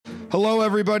Hello,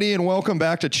 everybody, and welcome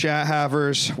back to Chat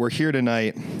Havers. We're here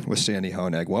tonight with Sandy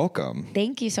Honig. Welcome.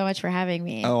 Thank you so much for having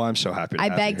me. Oh, I'm so happy to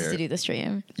have you begged here. to do the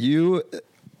stream. You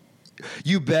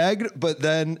begged, but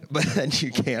then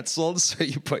you canceled, so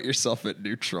you put yourself at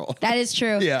neutral. That is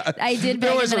true. Yeah. I did beg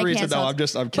There was and a then I reason.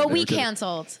 canceled. No, I'm kidding. But we I'm kidding.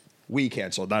 canceled. We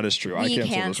canceled. That is true. I We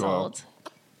canceled as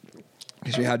well.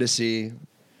 Because we had to see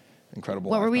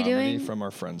incredible What were we comedy doing? from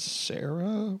our friend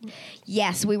Sarah.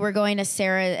 Yes, we were going to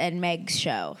Sarah and Meg's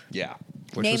show. Yeah.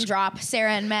 Name drop,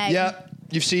 Sarah and Meg. Yeah.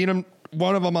 You've seen them.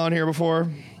 One of them on here before.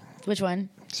 Which one?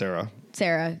 Sarah.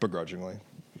 Sarah. Begrudgingly.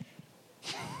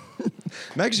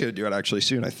 Meg's going to do it actually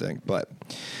soon, I think. But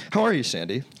how are you,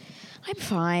 Sandy? I'm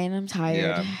fine. I'm tired.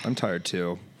 Yeah, I'm tired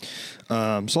too.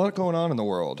 There's a lot going on in the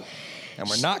world. And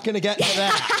we're not going to get into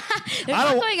that. There's a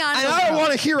lot going on in the I don't world.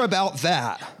 want to hear about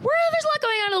that. There's a lot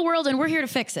going on in the world, and we're here to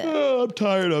fix it. Oh, I'm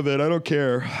tired of it. I don't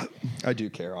care. I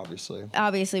do care, obviously.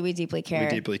 Obviously, we deeply care. We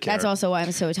deeply care. That's also why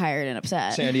I'm so tired and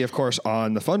upset. Well, of course,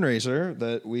 on the fundraiser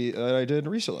that I did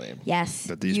recently. Yes.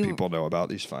 That these people know about,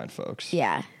 these fine folks.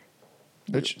 Yeah.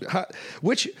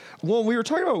 Which, when we were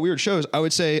talking about weird shows, I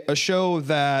would say a show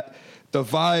that the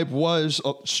vibe was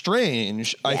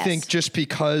strange, I think just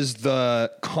because the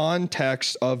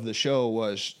context of the show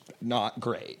was not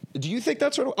great. Do you think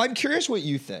that's what... I'm curious what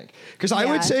you think. Because I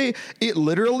would say it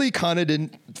literally kind of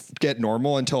didn't get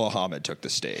normal until Ahmed took the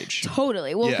stage.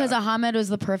 Totally. Well, because Ahmed was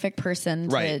the perfect person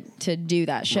to do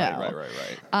that show.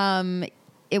 Right.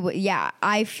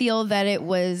 I feel that it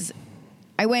was...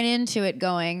 I went into it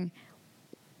going,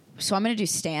 so I'm going to do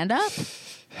stand-up?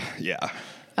 Yeah.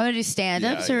 I'm going to do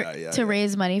stand-up to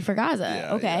raise money for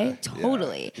Gaza.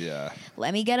 Totally. Yeah.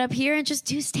 Let me get up here and just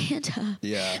do stand-up.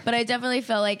 Yeah. But I definitely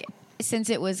felt like since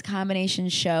it was combination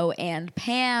show and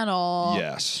panel,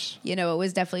 yes, it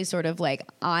was definitely sort of like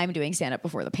I'm doing stand-up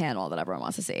before the panel that everyone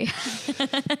wants to see.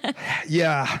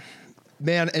 Yeah.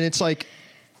 Man, and it's like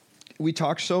we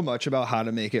talked so much about how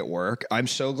to make it work. I'm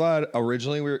so glad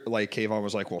originally we were like, Kayvon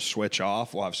was like, we'll switch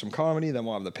off. We'll have some comedy, then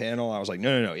we'll have the panel. I was like,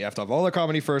 no. You have to have all the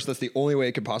comedy first. That's the only way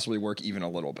it could possibly work even a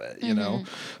little bit, you know?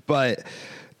 But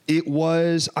it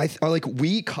was,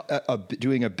 we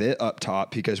doing a bit up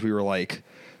top because we were like,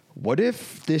 what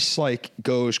if this like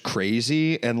goes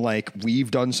crazy and like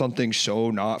we've done something so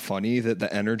not funny that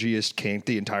the energy is tanked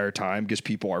the entire time because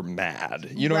people are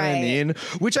mad? You know what I mean?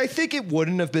 Which I think it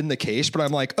wouldn't have been the case, but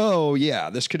I'm like, oh yeah,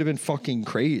 this could have been fucking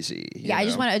crazy. Yeah, I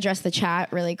just want to address the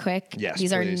chat really quick. Yes,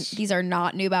 these are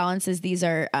not New Balances. These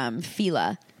are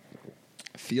Fila.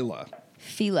 Fila.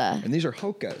 And these are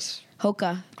Hokas.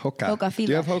 Hoka. Fila. Do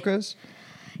you have Hokas?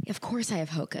 Of course I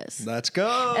have Hokas. Let's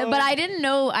go. But I didn't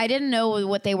know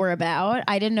what they were about.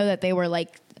 I didn't know that they were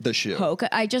like the shoe. Hoka.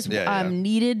 I just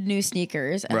needed new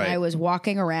sneakers, and I was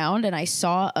walking around and I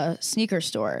saw a sneaker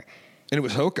store. And it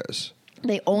was Hokas.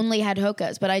 They only had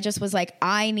Hokas, but I just was like,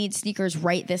 I need sneakers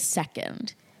right this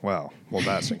second. Wow. Well,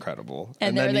 that's incredible.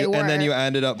 and then you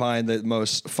ended up buying the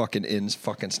most fucking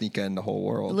sneaker in the whole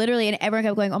world. Literally, and everyone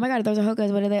kept going, oh my God, those are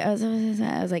Hokas. What are they?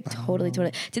 I was like, totally.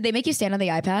 Did they make you stand on the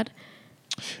iPad?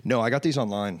 No, I got these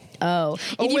online. Oh.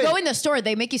 If you go in the store,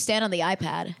 they make you stand on the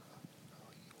iPad.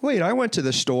 Wait, I went to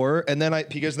the store and then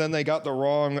because they got the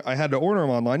wrong, I had to order them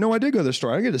online. No, I did go to the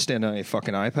store. I didn't get to stand on a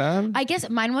fucking iPad. I guess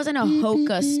mine wasn't a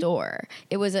Hoka store.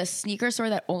 It was a sneaker store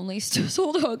that only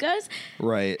sold Hokas.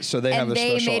 Right. So they have a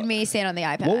special. And they made me stand on the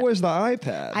iPad. What was the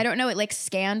iPad? I don't know. It like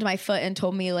scanned my foot and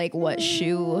told me like what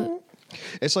shoe.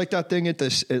 It's like that thing at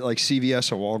like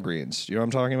CVS or Walgreens. You know what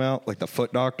I'm talking about? Like the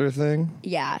foot doctor thing?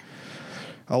 Yeah.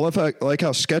 I like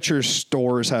how Skechers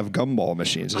stores have gumball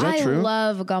machines. Is that true? I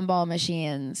love gumball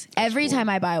machines. Every time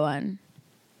I buy one.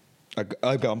 A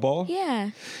gumball?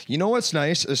 Yeah. You know what's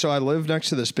nice? So I live next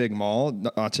to this big mall.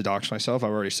 Not to dox myself,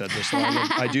 I've already said this.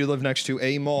 I do live next to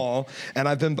a mall, and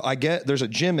there's a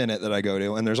gym in it that I go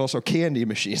to, and there's also candy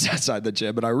machines outside the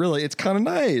gym. But it's kind of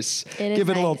nice. Give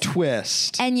it a little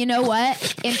twist. And you know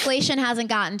what? Inflation hasn't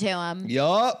gotten to them.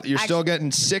 Yup. You're still getting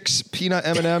 6 peanut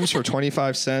M&Ms for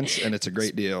 25 cents, and it's a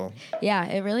great deal. Yeah,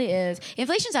 it really is.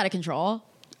 Inflation's out of control.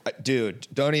 Dude,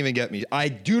 don't even get me.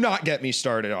 Do not get me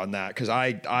started on that because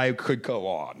I could go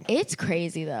on. It's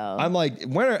crazy though. I'm like,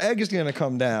 when are eggs going to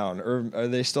come down, or are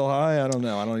they still high? I don't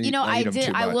know. I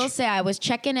don't. I will say I was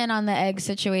checking in on the egg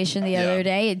situation the other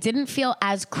day. It didn't feel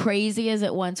as crazy as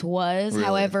it once was. Really?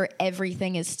 However,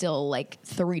 everything is still like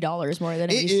 $3 more than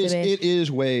it used to be. It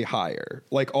is way higher.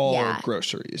 Like all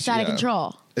groceries. It's out of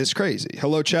control. It's crazy.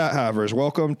 Hello, chat havers.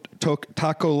 Welcome to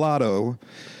Tacolado.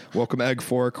 Welcome Egg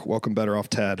Fork. Welcome Better Off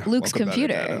Ted. Luke's Welcome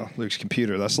computer. Luke's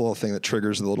computer. That's the little thing that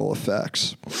triggers the little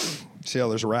effects. See how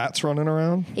there's rats running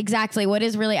around? Exactly. What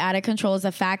is really out of control is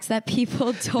the fact that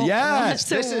people don't want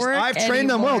to work I've trained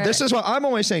them well. anymore. This is what I'm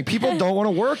always saying. People don't want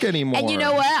to work anymore. And you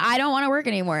know what? I don't want to work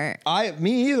anymore.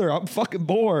 Me either. I'm fucking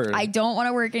bored. I don't want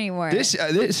to work anymore. This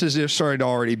is just starting to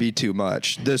already be too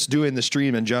much. This doing the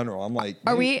stream in general. I'm like,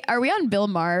 Are we on Bill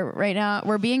Maher right now?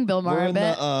 We're being Bill Maher we're a in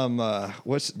bit. the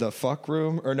what's the fuck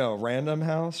room or no random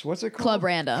house? What's it called? Club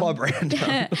Random. Club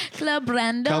Random. Club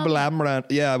Random. Club Random.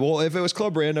 Yeah. Well, if it was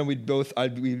Club Random, we'd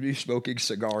be smoking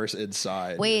cigars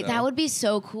inside. Wait, that would be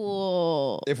so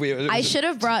cool. I should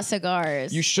have brought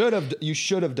cigars. You should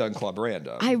have done Club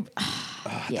Random.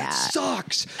 Yeah. That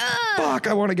sucks. Fuck,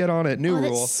 I want to get on it. New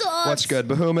rule. Sucks. What's good?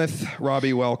 Behemoth,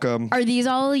 Robbie, welcome. Are these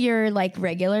all your like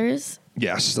regulars?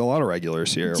 Yes, a lot of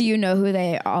regulars here. Do you know who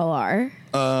they all are?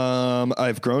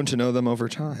 I've grown to know them over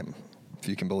time, if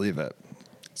you can believe it.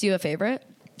 Do you have a favorite?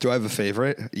 Do I have a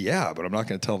favorite? Yeah, but I'm not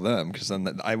going to tell them because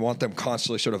then I want them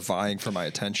constantly sort of vying for my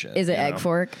attention. Is it Egg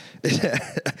Fork?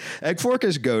 Egg Fork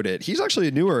is goated. He's actually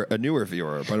a newer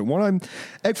viewer, but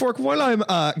Egg Fork,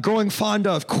 I'm growing fond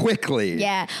of quickly.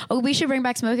 Yeah. Oh, we should bring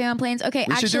back smoking on planes. Okay,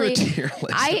 we should do a tier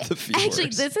list of the viewers. Actually,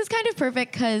 this is kind of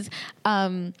perfect because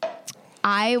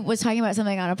I was talking about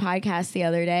something on a podcast the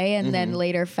other day and then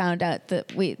later found out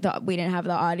that we didn't have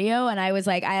the audio. And I was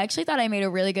like, I actually thought I made a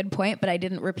really good point, but I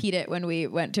didn't repeat it when we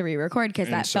went to re-record because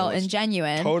that felt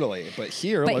ingenuine. Totally. But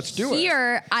let's do it.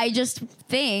 Here, I just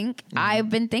think,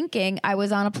 I've been thinking, I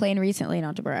was on a plane recently,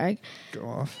 not to brag. Go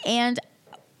off. And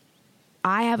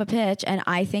I have a pitch and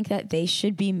I think that they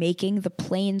should be making the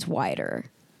planes wider.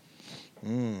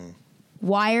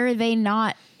 Why are they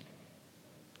not?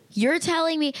 You're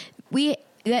telling me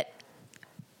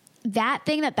that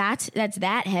thing that's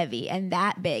that heavy and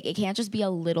that big, it can't just be a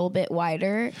little bit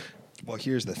wider. Well,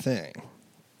 here's the thing.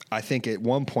 I think at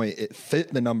one point it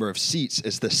fit the number of seats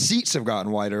as the seats have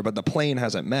gotten wider, but the plane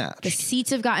hasn't matched. The seats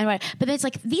have gotten wider. But it's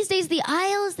like these days the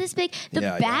aisle is this big, the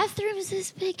bathroom is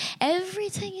this big,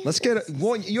 everything is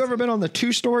you ever been on the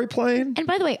 2-story plane? And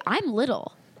by the way, I'm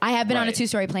little. I have been on a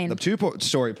 2-story plane. The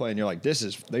 2-story plane, you're like,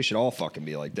 they should all fucking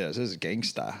be like this. This is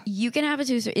gangsta. You can have a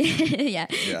 2-story. yeah.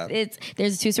 There's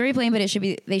a 2-story plane, but they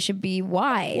should be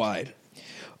wide.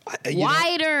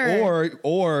 Wider.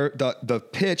 Or the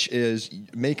pitch is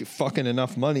make fucking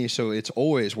enough money so it's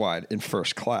always wide in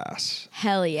first class.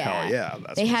 Hell yeah.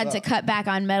 They had to cut back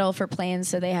on metal for planes,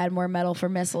 so they had more metal for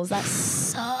missiles. That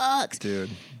sucks.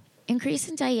 Dude. Increase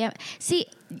in diameter. See,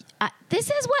 this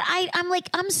is what I'm like.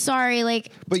 I'm sorry,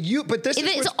 like. But this is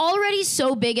it's already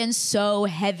so big and so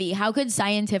heavy. How could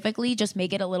scientifically just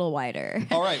make it a little wider?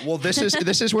 All right. Well, this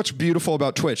is what's beautiful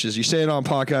about Twitch is you say it on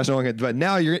podcast, but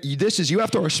now you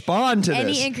have to respond to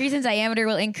Any this. increase in diameter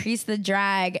will increase the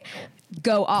drag.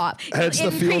 Go off.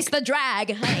 Increase the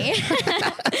drag, honey.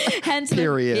 Hence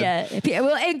period. It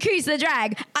will increase the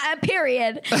drag.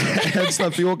 Period. Hence the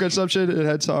fuel consumption. It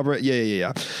heads to operate.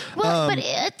 Yeah. Well, but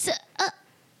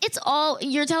it's all.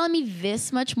 You're telling me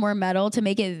this much more metal to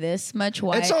make it this much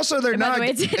wide. It's also they're not.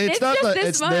 It's not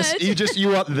just this much. You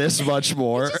want this much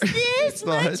more. Just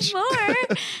this much more.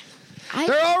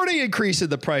 They're already increasing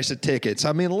the price of tickets.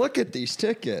 I mean, look at these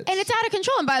tickets. And it's out of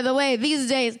control. And by the way, these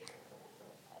days,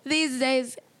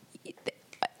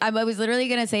 I was literally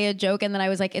going to say a joke, and then I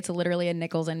was like, it's literally a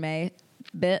Nichols and May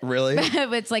bit. Really?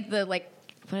 It's like what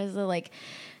is the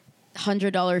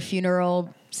 $100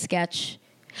 funeral sketch?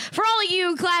 For all of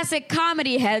you classic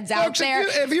comedy heads out there.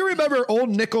 If you remember old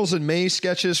Nichols and May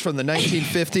sketches from the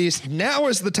 1950s, now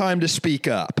is the time to speak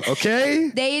up,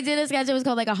 okay? They did a sketch that was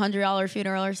called $100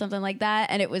 funeral or something like that,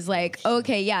 and it was like,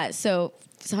 okay, yeah, so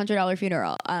it's $100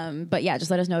 funeral. But yeah, just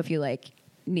let us know if you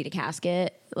need a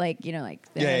casket, it's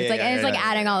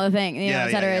adding all the things,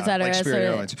 et cetera, et cetera. Like Spirit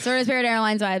Airlines. Sort of Spirit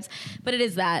Airlines vibes, but it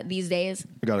is that these days.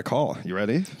 We got a call. You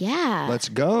ready? Yeah. Let's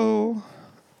go.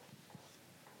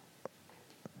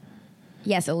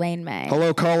 Yes, Elaine May.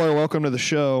 Hello, caller. Welcome to the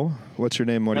show. What's your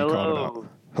name? What are you calling about?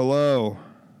 Hello.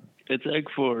 It's Egg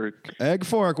Fork. Egg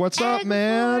Fork. What's up,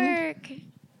 man? Fork.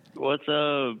 What's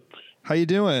up? How you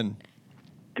doing?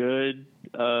 Good.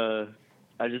 I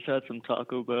just had some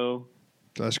Taco Bell.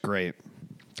 That's great.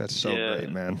 That's so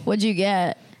great, man. What'd you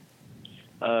get?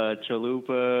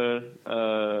 Chalupa.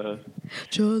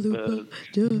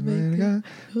 Jamaica.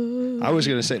 I was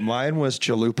gonna say mine was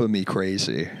Chalupa Me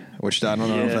Crazy, which I don't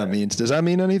know if that means. Does that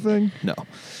mean anything? No.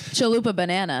 Chalupa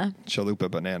banana. Chalupa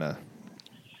banana.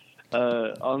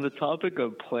 On the topic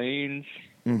of planes,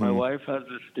 my wife has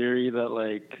this theory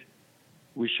that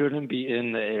we shouldn't be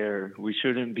in the air. We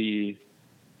shouldn't be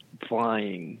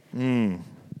flying.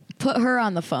 Put her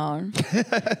on the phone.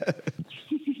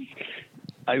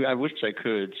 I wish I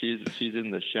could. She's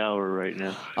in the shower right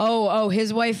now. Oh,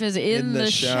 his wife is in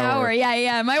the shower.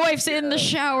 Yeah. My wife's in the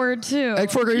shower too.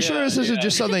 Egg Fork, are you sure this isn't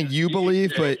just something you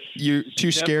believe, but you're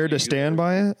too scared to stand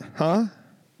by it? Huh?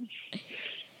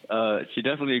 She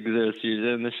definitely exists. She's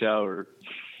in the shower.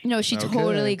 No, she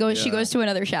totally goes. Yeah. She goes to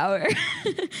another shower.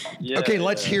 Okay,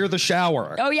 let's hear the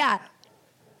shower. Oh yeah.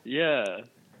 Yeah.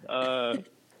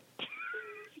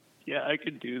 Yeah, I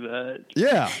could do that.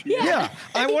 Yeah.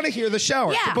 I want to hear the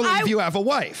shower. Yeah, believe you have a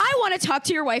wife. I want to talk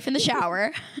to your wife in the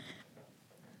shower.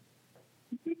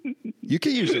 You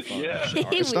can use it. Yeah.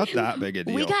 It's not that big a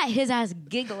deal. We got his ass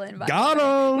giggling. Got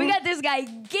him. We got this guy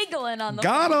giggling on the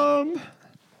Got him.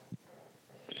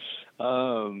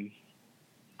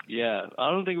 Yeah,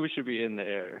 I don't think we should be in the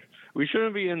air. We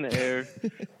shouldn't be in the air.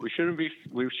 We should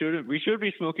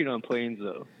be smoking on planes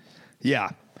though.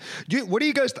 Yeah. What do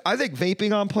you guys? I think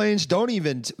vaping on planes. Don't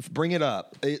even bring it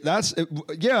up.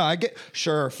 I get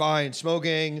sure, fine,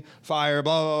 smoking, fire,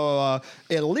 blah blah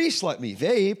blah. At least let me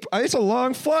vape. It's a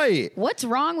long flight. What's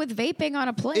wrong with vaping on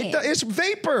a plane? It's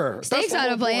vapor. Steaks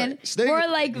on a plane. More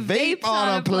like vapes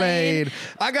on a plane.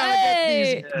 I gotta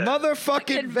get these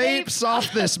motherfucking vapes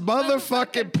off this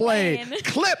motherfucking plane.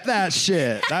 Clip that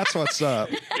shit. That's what's up.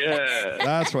 Yeah.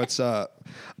 That's what's up.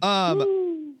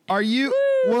 Are you?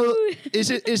 Well, is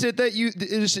it that you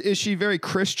is she very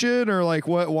Christian or like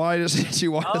what? Why does she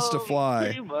want us to fly?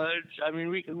 Pretty much. I mean,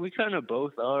 we kind of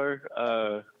both are.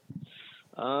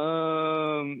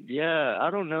 Yeah. I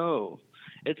don't know.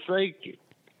 It's like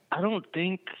I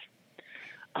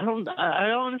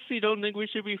honestly don't think we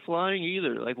should be flying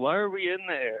either. Like, why are we in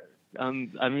there?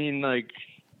 I mean, like,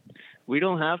 we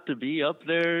don't have to be up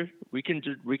there. We can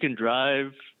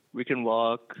drive. We can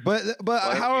walk. But what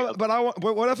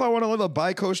if I want to live a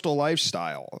bicoastal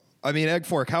lifestyle? I mean, Egg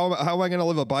Fork, how am I going to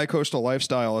live a bicoastal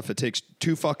lifestyle if it takes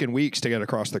 2 fucking weeks to get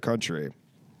across the country?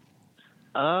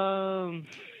 I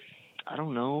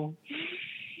don't know.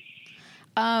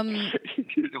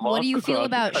 What do you feel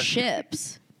about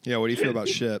ships? Yeah, what do you feel about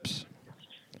ships?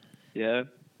 Yeah.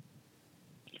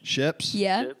 Ships?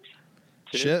 Yeah.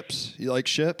 Chips? You like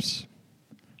ships?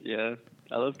 Yeah,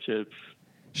 I love chips.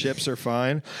 Ships are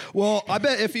fine. Well, I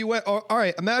bet if you went, all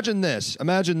right, imagine this. I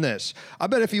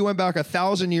bet if you went back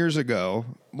 1,000 years ago,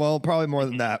 well, probably more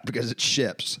than that because it's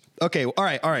ships. Okay, all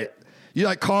right. You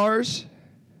like cars?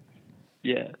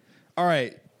 Yeah. All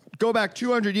right. Go back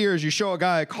 200 years, you show a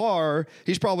guy a car,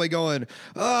 he's probably going,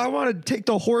 I want to take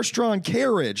the horse-drawn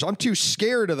carriage. I'm too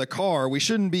scared of the car. We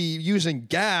shouldn't be using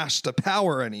gas to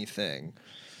power anything.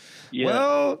 Yeah.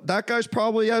 Well, that guy's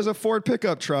probably has a Ford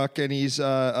pickup truck, and he's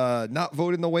not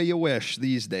voting the way you wish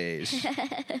these days.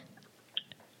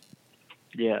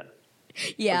 Yeah.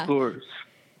 Yeah. Of course.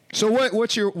 So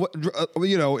what's your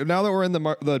now that we're in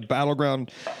the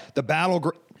battleground,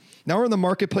 now we're in the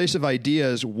marketplace of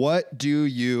ideas. What do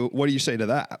you say to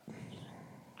that?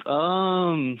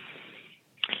 I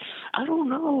don't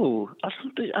know.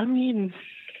 I mean,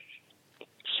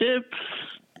 chips.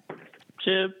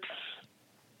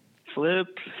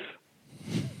 Flips.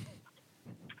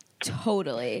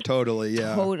 Totally,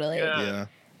 yeah. Totally. Yeah.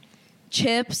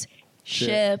 Chips,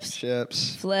 ships,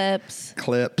 flips,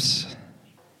 clips,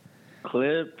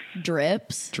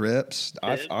 drips.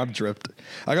 I'm dripped.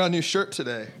 I got a new shirt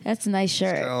today. That's a nice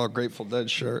shirt. It's got a Grateful Dead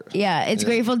shirt. Yeah, it's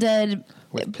Grateful Dead.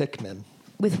 With Pikmin.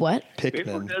 With what?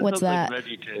 Pikmin. What's that? Like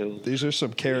These are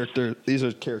some characters. These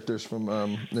are characters from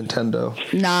Nintendo.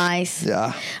 Nice.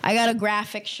 Yeah. I got a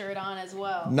graphic shirt on as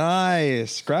well.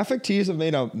 Nice. Graphic tees have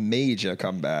made a major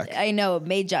comeback. I know,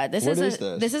 major. This is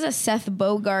a Seth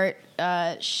Bogart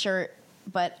shirt,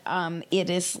 but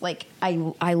it is like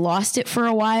I lost it for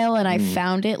a while and I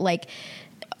found it like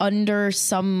under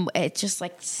it's just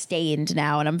like stained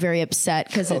now, and I'm very upset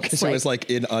because it was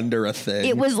like in under a thing.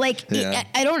 It was like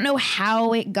I don't know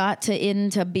how it got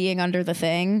into being under the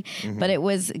thing, but it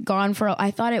was gone I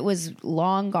thought it was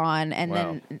long gone, and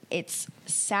then it's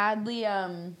sadly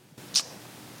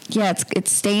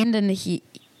it's stained, and he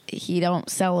don't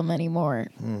sell them anymore,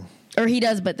 or he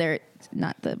does, but they're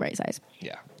not the right size.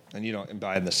 Yeah. And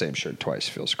buying the same shirt twice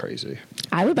feels crazy.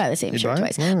 I would buy the same shirt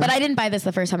twice. But I didn't buy this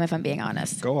the first time, if I'm being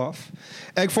honest. Go off.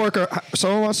 Egg Forker,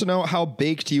 someone wants to know how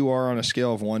baked you are on a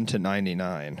scale of 1 to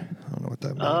 99. I don't know what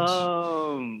that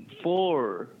means.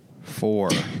 4. 4.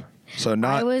 So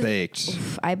not baked.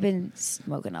 I've been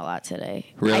smoking a lot today.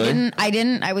 Really? I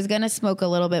didn't. I was going to smoke a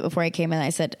little bit before I came in. I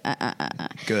said,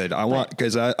 Good.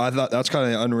 Because I thought that's kind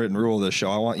of the unwritten rule of this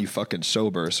show. I want you fucking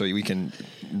sober so we can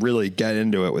really get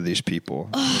into it with these people.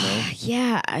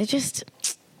 Yeah, I just...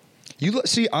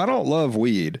 See, I don't love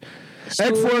weed.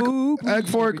 Egg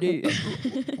Fork.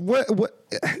 What?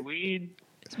 Weed?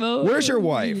 Where's your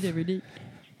wife?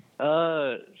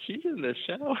 She's in the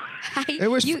shower.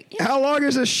 How long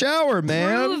is a shower,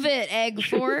 man? Prove it, egg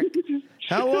fork.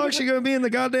 How long is she gonna be in the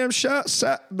goddamn shower?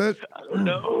 I don't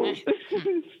know.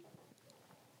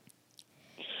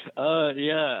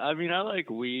 Yeah, I mean, I like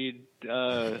weed.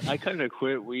 I kind of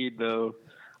quit weed though.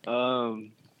 I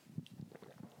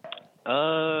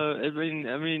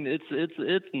mean,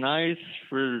 it's nice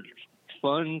for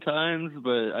fun times,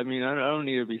 but I mean, I don't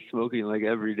need to be smoking like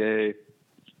every day.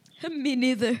 Me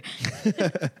neither.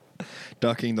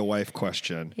 Ducking the wife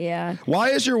question. Yeah. Why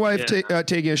is your wife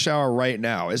taking a shower right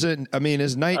now? Is it? I mean,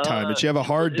 it's nighttime. Did she have a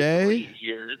hard day? Late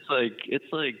here. It's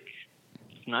like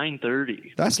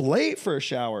 9:30. That's late for a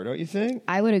shower, don't you think?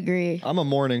 I would agree. I'm a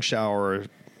morning shower.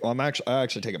 Well, I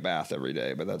actually take a bath every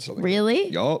day, but that's something. Really?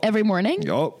 Yup. Every morning?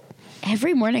 Yup.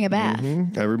 Every morning a bath.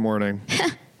 Mm-hmm. Every morning.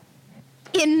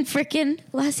 In frickin'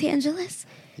 Los Angeles.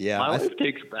 Yeah. My wife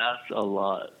takes baths a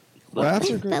lot.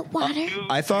 Baths are great. The water.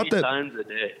 I thought 3 that times a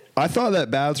day. I thought that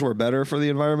baths were better for the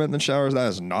environment than showers. That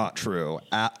is not true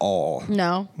at all.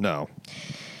 No. No.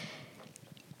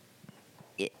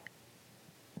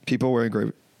 People wearing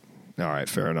great. All right,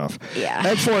 fair enough. Yeah.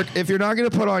 Egg fork, if you're not going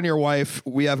to put on your wife,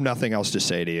 we have nothing else to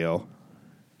say to you.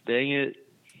 Dang it.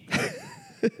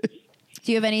 Do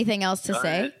you have anything else to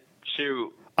say? Right.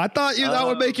 Shoot. I thought that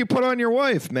would make you put on your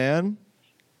wife, man.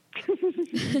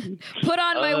 Put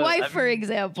on my wife, for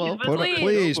example.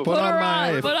 Please put on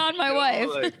my wife. Put on my wife.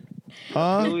 Like, Huh?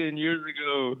 a million years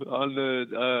ago on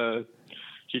the,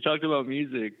 she talked about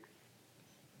music.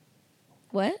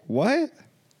 What? What?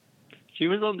 She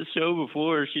was on the show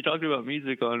before. She talked about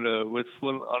music on one of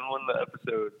the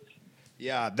episodes.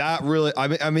 Yeah, that really.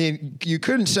 I mean, you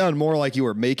couldn't sound more like you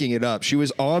were making it up. She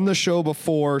was on the show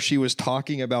before. She was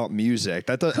talking about music.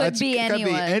 Could be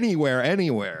anywhere,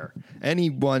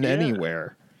 anyone,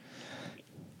 anywhere.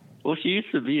 Well, she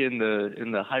used to be in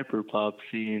the hyper pop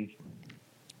scene.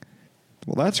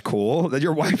 Well, that's cool. That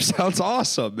your wife sounds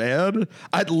awesome, man.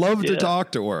 I'd love to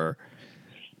talk to her.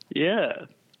 Yeah.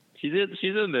 She's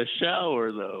in the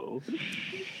shower though.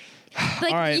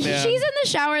 Like, all right, man. She's in the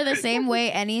shower the same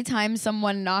way anytime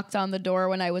someone knocked on the door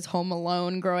when I was home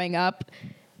alone growing up.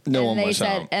 No one was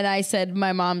said, out. And I said,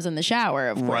 my mom's in the shower,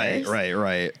 of course.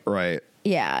 Right.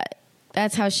 Yeah,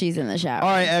 that's how she's in the shower. All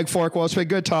right, Egg Fork. Well, it's been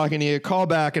good talking to you. Call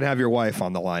back and have your wife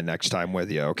on the line next time with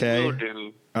you, okay? Will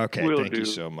do. Okay, thank you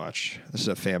so much. This is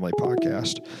a family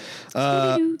podcast.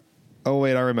 Oh,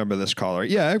 wait, I remember this caller.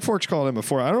 Yeah, Egg Fork's called in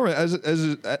before. I don't.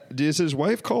 Is his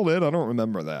wife called in? I don't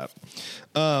remember that.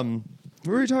 What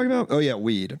were we talking about? Oh, yeah,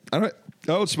 weed. I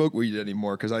don't smoke weed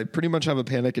anymore because I pretty much have a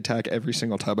panic attack every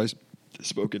single time I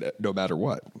smoke it, no matter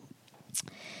what.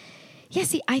 Yeah,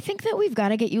 see, I think that we've got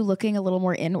to get you looking a little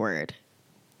more inward.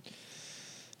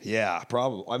 Yeah,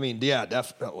 probably. I mean, yeah,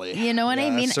 definitely. You know what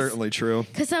I mean? That's certainly true.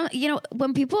 Because,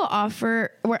 when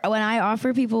I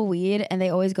offer people weed and they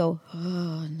always go,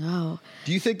 oh, no.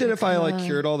 Do you think that if I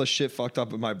cured all the shit fucked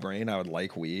up in my brain, I would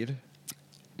like weed?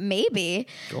 Maybe.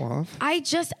 Go off. I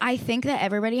think that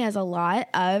everybody has a lot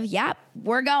of,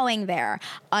 we're going there.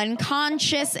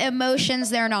 Unconscious emotions.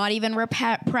 They're not even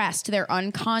repressed. They're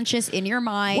unconscious in your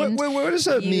mind. What does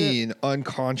that mean?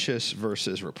 Unconscious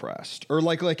versus repressed? Or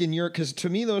like in your, because to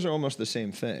me, those are almost the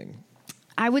same thing.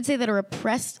 I would say that a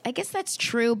repressed, I guess that's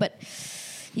true, but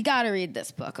you got to read this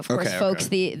book. Of course, folks,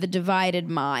 The Divided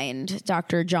Mind,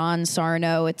 Dr. John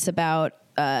Sarno. It's about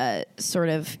sort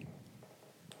of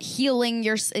healing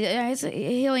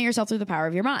yourself through the power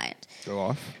of your mind. Go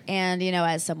off. And,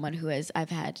 as someone I've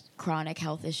had chronic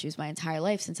health issues my entire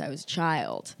life since I was a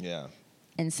child. Yeah.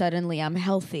 And suddenly I'm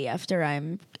healthy after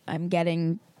I'm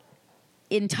getting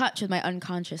in touch with my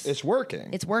unconscious. It's working.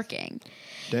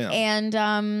 Damn.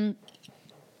 And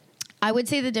I would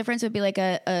say the difference would be like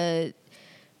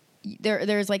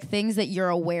there's like things that you're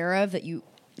aware of that you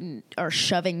are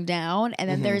shoving down, and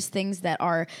then there's things that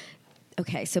are.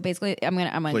 Okay, so basically, I'm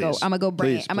gonna go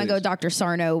brain. I'm gonna go Dr.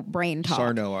 Sarno brain talk.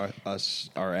 Sarno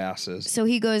our asses. So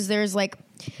he goes, there's like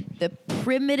the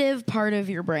primitive part of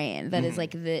your brain that is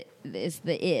like the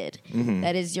id.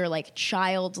 That is your like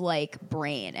childlike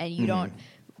brain, and you don't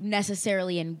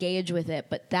necessarily engage with it,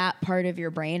 but that part of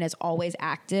your brain is always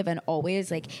active and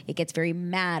always like it gets very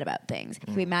mad about things. It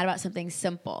can be mad about something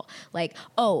simple, like,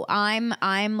 oh, I'm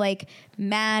like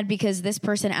mad because this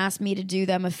person asked me to do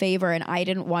them a favor and I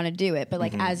didn't want to do it. But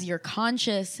like as your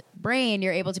conscious brain,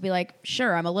 you're able to be like,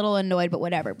 sure, I'm a little annoyed, but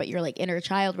whatever. But your like inner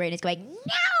child brain is going, no,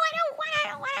 I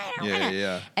don't want.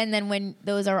 Yeah. And then when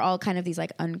those are all kind of these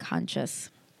like unconscious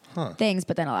things,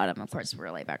 but then a lot of them, of course,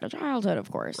 relate back to childhood,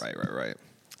 of course. Right.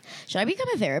 Should I become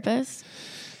a therapist?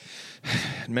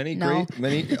 Many No. great,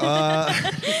 many.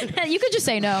 You could just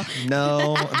say no.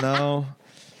 No.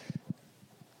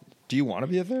 Do you want to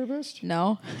be a therapist?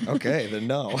 No. Okay, then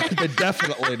no. Then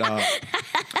definitely not.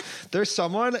 There's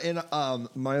someone in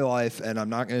my life, and I'm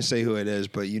not going to say who it is,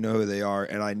 but you know who they are,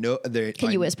 and I know they.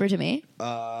 Can you whisper to me?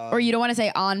 Or you don't want to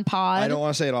say on pod? I don't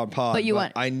want to say it on pod, but you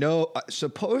want. I know.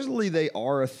 Supposedly they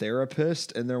are a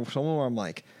therapist, and they're someone where I'm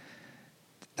like,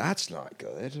 that's not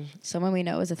good. Someone we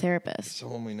know is a therapist.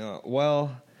 Someone we know.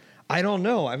 Well, I don't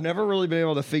know. I've never really been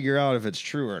able to figure out if it's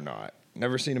true or not.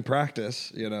 Never seen him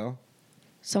practice, you know.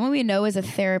 Someone we know is a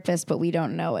therapist, but we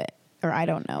don't know it, or I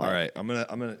don't know it. All right, I'm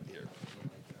gonna here.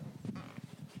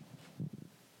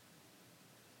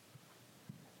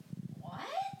 What?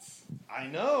 I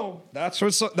know. That's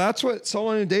what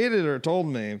someone who dated her told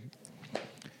me.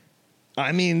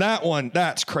 I mean,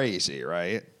 that's crazy,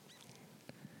 right?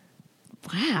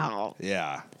 Wow.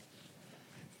 Yeah.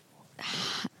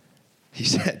 He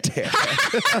said Derek.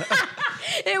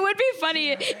 It would be funny.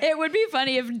 It would be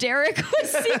funny if Derek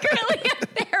was secretly a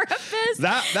therapist.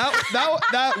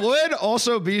 That would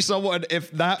also be someone.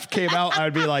 If that came out,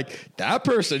 I'd be like, that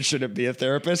person shouldn't be a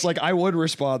therapist. Like, I would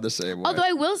respond the same way. Although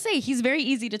I will say he's very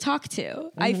easy to talk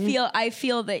to. Mm-hmm. I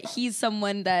feel that he's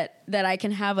someone that I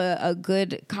can have a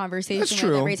good conversation That's with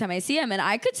true. every time I see him. And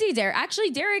I could see Derek. Actually,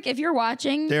 Derek, if you're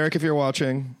watching,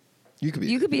 you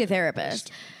could be a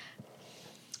therapist.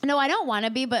 No, I don't want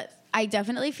to be, but I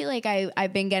definitely feel like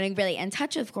I've been getting really in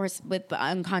touch, of course, with the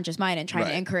unconscious mind and trying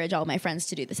to encourage all my friends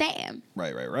to do the same.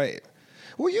 Right.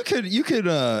 Well, you could. He could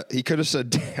have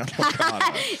said Dan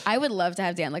Licata. I would love to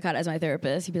have Dan Licata as my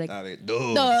therapist. He'd be like, I mean,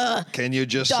 dude, can you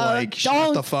just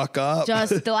shut the fuck up?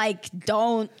 Just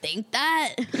don't think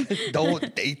that.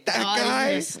 Don't date that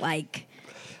guy. Just like.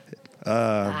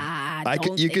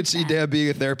 You could see Dan being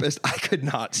a therapist. I could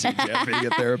not see Dan being a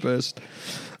therapist.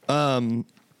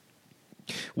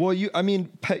 Well, you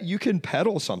can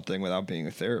peddle something without being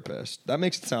a therapist. That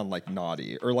makes it sound like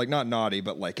naughty, or like not naughty,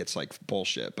 but like it's like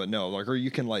bullshit. But no, like, or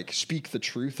you can like speak the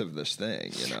truth of this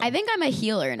thing. You know, I think I'm a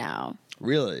healer now.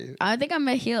 Really? I think I'm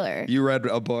a healer. You read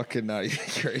a book and now you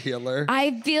think you're a healer?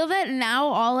 I feel that now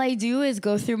all I do is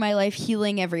go through my life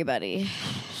healing everybody.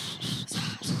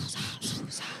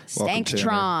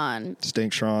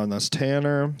 Stanktron, that's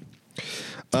Tanner.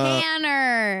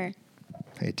 Tanner.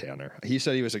 Hey, Tanner. He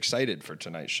said he was excited for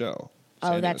tonight's show.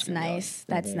 Oh, that's nice.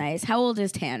 That's nice. How old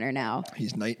is Tanner now?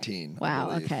 He's 19.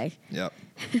 Wow, okay. Yep.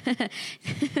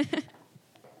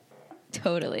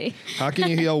 Totally. How can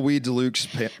you heal weed to Luke's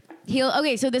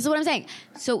Okay, so this is what I'm saying.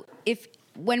 So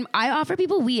when I offer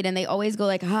people weed and they always go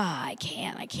like, I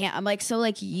can't. I'm like, so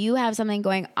like you have something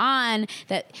going on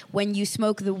that when you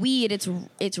smoke the weed, it's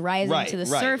rising to the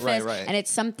surface and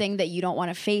it's something that you don't want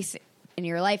to face in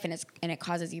your life and it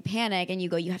causes you panic and you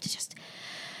have to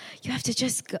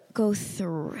just go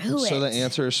through it. So the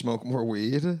answer is smoke more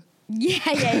weed?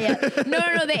 Yeah.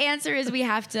 No. The answer is we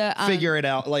have to figure it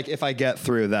out. Like if I get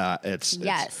through that, yes.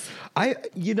 Yes. I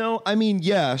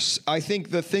think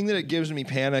the thing that it gives me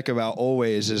panic about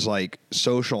always is like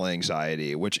social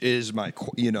anxiety, which is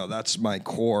that's my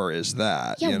core is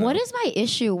that. Yeah. What is my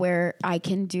issue where I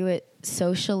can do it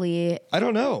socially? I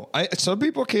don't know. Some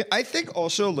people can't. I think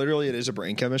also literally it is a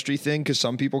brain chemistry thing because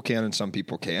some people can and some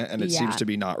people can't. And it seems to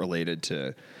be not related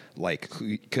to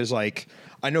because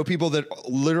I know people that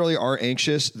literally are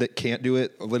anxious that can't do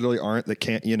it, literally aren't, that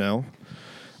can't,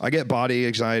 I get body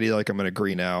anxiety like I'm going to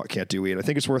green out. I can't do weed. I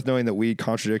think it's worth knowing that weed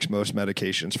contradicts most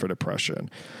medications for depression.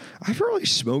 I've really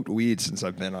smoked weed since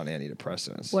I've been on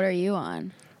antidepressants. What are you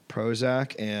on?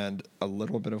 Prozac and a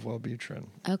little bit of Wellbutrin.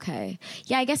 Okay.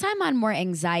 Yeah, I guess I'm on more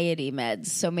anxiety meds,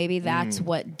 so maybe that's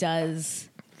what does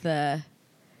the...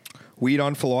 Weed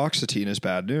on fluoxetine is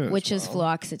bad news. Which is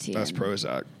fluoxetine. That's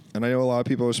Prozac. And I know a lot of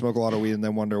people who smoke a lot of weed and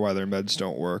then wonder why their meds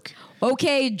don't work.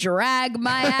 Okay, drag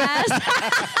my ass.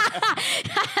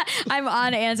 I'm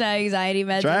on anti-anxiety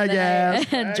meds.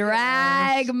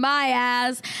 Drag my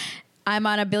ass. I'm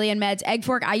on a billion meds. Egg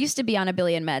fork. I used to be on a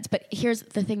billion meds, but here's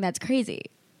the thing that's crazy.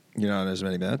 You're not on as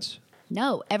many meds?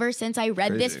 No, ever since I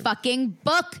read this fucking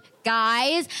book,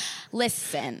 guys.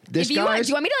 Listen. Do you want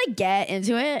me to get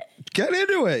into it? Get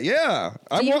into it, yeah.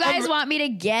 Do you guys want me to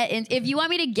get in? If you want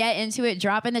me to get into it,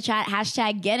 drop in the chat,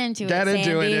 #get into it, Get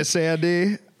into it,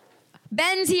 Sandy.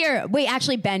 Ben's here. Wait,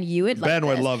 actually, Ben, you would like Ben this.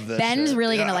 would love this. Ben's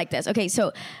really going to like this. Okay,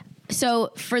 so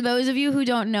for those of you who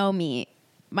don't know me,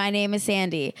 my name is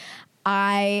Sandy.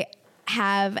 I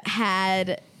have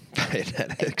had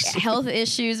health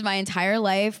issues my entire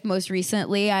life. Most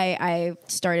recently, I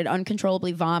started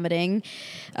uncontrollably vomiting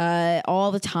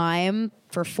all the time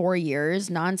for 4 years,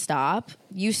 nonstop.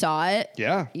 You saw it.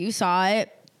 Yeah. You saw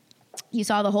it. You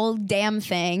saw the whole damn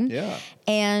thing. Yeah.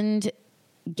 And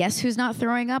guess who's not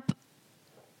throwing up?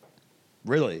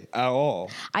 Really? At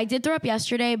all? I did throw up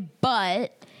yesterday,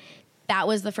 but that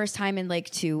was the first time in like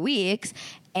 2 weeks.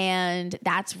 And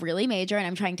that's really major. And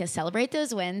I'm trying to celebrate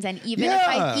those wins. And even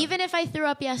if I threw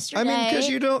up yesterday, I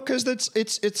mean, because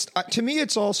it's to me,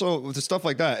 it's also with the stuff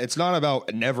like that. It's not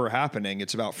about never happening.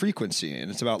 It's about frequency, and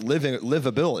it's about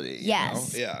livability.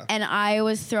 Yes. You know? Yeah. And I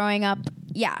was throwing up,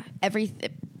 every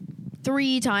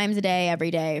 3 times a day,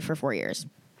 every day for 4 years.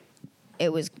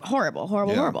 It was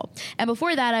horrible. And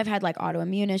before that, I've had like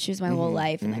autoimmune issues my whole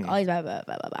life and like all these blah, blah,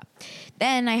 blah, blah, blah.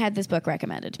 Then I had this book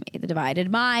recommended to me, The Divided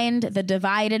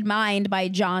Mind by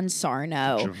John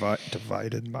Sarno.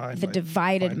 Divided Mind. The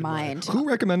Divided Mind. Who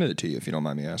recommended it to you, if you don't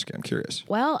mind me asking? I'm curious.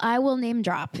 Well, I will name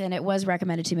drop, and it was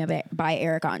recommended to me by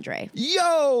Eric Andre.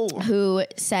 Yo! Who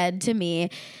said to me,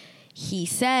 he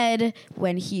said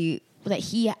that he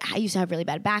used to have really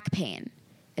bad back pain,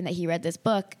 and that he read this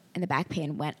book and the back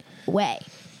pain went away.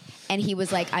 And he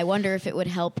was like, I wonder if it would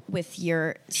help with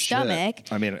your stomach.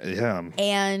 Shit. I mean, yeah.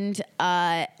 And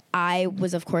I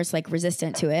was, of course, like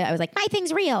resistant to it. I was like, my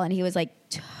thing's real. And he was like,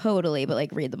 totally, but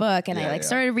like read the book. And I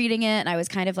started reading it, and I was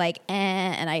kind of like,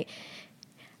 and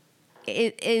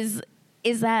it's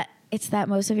that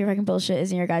most of your fucking bullshit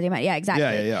is in your goddamn mind. Yeah,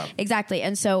 exactly. Yeah. Exactly.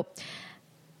 And so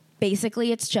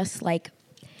basically it's just like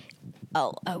a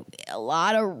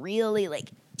lot of really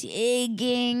like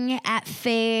digging at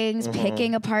things,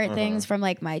 picking apart things from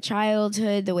like my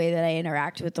childhood, the way that I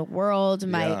interact with the world,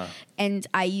 and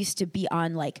I used to be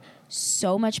on like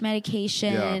so much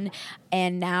medication,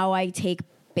 and now I take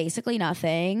basically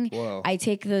nothing. Whoa. I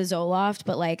take the Zoloft,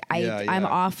 but like I'm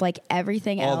off like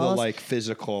everything else. All the like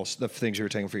physical, the things you were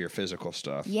taking for your physical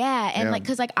stuff. Yeah, and like,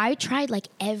 cause like I tried like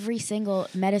every single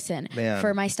medicine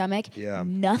for my stomach. Yeah.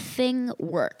 Nothing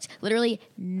worked. Literally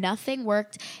nothing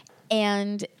worked.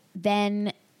 And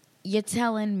then you're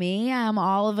telling me I'm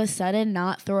all of a sudden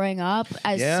not throwing up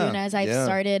as soon as I've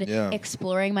started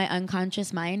exploring my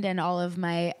unconscious mind and all of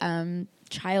my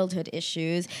childhood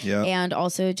issues and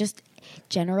also just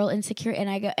general insecurity. And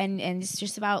I go and it's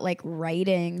just about like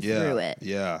writing through it.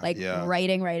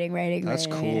 Writing. That's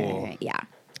cool. Yeah.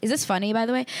 Is this funny, by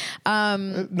the way?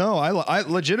 No, I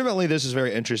legitimately, this is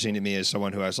very interesting to me as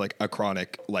someone who has like a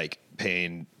chronic like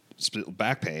pain,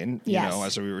 back pain, you know,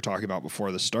 as we were talking about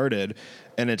before this started.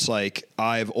 And it's like,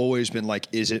 I've always been like,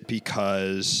 is it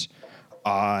because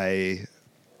a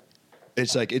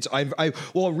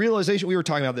realization, we were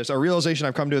talking about this, a realization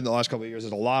I've come to in the last couple of years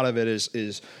is a lot of it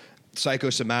is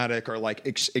psychosomatic or like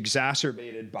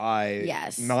exacerbated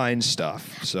by mind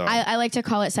stuff. So I like to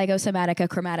call it psychosomatica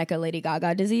chromatica Lady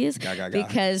Gaga disease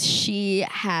because she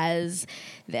has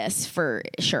this for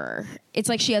sure. It's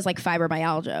like she has like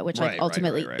fibromyalgia, which like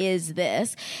ultimately is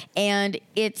this, and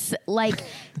it's like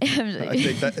I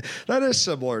think that is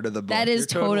similar to the book. That is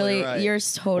totally right. You're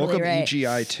totally right.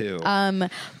 EGI too.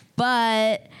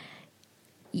 But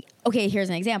okay, here's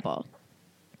an example.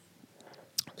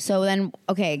 So then,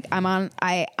 okay, I'm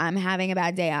having a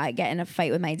bad day. I get in a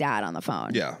fight with my dad on the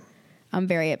phone. Yeah. I'm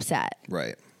very upset.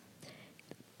 Right.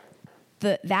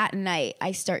 That night,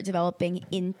 I start developing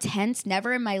intense,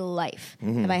 never in my life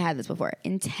have I had this before,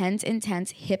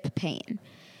 intense hip pain.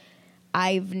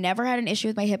 I've never had an issue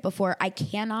with my hip before. I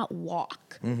cannot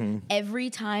walk. Every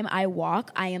time I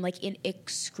walk, I am like in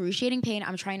excruciating pain.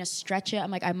 I'm trying to stretch it. I'm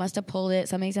like, I must have pulled it,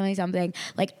 something.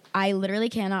 Like, I literally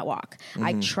cannot walk.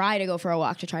 I try to go for a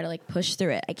walk to try to like push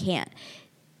through it. I can't.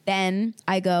 Then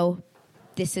I go,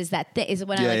 this is that thing. Is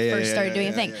when I first started doing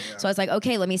a thing. So I was like,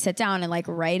 okay, let me sit down and like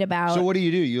write about. So what do?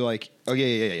 You like, oh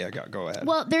yeah. Go ahead.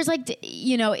 Well, there's like,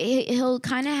 you know, he'll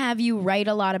kind of have you write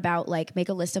a lot about like, make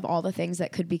a list of all the things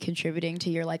that could be contributing to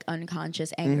your like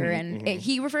unconscious anger.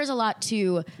 He refers a lot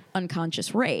to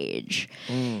unconscious rage.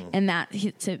 And that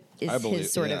is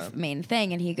his sort of main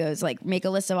thing. And he goes like, make a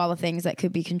list of all the things that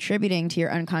could be contributing to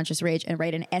your unconscious rage and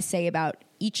write an essay about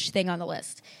each thing on the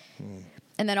list.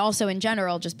 And then also in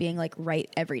general, just being like,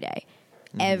 write every day.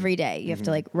 Every day you have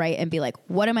to like write and be like,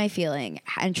 what am I feeling?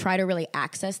 And try to really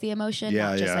access the emotion,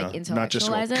 not just like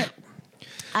intellectualize it.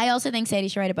 I also think Sandy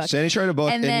should write a book.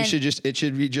 And then, it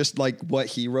should be just like what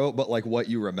he wrote, but like what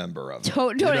you remember of it.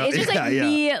 Totally. You know? It's just like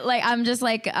me, like I'm just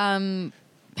like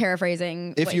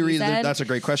paraphrasing. If you read said. That's a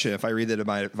great question. If I read the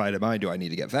Divided Mind, do I need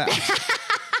to get vaxxed?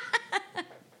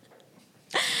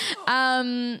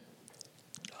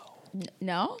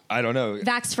 No. I don't know.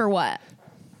 Vax for what?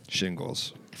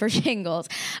 Shingles. For shingles.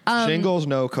 Shingles,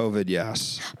 no. COVID,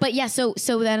 yes. But yeah, so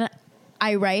then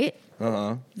I write.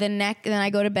 Then I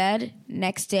go to bed.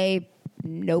 Next day,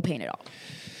 no pain at all.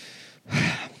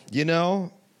 You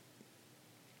know,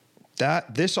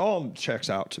 this all checks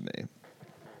out to me.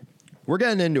 We're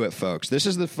getting into it, folks. This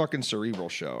is the fucking cerebral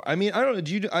show. I mean, I don't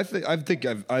know. I think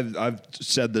I've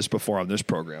said this before on this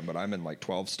program, but I'm in like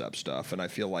 12-step stuff, and I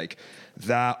feel like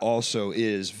that also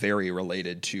is very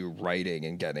related to writing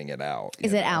and getting it out.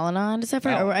 Is it Al-Anon stuff?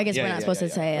 Or I guess we're not supposed to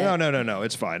say it. No.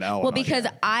 It's fine. Al-Anon, well, because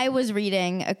I was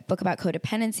reading a book about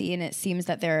codependency, and it seems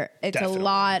that it's Definitely. a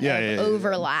lot of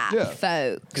overlap,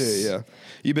 folks. Yeah.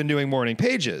 You've been doing morning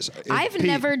pages. I've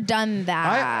never done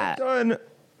that. I've done.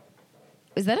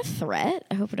 Is that a threat?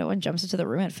 I hope no one jumps into the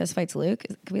room and fistfights Luke.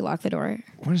 Can we lock the door?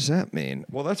 What does that mean?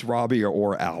 Well, that's Robbie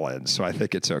or Alan, so I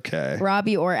think it's okay.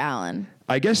 Robbie or Alan.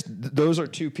 I guess those are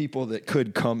two people that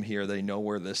could come here. They know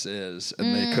where this is,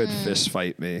 and they could fist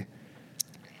fight me.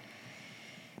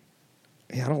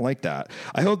 Yeah, I don't like that.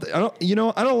 I don't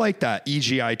like that,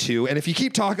 EGI2. And if you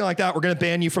keep talking like that, we're going to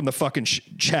ban you from the fucking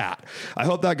chat. I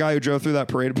hope that guy who drove through that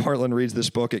parade of Portland reads this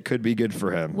book. It could be good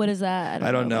for him. What is that?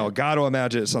 I don't know. Got to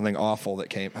imagine it's something awful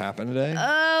that happened today.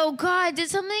 Oh, God. Did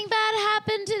something bad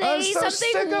happen today? I'm so something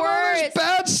sick of all worse. this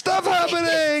bad stuff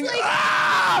happening.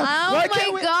 Oh, my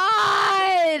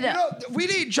God. You know, we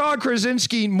need John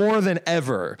Krasinski more than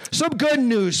ever. Some good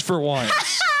news for once.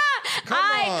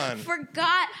 I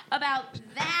forgot about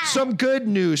that. Some good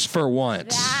news for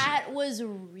once. That was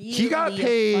really He got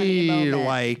paid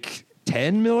like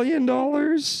 $10 million.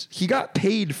 He got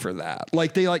paid for that.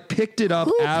 Like they picked it up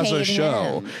as a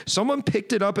show. Him? Someone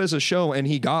picked it up as a show and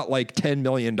he got like $10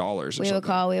 million or We have a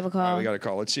call. All right, we got a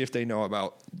call. Let's see if they know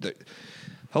about the.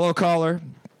 Hello, caller.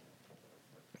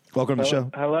 Welcome to the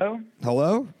show.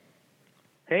 Hello?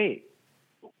 Hey.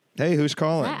 Hey, who's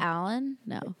calling? Is that Alan?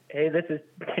 No. Hey, this is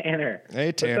Tanner.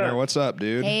 Hey, Tanner. What's up,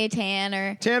 dude? Hey,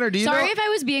 Tanner. Tanner, do you know? Sorry if I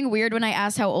was being weird when I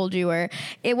asked how old you were.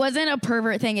 It wasn't a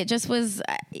pervert thing. It just was,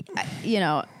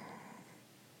 you're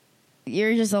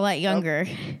just a lot younger.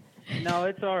 No,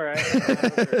 it's all right.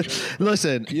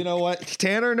 Listen, you know what?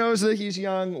 Tanner knows that he's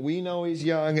young. We know he's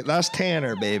young. That's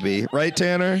Tanner, baby. Right,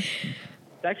 Tanner?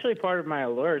 It's actually part of my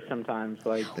allure sometimes.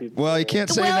 Well, you can't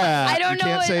say that. I don't know.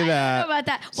 You can't say that. I don't know about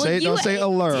that. Well, don't say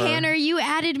allure. Tanner, you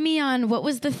added me on. What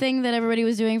was the thing that everybody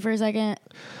was doing for a second?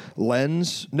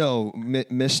 Lens? No,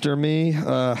 Mr. Me.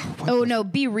 No,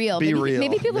 Be Real. Be Real.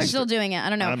 Maybe people are still doing it.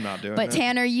 I don't know. I'm not doing it. But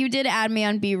Tanner, you did add me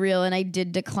on Be Real, and I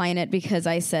did decline it because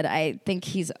I said I think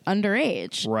he's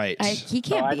underage. Right. He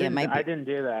can't be in my. I didn't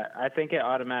do that. I think it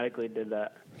automatically did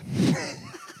that.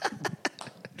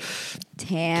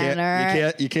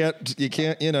 Tanner. You can't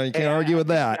argue with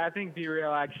that. I think Be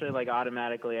Real actually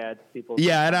automatically adds people.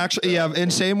 Yeah, it actually,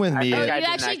 and same with me. You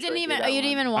actually didn't even. You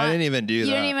didn't even want. I didn't even do that.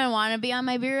 You didn't even want to be on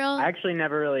my Be Real. I actually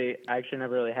never really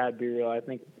had Be Real. I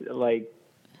think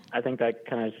that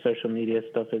kind of social media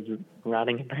stuff is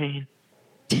rotting your brain.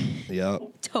 Yep.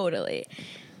 Totally.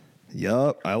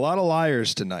 Yep. A lot of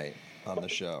liars tonight on the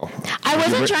show. I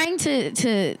wasn't trying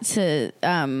to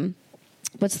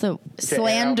what's the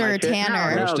slander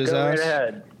Tanner? No, go right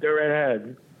ahead. Go right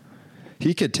ahead.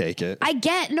 He could take it.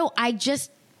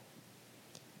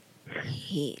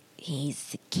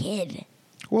 He's a kid.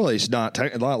 Well, he's not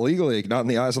legally, not in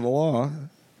the eyes of the law.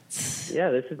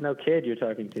 Yeah, this is no kid you're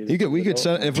talking to. We could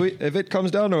send if it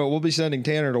comes down to it, we'll be sending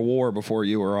Tanner to war before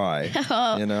you or I.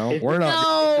 We're not.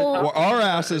 No. Our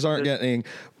asses aren't getting.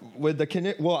 With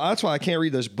the well, that's why I can't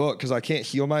read this book because I can't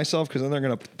heal myself because then they're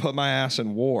gonna put my ass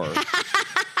in war.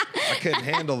 I couldn't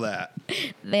handle that.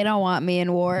 They don't want me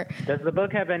in war. Does the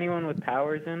book have anyone with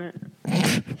powers in it?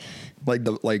 like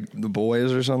the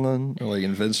boys or something, or like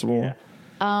Invincible. Yeah.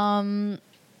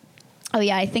 Oh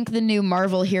yeah, I think the new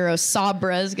Marvel hero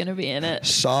Sabra is gonna be in it.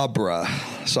 Sabra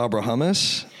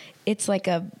hummus. It's like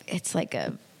a.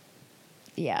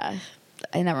 Yeah.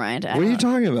 Never mind. What are you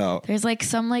talking about? There's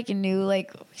some new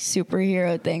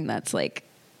superhero thing that's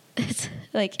it's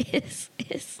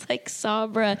like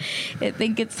Sabra. I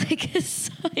think it's like a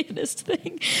scientist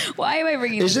thing. Why am I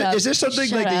bringing this up? Is this something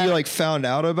that you found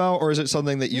out about, or is it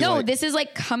something that you? No, this is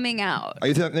coming out. Are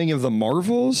you thinking of the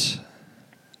Marvels?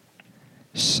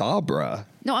 Sabra.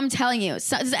 No, I'm telling you.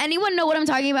 Does anyone know what I'm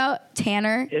talking about?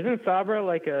 Tanner? Isn't Sabra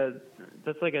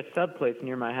that's like a sub place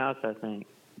near my house? I think.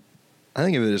 I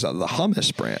think of it as the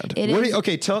hummus brand.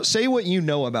 Say what you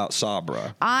know about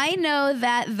Sabra. I know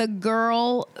that the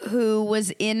girl who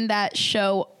was in that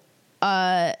show,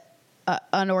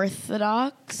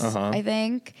 Unorthodox, I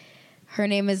think, Her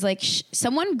name is like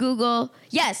someone Google.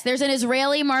 Yes, there's an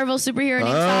Israeli Marvel superhero named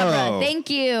Sabra. Thank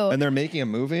you. And they're making a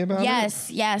movie about it?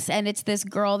 Yes. And it's this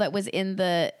girl that was in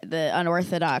the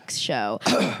Unorthodox show,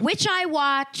 which I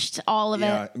watched all of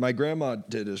it. My grandma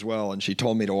did as well, and she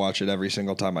told me to watch it every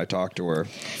single time I talked to her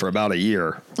for about a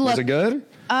year. Was it good?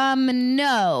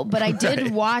 No, but I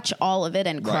did watch all of it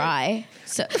and cry.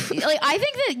 So, like, I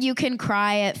think that you can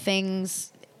cry at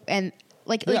things and.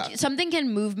 Like something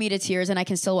can move me to tears and I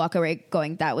can still walk away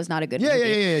going, that was not a good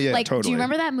movie. Yeah. Like, totally. do you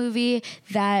remember that movie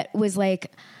that was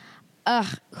like,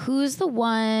 who's the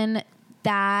one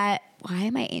that, why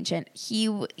am I ancient? He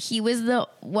was the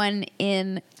one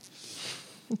in,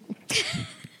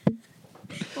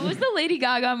 what was the Lady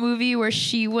Gaga movie where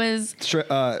she was?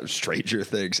 Stranger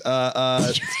Things.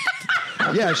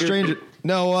 Stranger.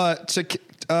 No, what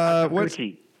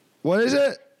is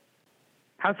it?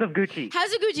 House of Gucci.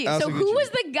 House of Gucci. Who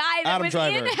was the guy that was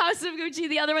in House of Gucci?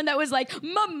 The other one that was like,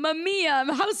 Mamma Mia, I'm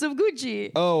House of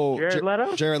Gucci. Oh, Jared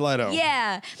Leto? Jared Leto.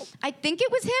 Yeah. I think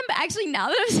it was him, but actually now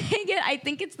that I'm saying it, I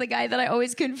think it's the guy that I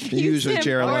always confuse him with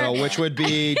Jared Leto, which would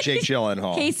be Jake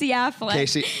Gyllenhaal. Casey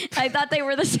Affleck. I thought they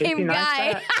were the same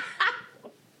guy.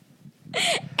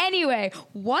 Anyway,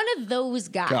 one of those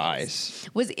guys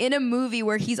was in a movie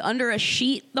where he's under a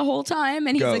sheet the whole time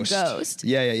and he's a ghost.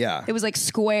 Yeah. It was like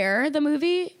Square, the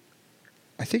movie.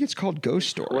 I think it's called Ghost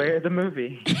Story. Square the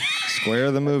movie.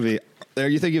 Square the movie. Are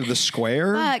you thinking of the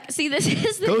Square? See, this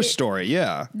is the Ghost Story.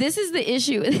 Yeah. This is the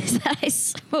issue is that I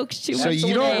smoked too much. So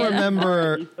you don't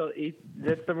remember?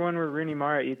 That's the one where Rooney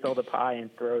Mara eats all the pie and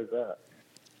throws up.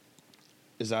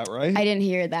 Is that right? I didn't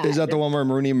hear that. Is that the one where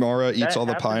Rooney Mara eats all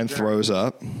the pie and throws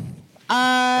up?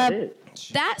 That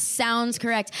sounds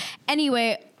correct.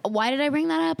 Anyway, why did I bring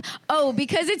that up? Oh,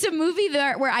 because it's a movie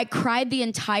where I cried the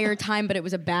entire time, but it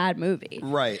was a bad movie.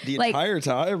 Right, the entire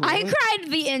time? Really? I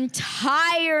cried the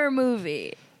entire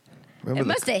movie. It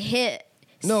must have hit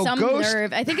some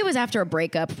nerve. I think it was after a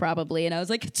breakup, probably, and I was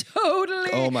like,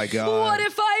 totally. Oh my God. What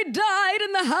if I died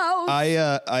in the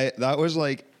house? That was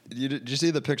like, did you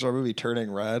see the Pixar movie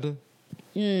Turning Red?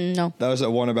 No. That was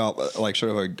one about like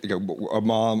sort of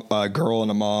a girl and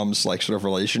a mom's like sort of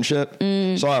relationship.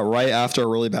 Saw it right after a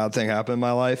really bad thing happened in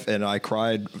my life, and I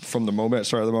cried from the moment it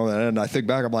started to the moment it ended. And I think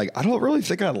back, I'm like, I don't really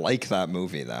think I like that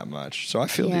movie that much. So I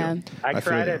feel you. I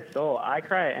cried at Soul. I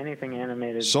cry at anything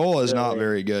animated. Soul is not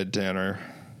very good, Tanner.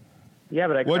 Yeah,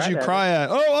 but what'd you cry at?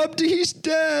 Oh, he's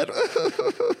dead.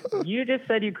 You just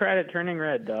said you cried at Turning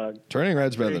Red, dog. Turning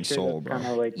Red's better than Soul, bro.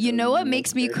 Like you know what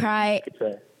makes me cry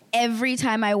every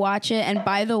time I watch it? And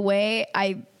by the way,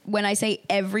 when I say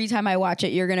every time I watch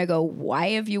it, you're going to go, why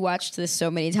have you watched this so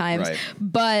many times? Right.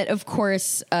 But of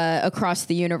course, Across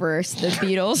the Universe, the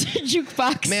Beatles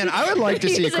jukebox. Man, I would like to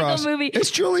see Across. Movie.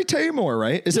 It's Julie Taymor,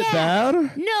 right? Is it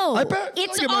bad? No. I bet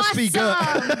it's it must be good.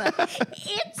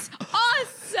 It's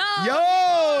awesome. Yo,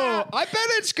 I bet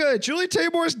it's good. Julie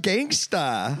Taymor's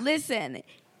gangsta. Listen,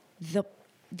 the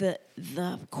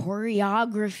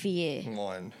choreography.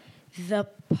 1. The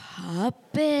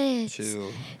puppets.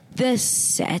 2. The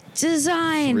set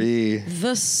design. 3.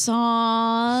 The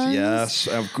songs. Yes.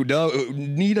 No,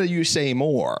 need you say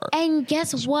more? And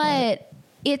guess what?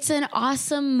 It's an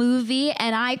awesome movie,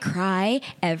 and I cry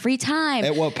every time.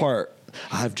 At what part?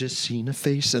 I've just seen a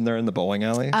face in there in the bowling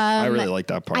alley. I really like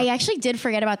that part. I actually did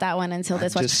forget about that one until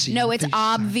this one. No, it's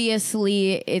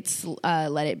obviously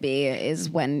Let It Be is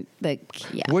when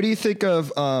What do you think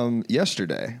of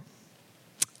Yesterday?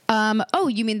 Oh,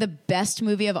 you mean the best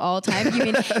movie of all time?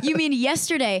 You mean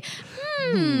Yesterday?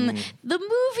 The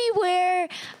movie where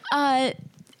a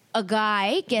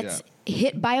guy gets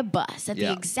hit by a bus at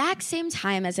the exact same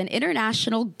time as an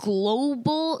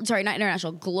global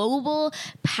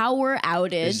power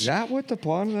outage. Is that what the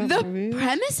plot of that movie is? The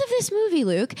premise of this movie,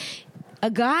 Luke, a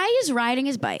guy is riding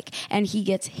his bike and he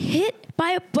gets hit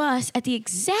by a bus at the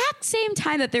exact same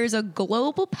time that there's a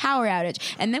global power outage.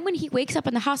 And then when he wakes up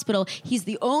in the hospital, he's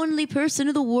the only person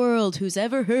in the world who's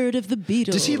ever heard of the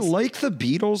Beatles. Does he like the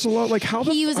Beatles a lot? Like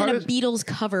he was in a Beatles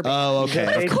cover band. Oh, okay.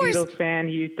 But of course, Beatles fan.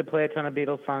 He used to play a ton of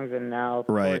Beatles songs, and now of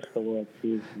course the world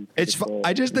sees.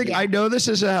 I just think I know this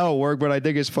isn't how it worked, but I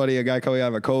think it's funny. A guy coming out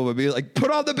of a coma be like, "Put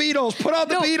on the Beatles! Put on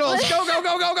the Beatles! Go!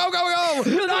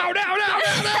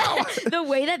 No! The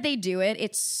way that they do it,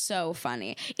 it's so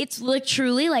funny. It's like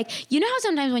truly like, you know how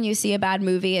sometimes when you see a bad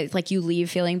movie, it's like you leave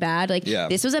feeling bad. Like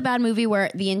this was a bad movie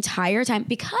where the entire time,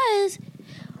 because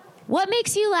what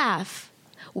makes you laugh?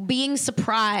 Being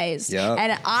surprised.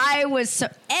 And I was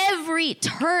every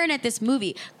turn at this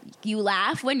movie, you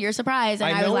laugh when you're surprised,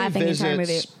 and I was know laughing he the entire movie.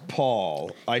 visits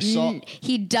Paul. I saw.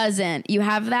 He doesn't. You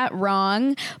have that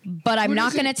wrong, but I'm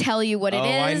not going to tell you what it is.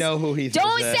 Oh, I know who he visits.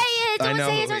 Don't say it. Don't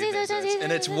say it. Don't say it. Don't say it.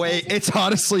 And it's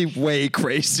honestly way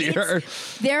crazier.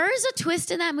 There is a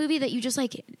twist in that movie that you just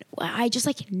like, I just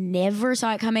like never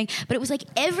saw it coming, but it was like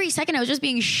every second I was just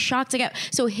being shocked again.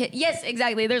 So yes,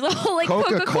 exactly. There's a whole like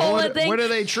Coca-Cola thing. What do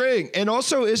they drink? And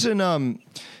also isn't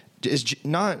is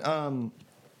not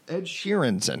Ed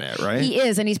Sheeran's in it, right? He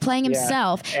is, and he's playing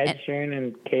himself. Ed Sheeran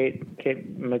and Kate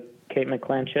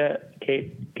McClintock.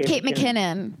 Kate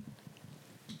McKinnon.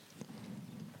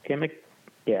 Kate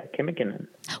McKinnon.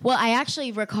 Well, I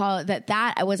actually recall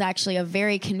that was actually a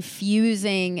very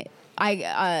confusing.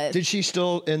 Did she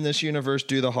still in this universe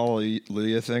do the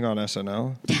Hallelujah thing on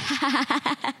SNL?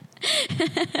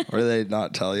 Or do they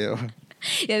not tell you?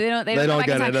 Yeah, they don't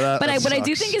get into that. But That what I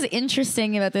do sucks. think is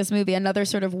interesting about this movie, another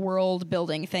sort of world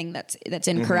building thing that's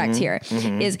incorrect here,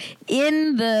 is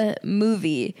in the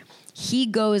movie he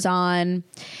goes on.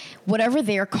 Whatever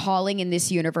they're calling in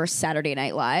this universe Saturday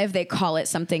Night Live, they call it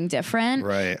something different.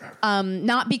 Right.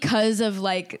 Not because of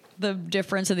like the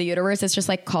difference of the universe. It's just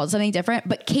like called something different.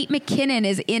 But Kate McKinnon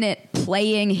is in it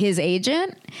playing his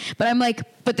agent. But I'm like,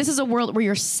 but this is a world where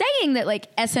you're saying that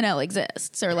like SNL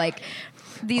exists or like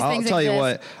these things exist. I'll tell you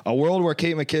what, a world where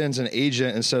Kate McKinnon's an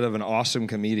agent instead of an awesome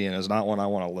comedian is not one I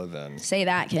want to live in. Say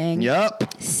that, King.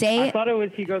 Yep. I thought it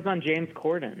was he goes on James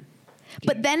Corden.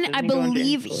 But then I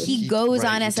believe he goes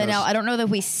on SNL. Does. I don't know that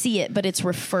we see it, but it's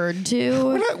referred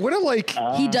to. What a like.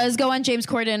 He does go on James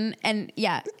Corden, and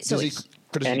yeah. So Does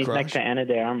And he he's crush? next to Anna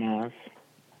de Armas.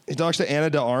 He talks to Anna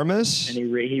de Armas. And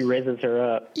he raises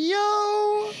her up.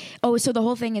 Yo. so the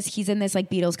whole thing is he's in this like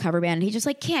Beatles cover band, and he just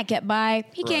like can't get by.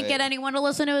 He can't Right. get anyone to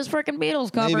listen to his freaking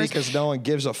Beatles covers. Maybe because no one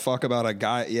gives a fuck about a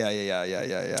guy.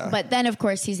 Yeah. But then, of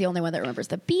course, he's the only one that remembers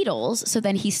the Beatles. So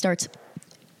then he starts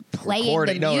playing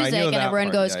Recording. the No, I music, knew and that everyone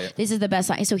part. goes, Yeah. "This is the best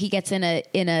song." So he gets in a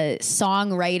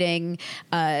songwriting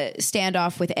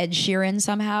standoff with Ed Sheeran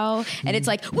somehow, and it's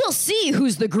like, we'll see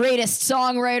who's the greatest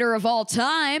songwriter of all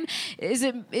time. Is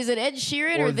it Ed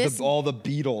Sheeran or this? all the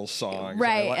Beatles songs.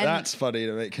 Right, Like, and- that's funny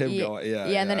to make him go. Yeah.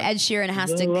 And then Ed Sheeran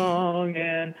has The to. long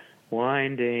and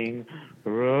winding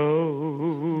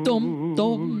road. Dum,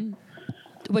 dum.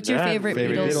 What's your favorite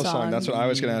Favorite Beatles song? That's what I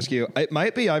was going to ask you. It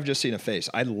might be I've Just Seen a Face.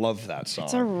 I love that song.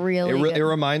 It's a really good- It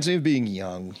reminds me of being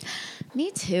young.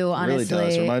 Me too, It really honestly.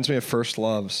 does. It reminds me of first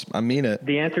loves. I mean it.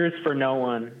 The answer is For No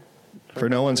One. For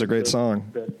No One's a great song.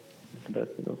 It's the best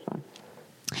Beatles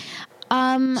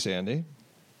song. Sandy?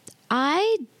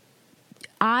 I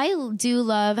do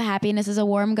love Happiness is a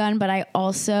Warm Gun, but I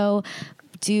also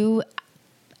do.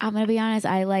 I'm gonna be honest.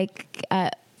 I like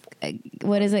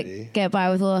what is it? Get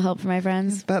By with a Little Help from My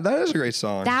Friends. That is a great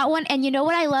song. That one, and you know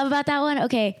what I love about that one?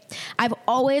 Okay, I've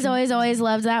always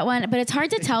loved that one, but it's hard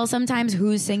to tell sometimes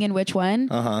who's singing which one.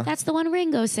 That's the one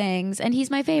Ringo sings, and he's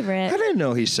my favorite. I didn't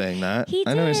know he sang that. He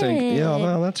I know he sang. did. Yeah,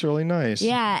 well, that's really nice.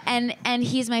 Yeah, and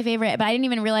he's my favorite, but I didn't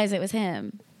even realize it was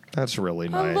him. That's really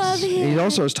nice. love him. He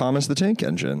also is Thomas the Tank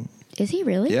Engine. Is he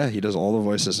really? Yeah, he does all the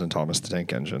voices in Thomas the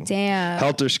Tank Engine. Damn.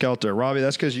 Helter Skelter, Robbie.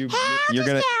 That's because you're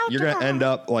gonna end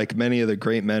up like many of the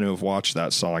great men who have watched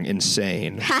that song,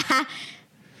 insane.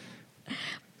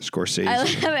 Scorsese. I love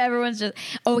how everyone's just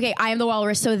okay. I Am the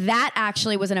Walrus. So that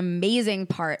actually was an amazing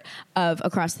part of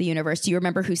Across the Universe. Do you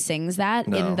remember who sings that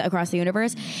in Across the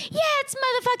Universe? Yeah, it's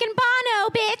motherfucking Bono,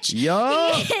 bitch.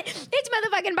 Yo. It's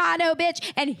motherfucking Bono,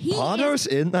 bitch. And he Bono's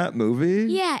in that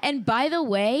movie. yeah. And by the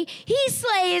way, he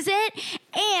slays it.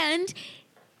 And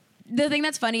the thing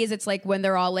that's funny is it's like when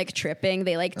they're all like tripping,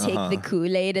 they like take the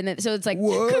Kool-Aid, and then, so it's like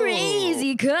Whoa.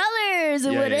 crazy colors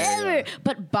or Yeah, whatever. yeah.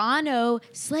 But Bono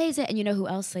slays it, and you know who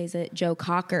else slays it? Joe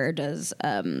Cocker does.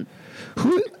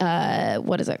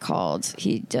 What is it called?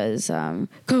 He does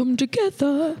Come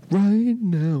Together. Right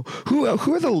now. Who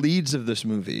are the leads of this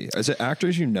movie? Is it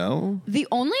actors you know? The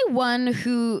only one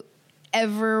who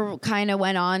ever kind of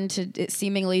went on to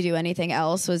seemingly do anything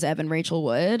else was Evan Rachel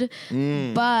Wood.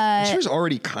 But She was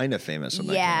already kind of famous when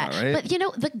that came out, right? But you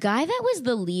know, the guy that was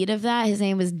the lead of that, his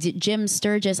name was Jim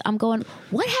Sturgis. I'm going,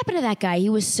 what happened to that guy? He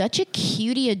was such a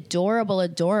cutie, adorable.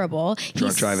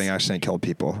 Drunk driving accident killed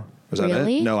people. Was that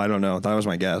Really? it? No, I don't know. That was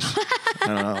my guess. I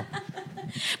don't know.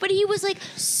 But he was like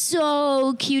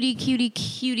so cutie,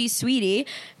 sweetie,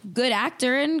 good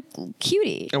actor and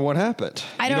cutie. And what happened?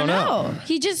 I You don't know.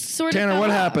 He just sort of Tanner, fell what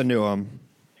off. happened to him?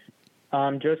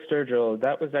 Joe Sturgill.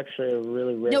 That was actually a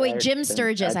really rare. No, wait, Jim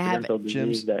Sturgis. I have accidental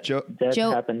disease that Joe-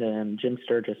 happened to him. Jim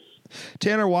Sturgis.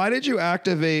 Tanner, why did you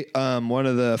activate one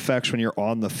of the effects when you're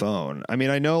on the phone? I mean,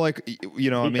 I know, like,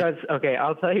 you know, Because okay,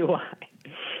 I'll tell you why.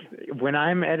 when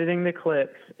I'm editing the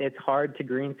clips, it's hard to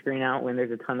green screen out when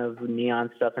there's a ton of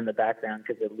neon stuff in the background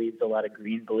because it leaves a lot of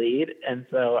green bleed. And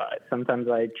so sometimes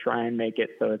I try and make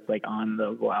it so it's like on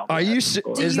the Wild Are you? Do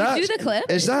you do the clip?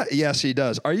 Is that? Yes, he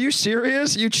does. Are you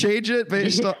serious? You change it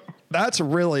based on? That's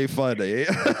really funny.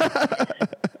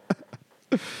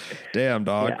 Damn,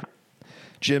 dog. Yeah.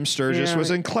 Jim Sturgis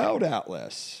was in Cloud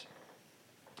Atlas.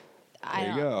 There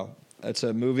you go. It's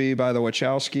a movie by the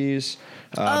Wachowskis,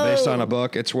 based on a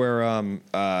book. It's where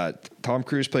Tom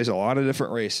Cruise plays a lot of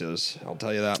different races. I'll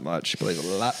tell you that much. He plays a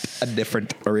lot of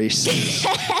different races.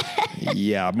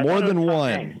 Yeah, more than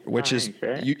one, which is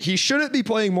right? he shouldn't be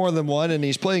playing more than one, and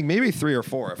he's playing maybe 3 or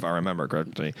 4 if I remember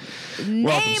correctly.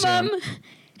 Name him.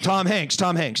 Tom Hanks.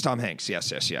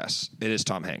 Yes. It is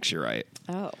Tom Hanks. You're right.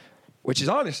 Oh, Which is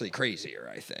honestly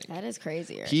crazier, I think. that is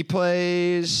crazier. He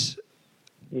plays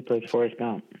Forrest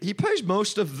Gump. He plays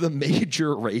most of the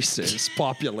major races,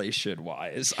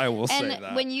 population-wise. I will say that.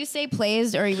 And when you say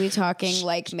plays, are we talking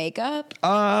like makeup?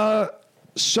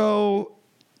 So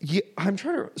yeah, I'm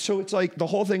trying to. So it's like the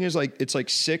whole thing is like it's like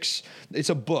 6. It's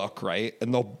a book, right?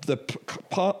 And the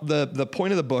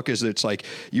point of the book is that it's like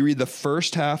you read the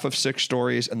first half of 6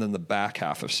 stories and then the back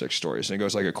half of 6 stories, and it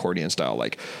goes like accordion style.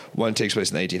 Like one takes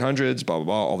place in the 1800s, blah blah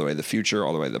blah, all the way to the future,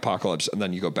 all the way to the apocalypse, and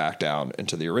then you go back down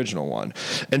into the original one.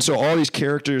 And so all these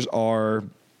characters are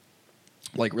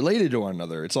like related to one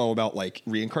another. It's all about like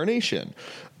reincarnation.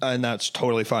 And that's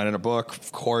totally fine in a book.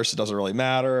 Of course, it doesn't really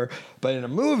matter. But in a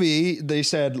movie, they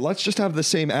said, let's just have the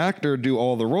same actor do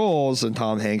all the roles. And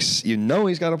Tom Hanks, you know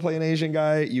he's got to play an Asian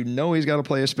guy. You know he's got to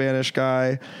play a Spanish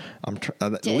guy.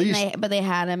 But they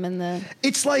had him in the...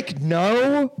 It's like,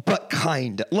 no, but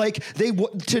kind of. Like,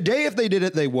 today, if they did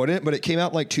it, they wouldn't. But it came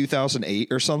out like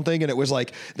 2008 or something. And it was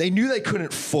like, they knew they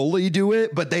couldn't fully do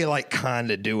it, but they like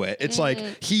kind of do it. It's like,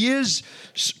 his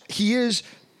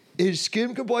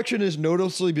skin complexion is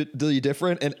noticeably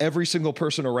different, and every single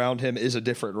person around him is a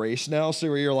different race now. So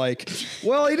where you're like,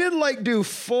 well, he didn't like do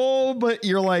full, but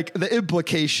you're like, the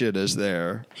implication is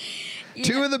there. Yeah.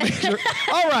 2 of the major.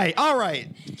 All right.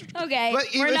 Okay, but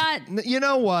we're not. You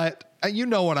know what? You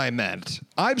know what I meant.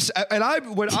 I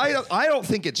don't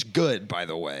think it's good. By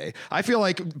the way, I feel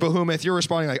like Behemoth, you're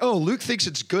responding like, "Oh, Luke thinks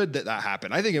it's good that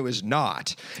happened." I think it was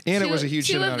not, and it was a huge.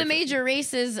 2 of the major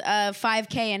races,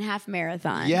 5K and half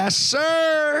marathon. Yes,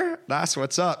 sir. That's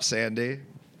what's up, Sandy.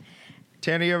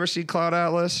 Tanner, you ever see Cloud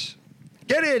Atlas?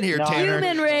 Get in here, No. Tanner.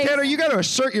 Human race. Tanner, you got to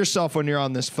assert yourself when you're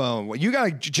on this phone. You got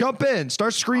to jump in,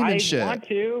 start screaming shit. I want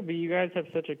to, but you guys have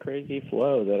such a crazy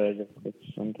flow that I just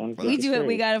sometimes. We do it.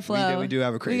 We got a flow. We do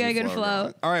have a crazy flow. We got a good flow.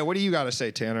 Going. All right, what do you got to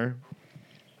say, Tanner?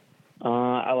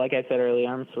 Like I said earlier,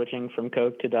 I'm switching from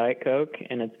Coke to Diet Coke,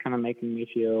 and it's kind of making me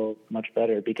feel much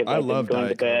better because I've been going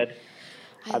to bed.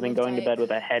 I've been going to bed with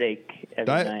a headache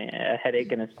every night, a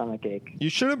headache and a stomach ache. You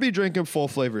shouldn't be drinking full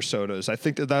flavor sodas. I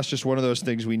think that's just one of those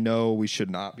things we know we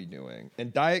should not be doing.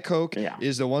 And Diet Coke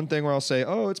is the one thing where I'll say,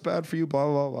 oh, it's bad for you, blah,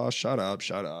 blah, blah. Shut up.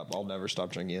 I'll never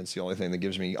stop drinking. It's the only thing that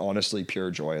gives me honestly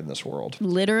pure joy in this world.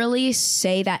 Literally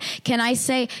say that. Can I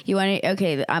say, you want to,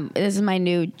 okay, this is my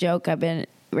new joke. You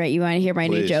want to hear my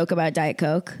new joke about Diet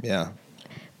Coke? Yeah.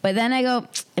 But then I go,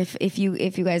 if you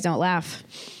guys don't laugh,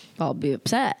 I'll be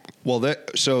upset. Well,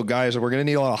 so guys, we're going to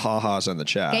need a lot of ha-has in the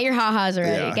chat. Get your ha-has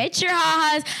ready. Yeah. Get your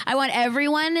ha-has. I want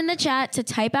everyone in the chat to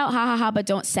type out ha-ha-ha, but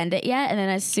don't send it yet. And then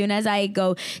as soon as I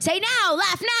go, say now,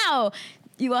 laugh now,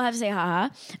 you all have to say ha-ha.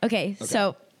 Okay,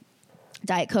 so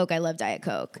Diet Coke, I love Diet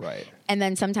Coke. Right. And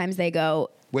then sometimes they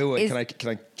go... Wait,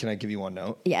 can I give you one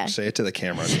note? Yeah. Say it to the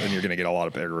camera, and you're going to get a lot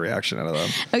of bigger reaction out of them.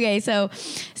 Okay, so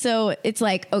it's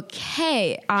like,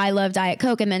 okay, I love Diet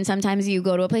Coke, and then sometimes you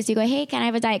go to a place, you go, hey, can I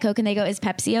have a Diet Coke? And they go, is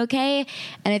Pepsi okay?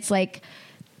 And it's like,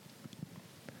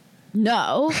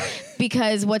 no,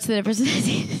 because what's the difference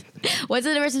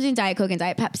between Diet Coke and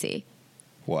Diet Pepsi?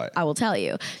 What? I will tell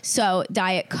you. So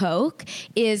Diet Coke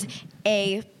is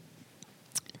a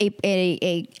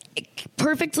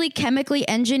perfectly chemically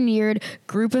engineered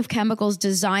group of chemicals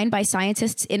designed by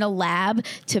scientists in a lab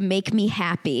to make me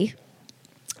happy.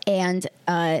 And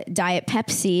Diet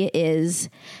Pepsi is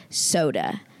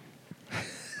soda.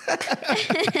 Ha ha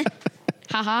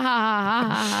ha ha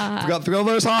ha ha. Throw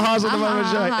those ha-has in the moment.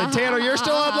 And Tanner, you're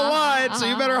still on the line, so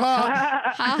you better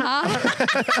ha.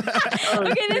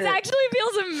 Okay, this actually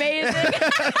feels amazing.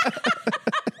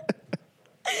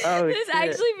 This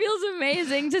actually feels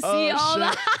amazing to see all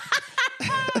that.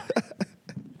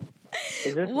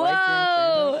 Is this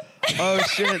Whoa! Oh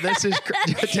shit! This is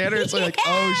Tanner. It's like,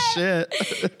 oh shit.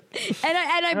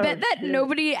 I bet that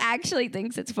nobody actually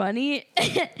thinks it's funny.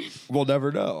 We'll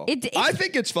never know. I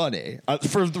think it's funny.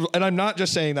 And I'm not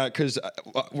just saying that because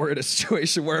we're in a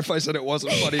situation where if I said it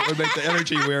wasn't funny, it would make the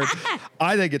energy weird.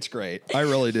 I think it's great. I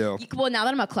really do. Well, now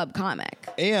that I'm a club comic.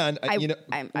 And, how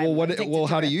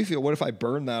do you feel? What if I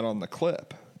burn that on the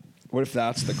clip? What if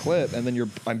that's the clip and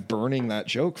then I'm burning that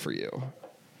joke for you?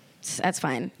 That's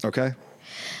fine. Okay.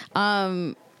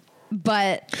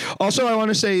 But also, I want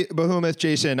to say, Behemoth,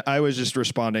 Jason, I was just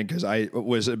responding because I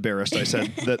was embarrassed. I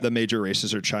said that the major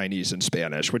races are Chinese and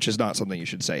Spanish, which is not something you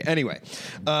should say. Anyway,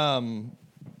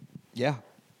 yeah.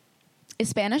 Is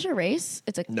Spanish a race?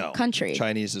 It's a country.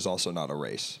 Chinese is also not a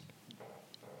race.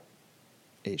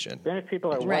 Asian. Spanish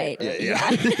people are right. white.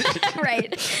 Yeah.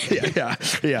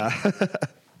 Right. Yeah.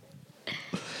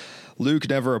 Luke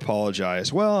never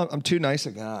apologized. Well, I'm too nice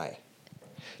a guy.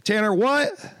 Tanner,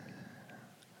 what?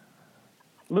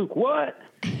 Luke, what?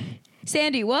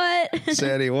 Sandy, what?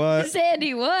 Sandy, what?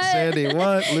 Sandy, what? Sandy,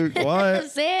 what? Luke,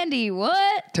 what? Sandy,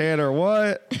 what? Tanner,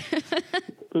 what?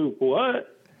 Luke,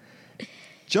 what?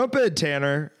 Jump in,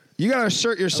 Tanner. You got to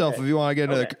assert yourself if you want to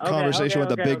get into a conversation with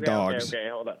the big dogs. Okay,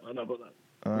 hold up.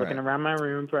 All Looking around my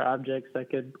room for objects I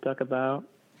could talk about.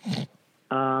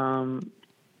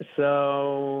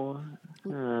 So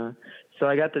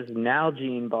I got this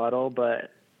Nalgene bottle,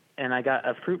 and I got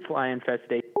a fruit fly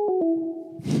infestation.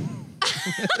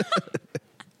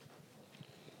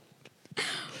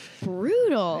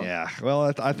 Brutal. Yeah.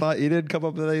 Well, I thought you didn't come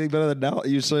up with anything better than now.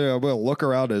 You say, "Well, look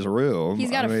around his room." He's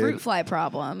got a fruit fly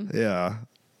problem. Yeah.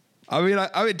 I mean,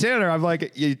 Tanner, I'm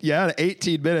like, you had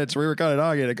 18 minutes. We were kind of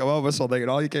dogging to come up with something,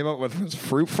 and all you came up with was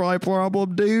fruit fly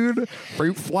problem, dude.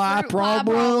 Fruit fly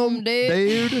problem,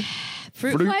 dude.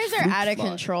 Fruit flies are out of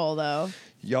control, though.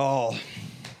 Y'all,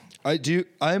 you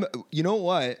know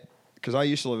what? Because I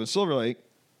used to live in Silver Lake.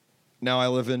 Now I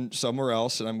live in somewhere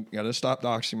else, and I'm going to stop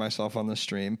doxing myself on the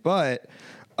stream. But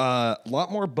a lot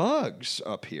more bugs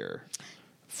up here.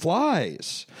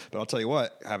 Flies. But I'll tell you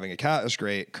what, having a cat is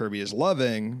great. Kirby is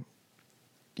loving.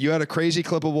 You had a crazy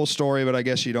clippable story, but I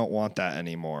guess you don't want that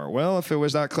anymore. Well, if it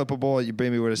was that clippable, you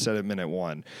maybe would have said it minute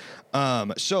one.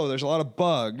 So there's a lot of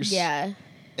bugs. Yeah.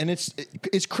 And it's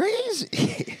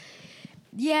crazy.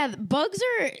 Yeah, bugs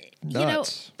are,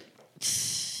 nuts.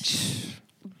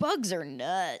 Bugs are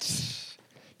nuts.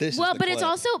 This but it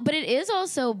is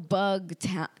also bug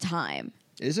time.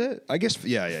 Is it? I guess,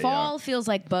 yeah. Fall feels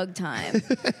like bug time.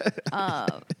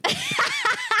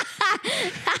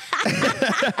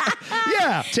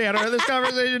 Yeah, Tanner, this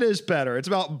conversation is better. It's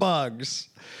about bugs.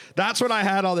 That's what I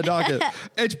had on the docket.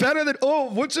 It's better than,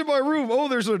 what's in my room? Oh,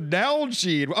 there's a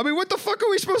Nalgene. I mean, what the fuck are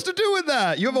we supposed to do with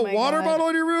that? You have a water bottle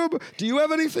in your room? Do you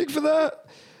have anything for that?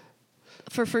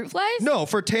 For fruit flies? No,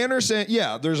 for Tanner saying,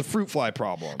 there's a fruit fly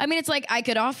problem. I mean, it's like I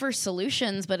could offer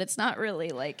solutions, but it's not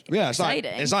really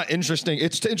exciting. It's not interesting.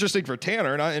 It's interesting for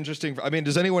Tanner, not interesting.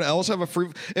 Does anyone else have a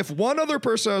fruit? If one other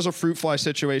person has a fruit fly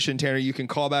situation, Tanner, you can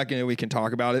call back in and we can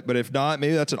talk about it. But if not,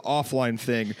 maybe that's an offline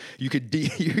thing. You could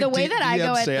the way that I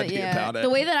go at the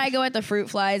way that I go at the fruit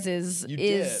flies is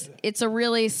it's a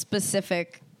really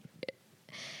specific.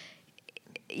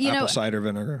 Apple cider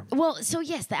vinegar. Well, so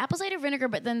yes, the apple cider vinegar,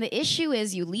 but then the issue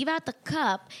is you leave out the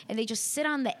cup and they just sit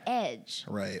on the edge.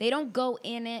 Right. They don't go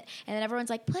in it, and then everyone's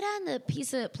like, put on the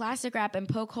piece of plastic wrap and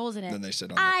poke holes in it. Then they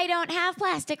sit on I don't have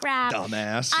plastic wrap.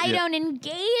 Dumbass. I don't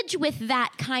engage with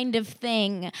that kind of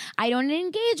thing. I don't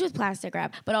engage with plastic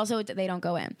wrap, but also they don't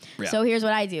go in. Yeah. So here's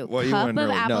what I do. Cup of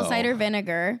apple cider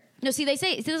vinegar. No, see, this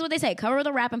is what they say. Cover with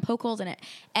a wrap and poke holes in it.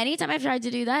 Anytime I've tried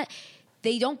to do that,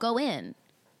 they don't go in.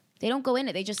 They don't go in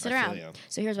it. They just sit around.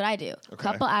 So here's what I do.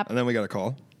 Okay. And then we got a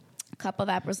call. Cup of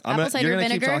apple cider vinegar. You're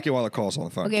going to keep talking while the call's on the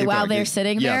phone. Okay, while they're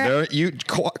sitting there. Yeah,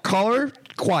 caller,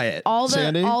 quiet. All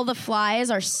Sandy? All the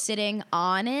flies are sitting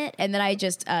on it, and then I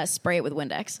just spray it with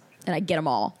Windex, and I get them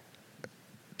all.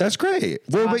 That's great.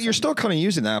 Well, awesome. But you're still kind of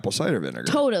using the apple cider vinegar.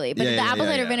 Totally, but the apple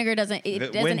cider vinegar doesn't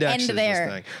end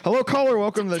there. Hello, caller.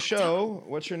 Welcome to the show.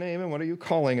 What's your name, and what are you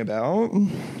calling about?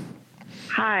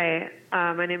 Hi,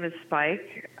 my name is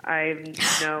Spike. I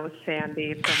know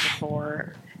Sandy from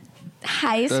before.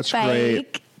 Hi, Spike.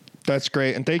 Great. That's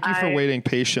great, and thank you for waiting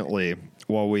patiently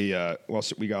while we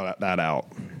got that out.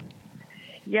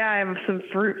 Yeah, I have some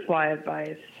fruit fly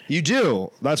advice. You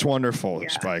do? That's wonderful,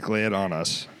 Spike. Lay it on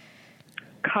us.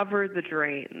 Cover the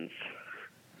drains.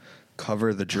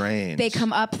 Cover the drains. They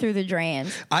come up through the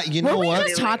drains. You know what? Were we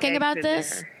just talking about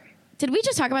this? Did we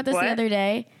just talk about this the other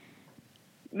day?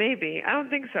 Maybe. I don't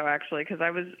think so, actually, because I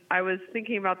was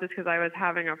thinking about this because I was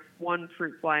having one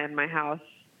fruit fly in my house,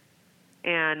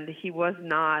 and I was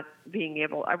not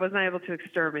able to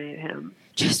exterminate him.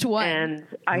 Just one.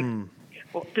 And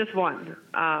Well, just one.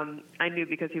 I knew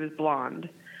because he was blonde,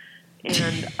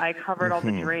 and I covered all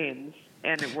the drains,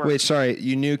 and it worked. Wait, sorry.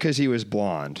 You knew because he was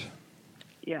blonde.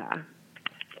 Yeah.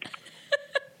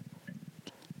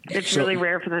 It's really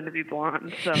rare for them to be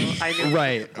blonde, so I knew.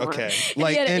 Right. Okay.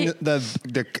 Like, and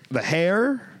the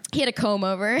hair. He had a comb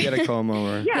over. He had a comb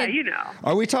over. Yeah, you know.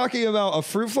 Are we talking about a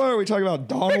fruit fly or are we talking about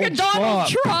Donald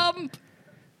Trump?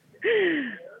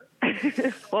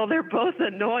 Well, they're both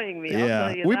annoying me. I'll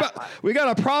tell you we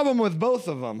got a problem with both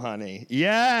of them, honey.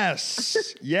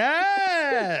 Yes.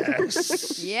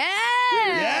 Yes.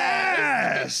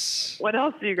 Yes. What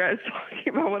else are you guys talking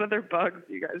about? What other bugs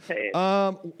do you guys hate?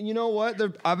 You know what?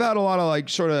 I've had a lot of like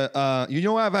sort of,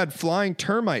 I've had flying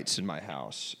termites in my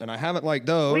house, and I haven't liked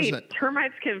those. Wait,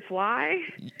 termites can fly?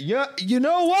 Yeah. You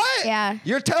know what? Yeah.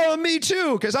 You're telling me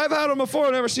too, because I've had them before.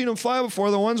 I've never seen them fly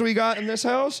before. The ones we got in this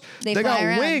house, they got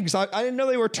around. wings. I didn't know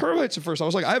they were termites at first. I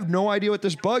was like, I have no idea what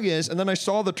this bug is, and then I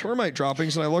saw the termite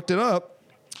droppings, and I looked it up.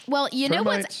 Well, you know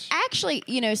Termites. what's actually,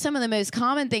 some of the most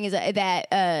common thing is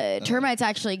that termites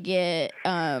actually get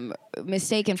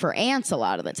mistaken for ants a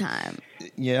lot of the time.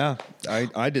 Yeah,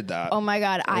 I did that. Oh my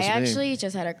God. I actually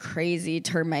just had a crazy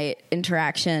termite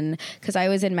interaction because I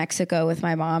was in Mexico with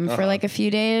my mom for like a few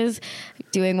days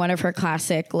doing one of her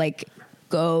classic, like,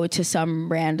 go to some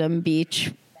random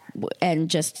beach and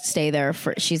just stay there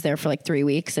she's there for like 3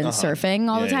 weeks and surfing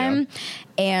all the time.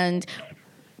 And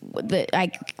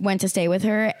I went to stay with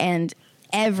her, and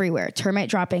everywhere, termite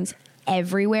droppings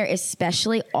everywhere,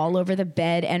 especially all over the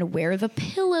bed and where the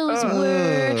pillows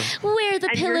were. Where the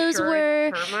pillows were.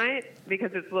 It's termite because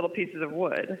it's little pieces of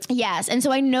wood. Yes, and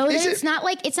so I know that it's not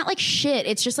like shit.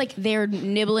 It's just like they're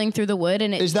nibbling through the wood,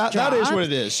 and it that is what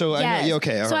it is. So yes. I know,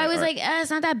 okay. So I was like,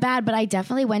 it's not that bad, but I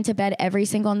definitely went to bed every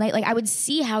single night. Like I would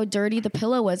see how dirty the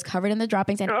pillow was, covered in the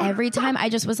droppings, and every time I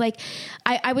just was like,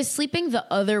 I was sleeping the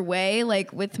other way,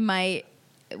 like with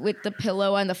the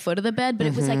pillow on the foot of the bed, but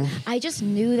it was like I just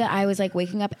knew that I was like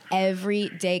waking up every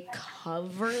day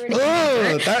covered.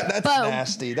 Oh, that's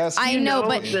nasty. I know,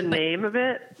 but the name of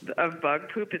bug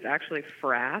poop is actually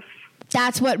frass.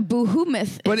 That's what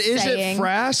Boohoomuth is saying. It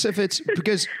frass if it's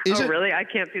because really? I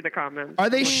can't see the comments. Are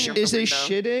they is they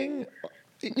shitting?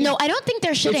 No, I don't think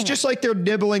they're shitting. It's just like they're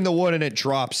nibbling the wood and it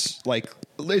drops like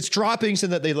it's droppings in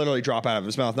that they literally drop out of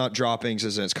his mouth, not droppings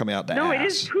as in it's coming out the ass. No, it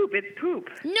is poop. It's poop.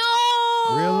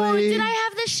 No, really? Did I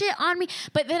have this shit on me?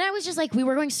 But then I was just like, we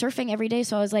were going surfing every day,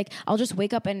 so I was like, I'll just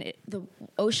wake up and the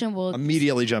ocean will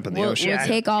immediately jump in the ocean. We'll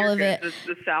take all of it.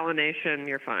 The salination,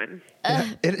 you're fine.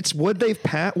 It's wood they've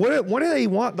pat. What do they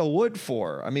want the wood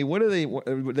for? I mean, what are they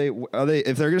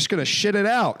if they're just going to shit it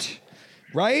out?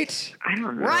 Right? I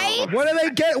don't know. Right? What do they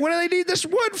get? What do they need this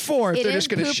wood for if they're just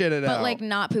going to shit it out? But like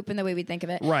not poop in the way we think of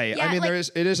it. Right. Yeah, I mean,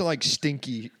 it isn't like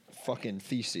stinky fucking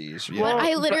feces. Yeah. Well,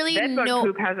 I literally know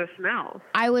poop has a smell.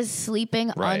 I was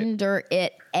sleeping under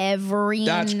it every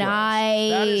night.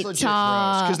 That is legit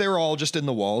gross. Because they were all just in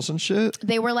the walls and shit.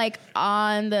 They were like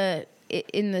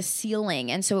in the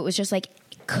ceiling, and so it was just like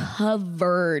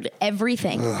covered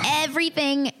everything.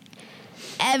 Everything.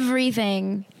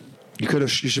 You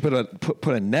should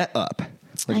put a net up,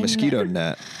 like a mosquito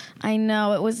net. I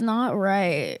know it was not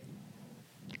right.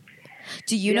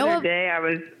 Do you know? The other day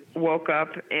I woke up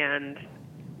and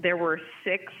there were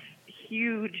 6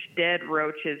 huge dead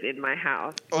roaches in my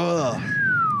house. Ugh.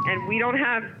 And we don't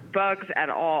have bugs at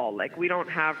all. Like we don't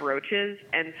have roaches,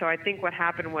 and so I think what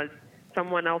happened was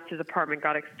someone else's apartment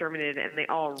got exterminated, and they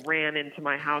all ran into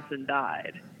my house and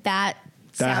died. That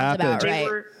sounds about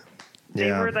right. They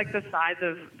were like the size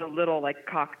of the little like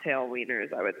cocktail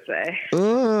wieners, I would say.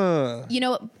 Ugh. You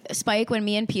know, Spike, when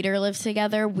me and Peter lived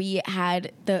together, we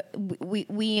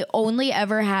only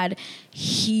ever had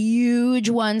huge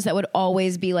ones that would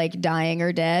always be like dying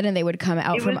or dead, and they would come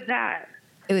out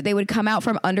they would come out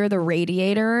from under the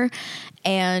radiator,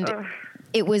 and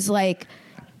it was like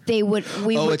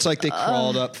it's like they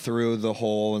crawled up through the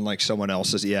hole in like someone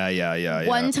else's. Yeah.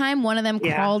 One time, one of them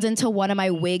crawled into one of my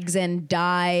wigs and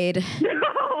died.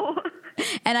 No.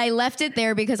 And I left it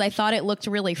there because I thought it looked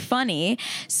really funny.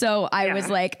 So I was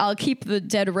like, I'll keep the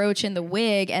dead roach in the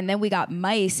wig. And then we got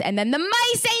mice. And then the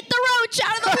mice ate the roach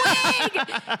out of the wig.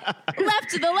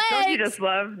 Left the legs. Don't you just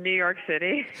love New York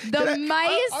City? The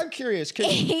mice I'm curious.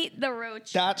 ate the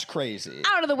roach. That's crazy.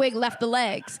 Out of the wig, left the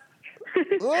legs.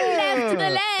 Left the legs.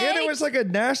 And it was like a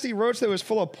nasty roach that was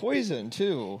full of poison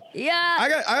too. Yeah. I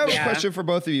have a question for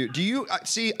both of you. Do you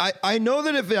see? I know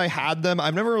that if I had them,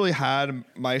 I've never really had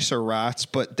mice or rats,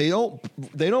 but they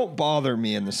don't bother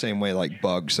me in the same way like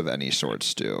bugs of any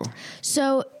sorts do.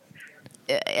 So,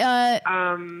 the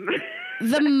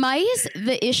mice,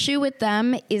 the issue with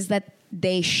them is that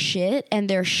they shit, and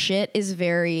their shit is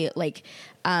very like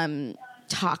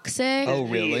toxic. Oh,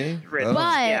 really?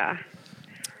 But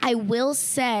I will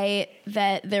say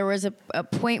that there was a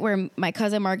point where my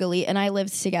cousin Margalit and I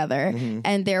lived together,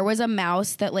 and there was a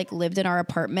mouse that like lived in our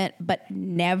apartment but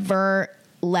never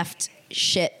left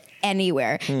shit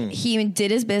anywhere. He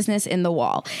did his business in the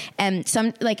wall, and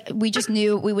we just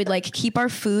knew we would like keep our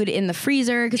food in the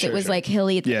freezer because it was like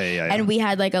hilly. And we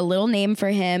had like a little name for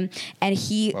him, and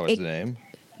what was the name?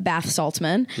 Bath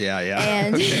Saltman. Yeah.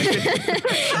 And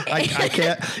I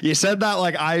can't. You said that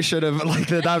like I should have. Like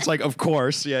that was like, of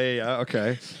course. Yeah.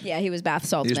 Okay. Yeah, he was Bath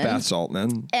Saltman. He's Bath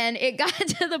Saltman. And it got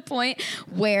to the point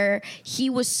where he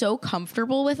was so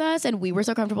comfortable with us, and we were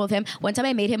so comfortable with him. One time,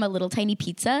 I made him a little tiny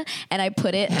pizza, and I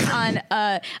put it on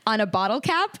a bottle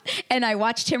cap, and I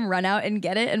watched him run out and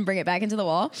get it and bring it back into the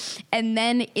wall. And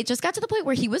then it just got to the point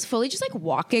where he was fully just like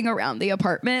walking around the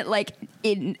apartment, like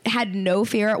it had no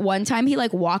fear. At one time, he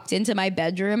like walked into my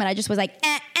bedroom, and I just was like,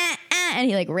 and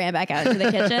he like ran back out into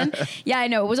the kitchen. Yeah, I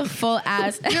know, it was a full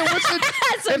ass. Yeah, what's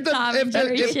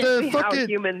how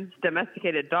humans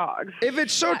domesticated dogs. If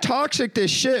it's so toxic, this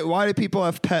shit, why do people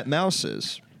have pet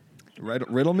mouses?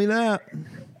 Riddle me that.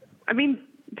 I mean,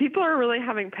 people are really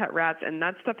having pet rats, and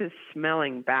that stuff is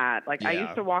smelling bad. Like I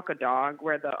used to walk a dog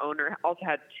where the owner also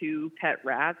had 2 pet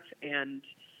rats, and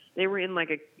they were in like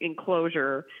an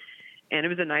enclosure. And it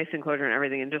was a nice enclosure and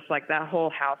everything. And just like that whole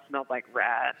house smelled like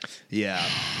rats. Yeah.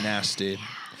 Nasty.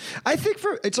 I think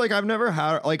it's like I've never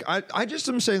had like I just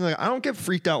am saying like I don't get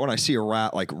freaked out when I see a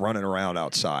rat like running around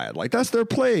outside. Like that's their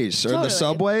place. Or in the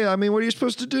subway. I mean, what are you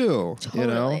supposed to do? Totally. You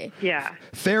know? Yeah.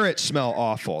 Ferrets smell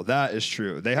awful. That is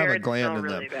true. They have a gland in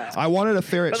really them. Bad. I wanted a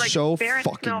ferret but, like, so ferrets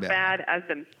fucking smell bad. As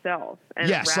themselves. And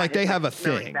yes, like they have a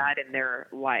thing. Bad in their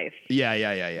life.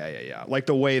 Yeah. Like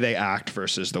the way they act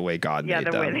versus the way God made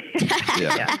them. Way they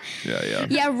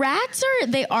Yeah, rats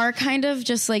are kind of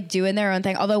just like doing their own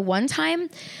thing. Although one time,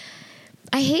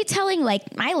 I hate telling like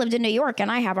I lived in New York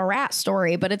and I have a rat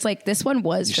story, but it's like this one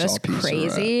was just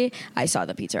crazy. I saw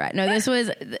the pizza rat. No, this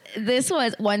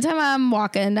was one time I'm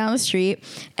walking down the street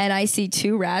and I see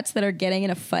 2 rats that are getting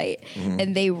in a fight,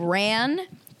 and they ran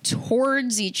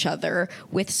towards each other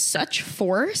with such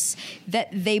force that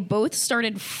they both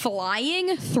started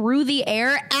flying through the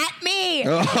air at me.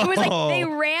 It was like they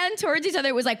ran towards each other.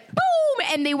 It was like boom,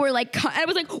 and they were like, I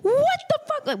was like, what the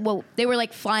fuck? Like, whoa, they were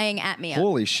like flying at me.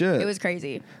 Holy shit! It was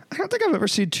crazy. I don't think I've ever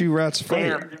seen 2 rats fight.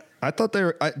 Damn. I thought they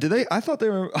were. I thought they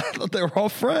were all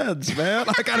friends, man.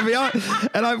 I gotta be honest.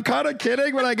 And I'm kind of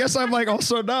kidding, but I guess I'm like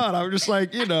also not. I'm just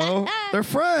like, they're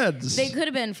friends. They could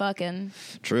have been fucking.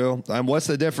 True. What's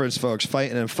the difference, folks?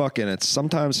 Fighting and fucking. It's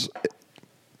sometimes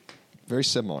very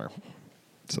similar.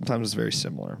 Sometimes it's very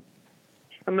similar.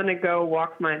 I'm gonna go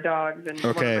walk my dogs, and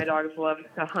one Okay. of my dogs loves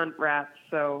to hunt rats,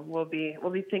 so we'll be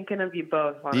thinking of you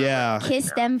both. Yeah.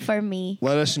 Kiss them for me.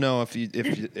 Let us know if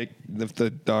the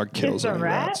dog kills any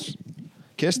rats.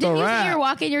 Kiss the Didn't you rat. say you're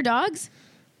walking your dogs?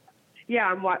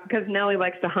 Yeah, because Nellie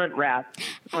likes to hunt rats.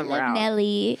 I love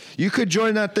Nellie. You could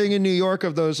join that thing in New York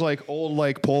of those like old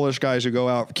like Polish guys who go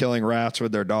out killing rats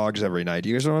with their dogs every night. Do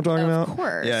you guys know what I'm talking about? Of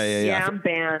course. Yeah. I'm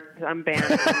banned.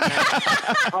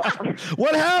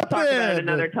 What happened? Talk about it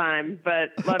another time,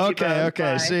 but love you both. Okay.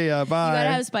 Bye. See ya. Bye. You gotta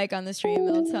have Spike on the stream.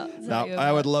 They'll tell you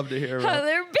I would about love to hear how about.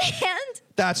 they're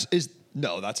banned.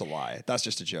 No, that's a lie. That's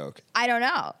just a joke. I don't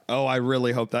know. Oh, I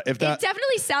really hope that It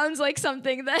definitely sounds like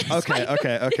something that.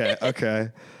 Okay.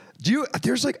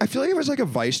 There's like, I feel like it was like a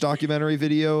Vice documentary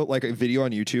video, like a video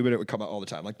on YouTube, and it would come out all the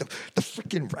time. Like the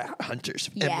freaking rat hunters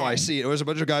of NYC. It was a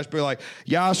bunch of guys being like,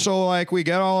 yeah, so like we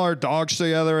get all our dogs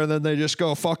together and then they just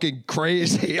go fucking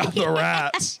crazy on the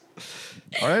rats.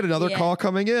 All right, another call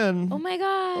coming in. Oh my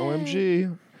God.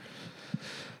 OMG.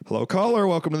 Hello, caller.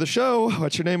 Welcome to the show.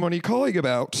 What's your name? What are you calling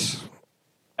about?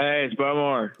 Hey, it's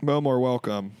Bowmore. Bowmore,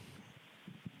 welcome.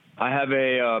 I have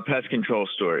a pest control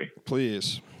story.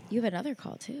 Please. You have another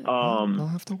call too.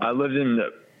 I lived in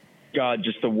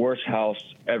just the worst house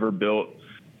ever built,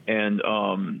 and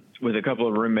with a couple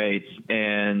of roommates,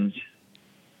 and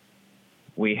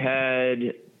I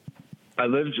had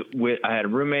a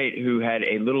roommate who had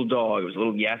a little dog. It was a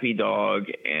little yappy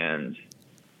dog, and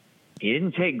he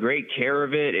didn't take great care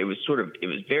of it. It was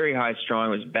very high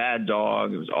strung. It was a bad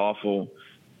dog. It was awful.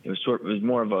 It was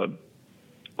more of a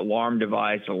alarm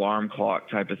device, alarm clock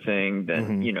type of thing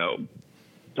than,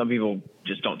 some people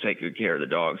just don't take good care of the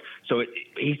dogs. So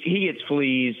he gets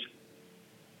fleas.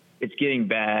 It's getting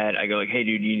bad. I go like, hey,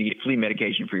 dude, you need to get flea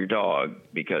medication for your dog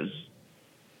because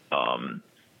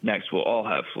next we'll all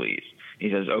have fleas.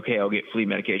 He says, okay, I'll get flea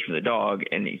medication for the dog.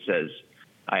 And he says,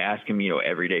 I ask him,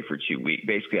 every day for 2 weeks.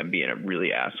 Basically, I'm being a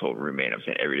really asshole roommate. I'm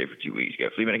saying every day for 2 weeks. You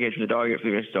got flea medication for the dog? You got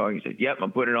flea medication for the dog? He said, yep,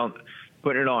 I'm putting it on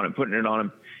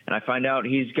him. And I find out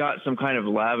he's got some kind of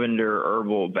lavender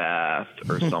herbal bath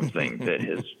or something that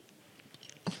has...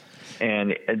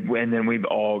 And then we've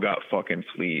all got fucking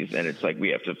fleas, and it's like we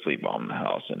have to flea bomb the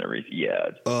house and everything. Yeah.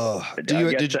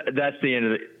 That's the end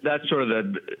of that's sort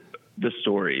of the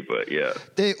story, but yeah.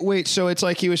 Wait, so it's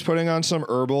like he was putting on some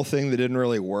herbal thing that didn't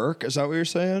really work? Is that what you're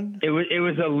saying? It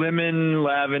was a lemon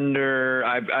lavender.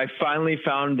 I finally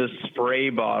found the spray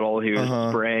bottle he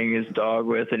was spraying his dog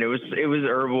with, and it was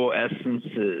herbal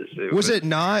essences. Was it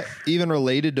not even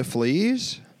related to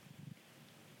fleas?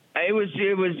 It was,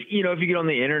 if you get on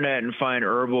the internet and find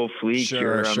herbal flea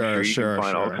cure, I'm sure you can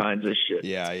find all kinds of shit.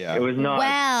 Yeah. It was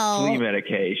not flea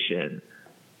medication.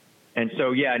 And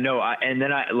so,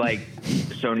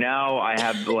 so now I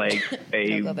have like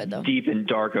a deep and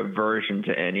dark aversion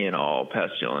to any and all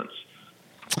pestilence.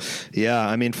 Yeah,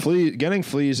 I mean, getting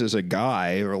fleas as a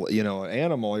guy or, an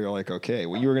animal, you're like, okay,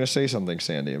 well, you were going to say something,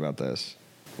 Sandy, about this.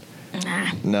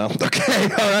 Nah. No? Okay,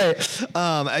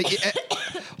 all right.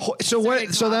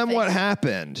 So then what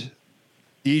happened?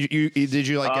 Did you get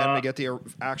him to get the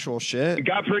actual shit?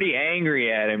 Got pretty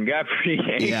angry at him. Yeah.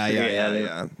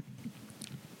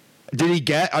 Did he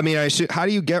get? I mean, how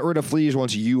do you get rid of fleas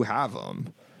once you have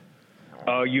them?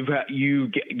 Oh, you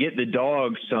get the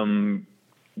dog some,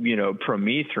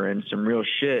 permethrin, some real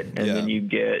shit, and then you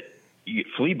get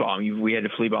flea bomb. We had to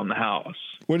flea bomb the house.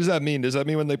 What does that mean? Does that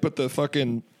mean when they put the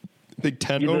fucking big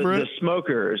tent over it? The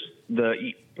smokers. Do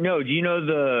you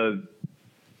know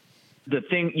the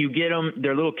thing? You get them.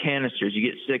 They're little canisters. You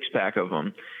get 6-pack of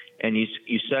them, and you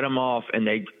set them off, and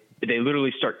they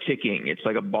literally start ticking. It's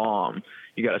like a bomb.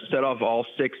 You got to set off all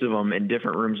 6 of them in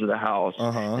different rooms of the house,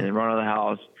 and then run out of the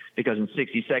house, because in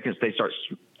 60 seconds they start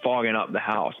fogging up the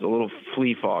house. The little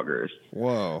flea foggers.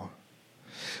 Whoa.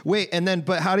 Wait, and then,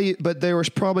 but they were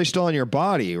probably still on your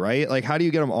body, right? Like, how do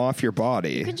you get them off your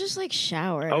body? You can just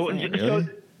shower. Oh, so,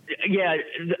 yeah,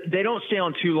 they don't stay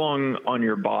on too long on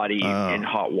your body in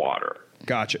hot water.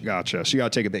 Gotcha. So you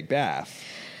got to take a big bath.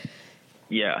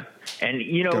 Yeah, and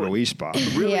go to wee spot.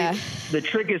 Really, the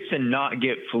trick is to not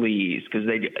get fleas, because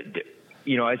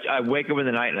I wake up in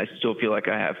the night and I still feel like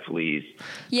I have fleas.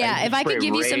 Yeah, if I could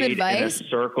give you some advice, in a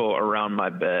circle around my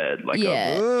bed, like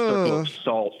a circle of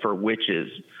salt for witches.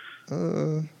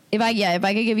 If I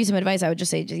could give you some advice, I would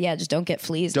just say, just don't get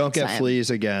fleas. Don't get fleas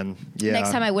again. Yeah.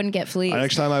 Next time I wouldn't get fleas.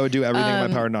 Next time I would do everything in my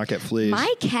power to not get fleas.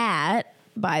 My cat,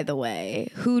 by the way,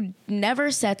 who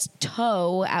never sets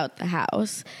toe out the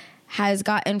house, has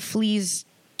gotten fleas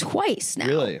twice now.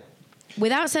 Really?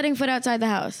 Without setting foot outside the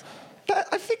house.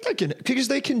 I think because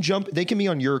they can jump. They can be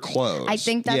on your clothes. I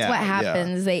think that's what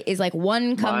happens. Yeah.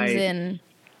 One comes in.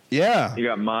 Yeah. You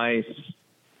got mice.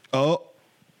 Oh,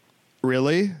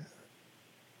 really?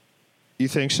 You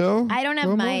think so? I don't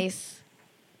have mice.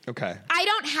 Okay. I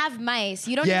don't have mice.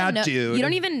 You don't even know, dude. You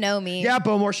don't even know me. Yeah,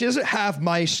 Bowmore, she doesn't have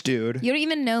mice, dude. You don't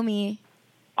even know me.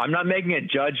 I'm not making a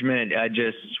judgment. I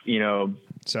just,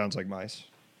 Sounds like mice.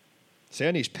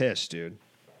 Sandy's pissed, dude.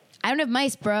 I don't have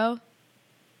mice, bro.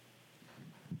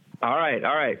 All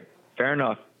right. Fair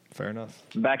enough.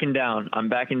 I'm backing down.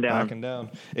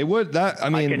 It would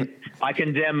I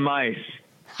condemn mice.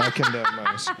 I condemn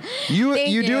mice.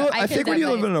 You do. I think when you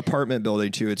live in an apartment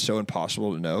building too, it's so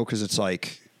impossible to know, because it's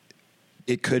like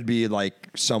it could be like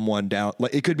someone down,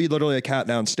 like it could be literally a cat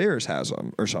downstairs has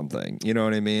them or something. You know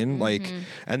what I mean? Mm-hmm. Like,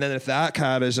 and then if that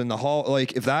cat is in the hall,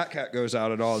 like if that cat goes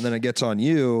out at all, and then it gets on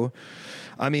you.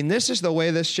 I mean, this is the way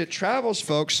this shit travels,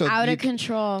 folks. So out of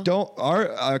control.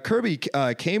 Our Kirby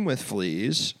came with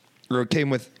fleas, and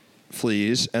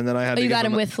then I had to. You got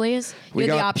him with fleas. You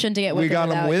had the option to get with. We got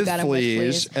him with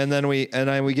fleas, and then we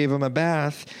gave him a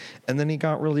bath, and then he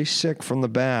got really sick from the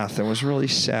bath. It was really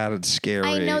sad and scary.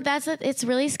 I know it's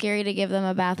really scary to give them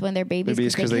a bath when they're babies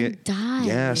because they can die.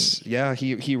 Yes, yeah,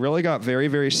 he really got very,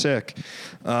 very sick,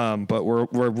 but we're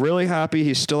really happy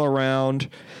he's still around.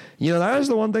 That is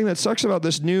the one thing that sucks about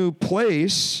this new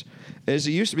place is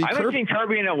it used to be. I haven't seen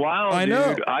Kirby in a while. I dude.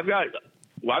 know. I've got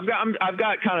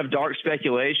kind of dark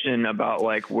speculation about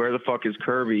like where the fuck is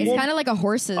Kirby. It's kind of like a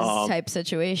horses type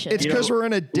situation. It's because we're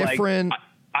in a different.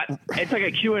 It's like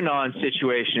a QAnon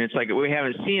situation. It's like we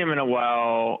haven't seen him in a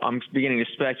while. I'm beginning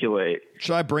to speculate.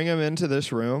 Should I bring him into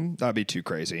this room? That'd be too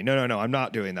crazy. No. I'm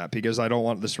not doing that because I don't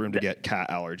want this room to get cat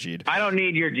allergied. I don't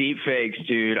need your deep fakes,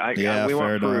 dude. We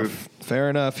want proof. Fair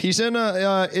enough. He's in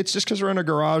it's just because we're in a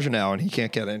garage now and he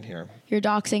can't get in here. You're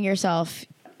doxing yourself.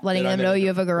 letting them know you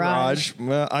have a garage.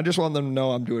 Well, I just want them to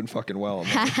know I'm doing fucking well.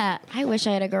 I wish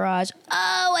I had a garage.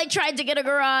 Oh, I tried to get a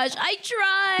garage. I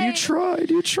tried.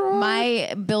 You tried.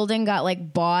 My building got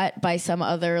like bought by some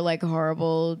other like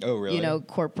horrible,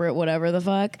 corporate whatever the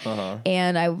fuck. Uh-huh.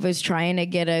 And I was trying to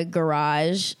get a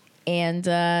garage, and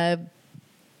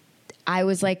I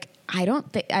was like, I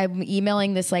don't think I'm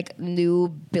emailing this like new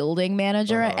building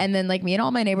manager, and then like me and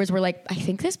all my neighbors were like, I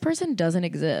think this person doesn't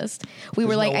exist. We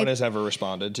were like, no one has ever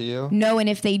responded to you. No, and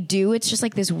if they do, it's just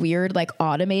like this weird like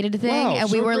automated thing. Wow, and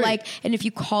so we were great. like, and if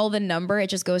you call the number, it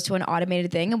just goes to an automated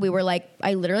thing. And we were like,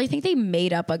 I literally think they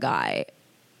made up a guy.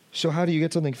 So how do you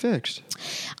get something fixed?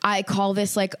 I call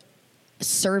this like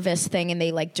service thing, and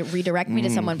they like redirect me to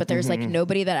someone, but there's like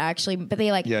nobody that actually. But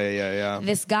they like, yeah.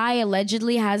 This guy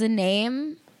allegedly has a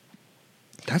name.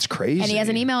 That's crazy. And he has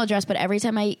an email address, but every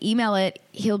time I email it,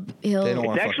 he'll.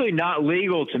 It's actually not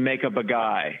legal to make up a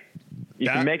guy. You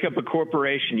can make up a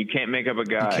corporation. You can't make up a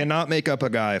guy. You cannot make up a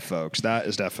guy, folks. That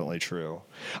is definitely true.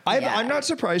 I'm not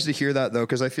surprised to hear that, though,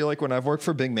 because I feel like when I've worked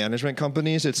for big management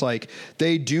companies, it's like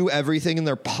they do everything in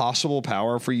their possible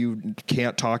power for you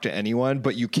can't talk to anyone,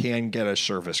 but you can get a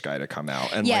service guy to come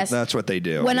out. And like, that's what they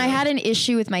do. When I had an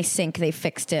issue with my sink, they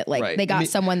fixed it. Like they got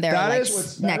someone there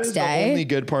next day. The only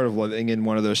good part of living in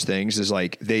one of those things is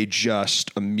like they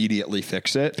just immediately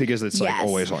fix it because it's like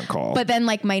always on call. But then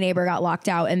like my neighbor got locked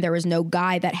out and there was no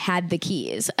guy that had the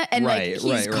keys. And like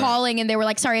he's calling and they were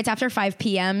like, sorry, it's after 5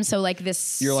 p.m. So like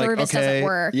this service doesn't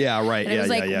work. Yeah, right. And it was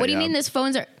like, what do you mean this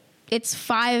phone's are? It's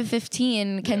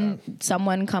 5:15. Can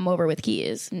someone come over with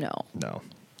keys? No.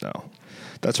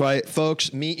 That's why,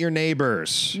 folks, meet your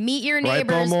neighbors. Meet your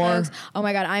neighbors, folks. Oh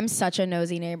my God, I'm such a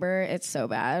nosy neighbor. It's so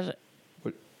bad.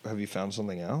 Have you found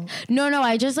something out? No.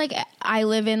 I just like, I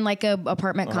live in like a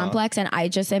apartment complex and I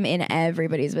just am in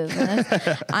everybody's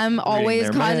business. I'm always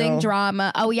causing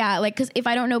drama. Oh yeah. Like, cause if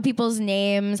I don't know people's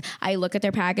names, I look at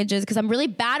their packages cause I'm really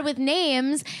bad with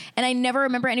names and I never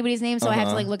remember anybody's name. So I have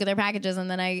to like look at their packages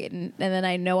and then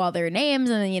I know all their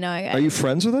names and then, Are you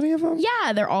friends with any of them?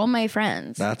 Yeah. They're all my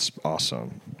friends. That's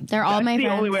awesome. They're all my friends.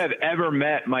 The only way I've ever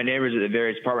met my neighbors at the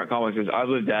various apartment complexes I've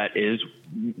lived at is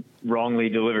wrongly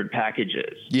delivered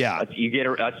packages. Yeah,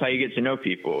 that's how you get to know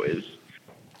people.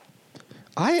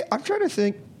 I'm trying to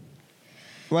think.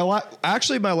 Well,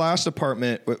 actually, my last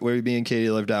apartment where me and Katie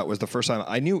lived at was the first time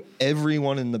I knew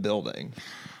everyone in the building.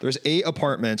 There's 8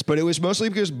 apartments, but it was mostly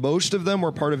because most of them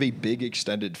were part of a big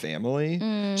extended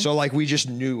family. So like we just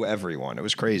knew everyone. It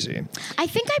was crazy. I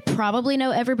think I probably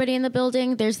know everybody in the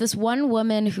building. There's this one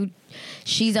woman who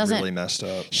she doesn't really messed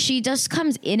up. She just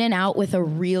comes in and out with a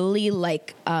really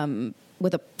like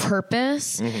with a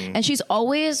purpose, and she's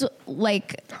always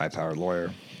like high-powered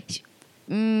lawyer.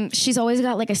 She's always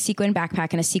got like a sequin backpack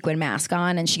and a sequin mask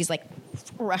on, and she's like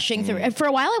rushing through. And for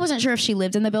a while, I wasn't sure if she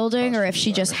lived in the building or if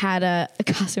she just had a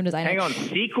costume designer. Hang on,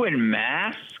 sequin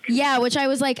mask? Yeah, which I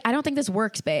was like, I don't think this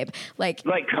works, babe. Like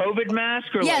COVID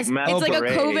mask or yes, like it's like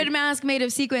a COVID mask made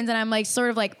of sequins, and I'm like sort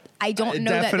of like I don't know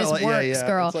that this works,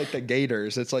 girl. It's like the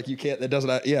gaiters. It's like you can't. It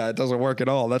doesn't work at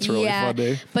all. That's really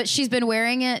funny. But she's been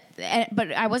wearing it.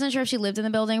 But I wasn't sure if she lived in the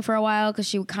building for a while because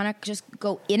she would kind of just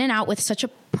go in and out with such a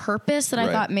purpose that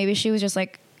I thought maybe she was just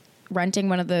like renting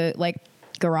one of the like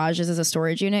garages as a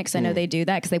storage unit because I know they do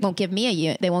that because they won't give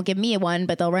me one,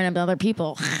 but they'll rent them to other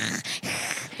people.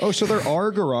 Oh, so there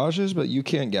are garages, but you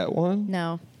can't get one?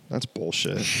 No. That's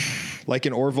bullshit. Like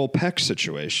an Orville Peck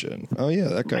situation. Oh, yeah,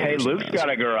 that guy. Hey, Luke's got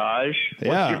a garage.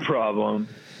 What's your problem?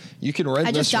 You can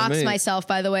rent this I from just me. doxed myself,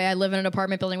 by the way. I live in an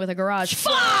apartment building with a garage.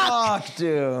 Fuck,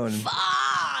 dude.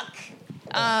 Fuck.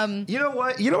 You know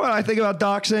what? You know what I think about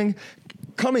doxing?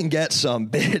 Come and get some,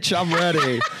 bitch. I'm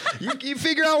ready. you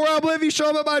figure out where I live, you show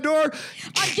up at my door.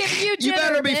 I'm giving you dinner, You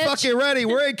better be bitch. fucking ready.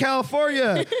 We're in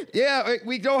California. Yeah,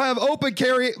 we don't have open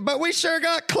carry, but we sure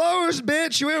got clothes,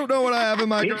 bitch. You don't know what I have in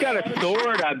my He's got a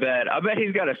sword, I bet. I bet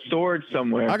he's got a sword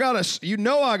somewhere. I got a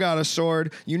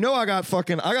sword.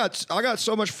 I got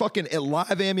so much fucking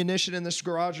live ammunition in this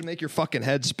garage to make your fucking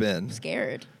head spin.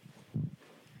 Scared.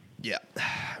 Yeah.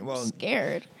 Well,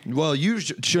 scared. Well, you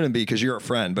shouldn't be because you're a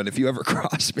friend, but if you ever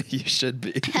cross me, you should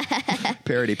be.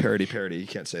 Parody. You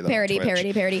can't say that. Parody.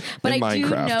 But in I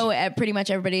Minecraft. do know pretty much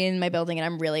everybody in my building, and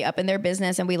I'm really up in their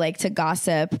business, and we like to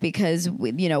gossip because so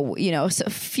a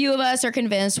few of us are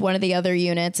convinced one of the other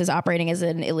units is operating as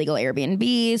an illegal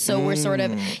Airbnb, so we're sort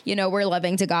of we're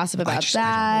loving to gossip about that.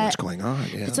 I don't know what's going on?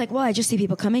 Yeah. It's like, well, I just see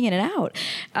people coming in and out.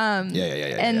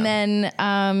 And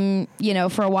then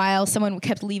for a while, someone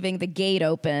kept leaving the gate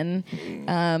open,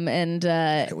 and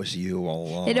it was you all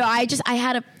along. I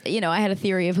had a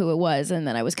theory of who it was, and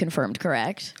then I was confirmed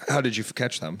correct. How did you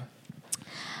catch them?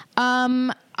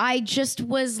 I just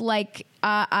was like,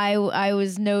 I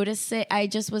was noticing. I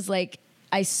just was like,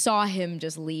 I saw him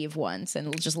just leave once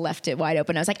and just left it wide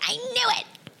open. I was like, I knew it.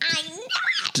 I knew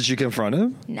it. Did you confront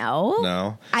him?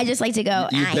 No. I just like to go,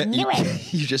 I knew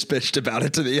it. You just bitched about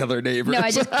it to the other neighbors. No,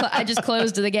 I just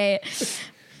closed the gate.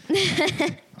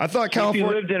 I thought California. If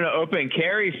you lived in an open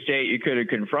carry state, you could have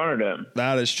confronted him.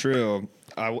 That is true.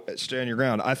 I stand your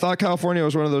ground. I thought California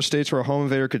was one of those states where a home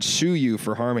invader could sue you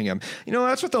for harming him. You know,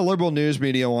 that's what the liberal news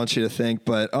media wants you to think.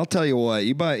 But I'll tell you what,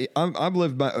 I've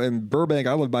lived in Burbank.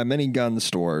 I lived by many gun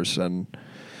stores, and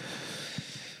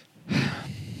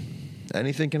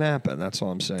anything can happen. That's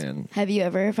all I'm saying. Have you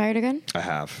ever fired a gun? I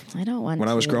have. I don't want to. When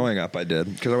I was growing up, I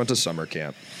did, because I went to summer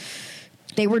camp.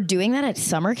 They were doing that at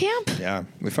summer camp? Yeah,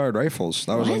 we fired rifles.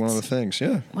 That was like one of the things.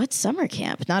 Yeah. What's summer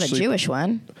camp? Not a Jewish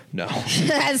one. No.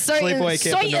 Certainly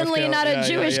not a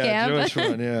Jewish camp. Jewish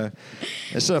one, yeah.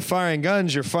 Instead of firing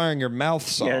guns, you're firing your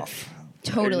mouths off.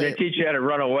 Totally. They teach you how to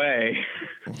run away.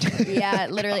 Yeah,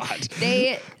 literally.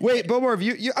 Wait,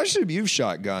 Bobor, I assume you've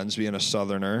shot guns being a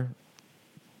Southerner.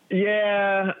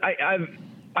 Yeah,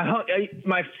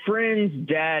 my friend's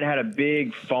dad had a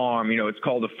big farm. You know, it's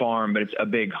called a farm, but it's a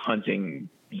big hunting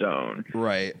zone.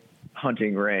 Right.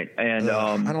 Hunting range. And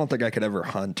I don't think I could ever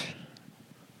hunt.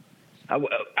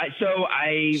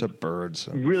 It's a bird.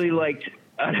 So. I really liked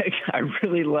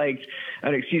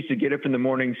an excuse to get up in the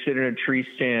morning, sit in a tree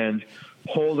stand,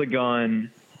 hold a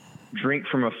gun, drink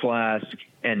from a flask,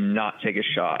 and not take a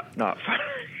shot. Not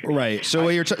right. So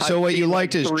what you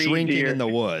liked is drinking in the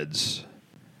woods.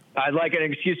 I'd like an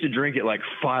excuse to drink at like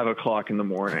 5 o'clock in the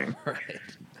morning.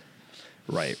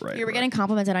 Right. You were getting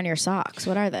complimented on your socks.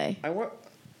 What are they? I want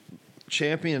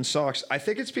Champion socks. I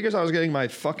think it's because I was getting my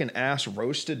fucking ass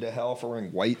roasted to hell for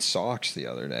wearing white socks the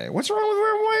other day. What's wrong with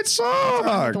wearing white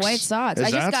socks? The white socks. I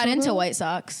just got into white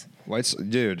socks.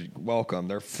 Dude, welcome.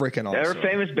 They're freaking awesome. They're a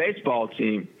famous baseball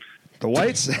team. The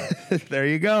Whites. There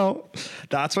you go.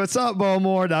 That's what's up,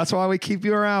 Bowmore. That's why we keep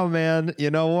you around, man.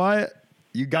 You know what?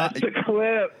 You got the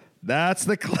clip. That's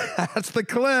the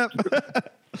clip.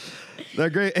 They're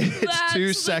great. It's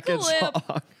 2 seconds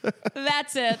long.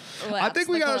 That's it. I think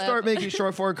we got to start making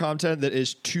short form content that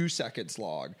is 2 seconds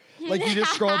long. Like you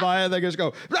just scroll by and they just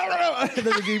go, and then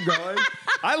they keep going.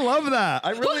 I love that.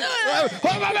 I really.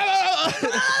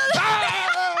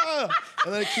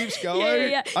 And then it keeps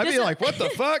going. Yeah. I'd be like, what the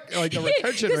fuck? Like the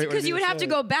retention rate. Because you would have to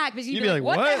go back because you'd be like,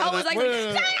 what the hell was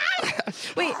I?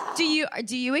 Wait, do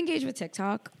you engage with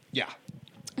TikTok? Yeah.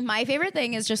 My favorite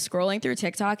thing is just scrolling through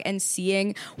TikTok and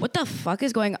seeing what the fuck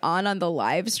is going on the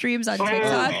live streams on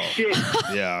TikTok.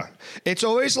 Yeah. It's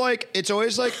always like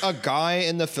a guy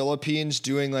in the Philippines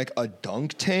doing like a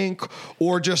dunk tank,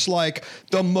 or just like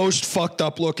the most fucked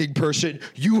up looking person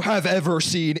you have ever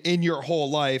seen in your whole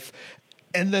life.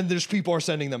 And then there's people are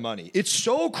sending them money. It's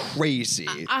so crazy.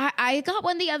 I got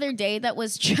one the other day that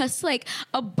was just like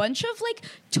a bunch of like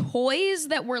toys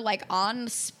that were like on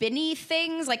spinny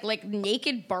things, like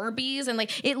naked Barbies, and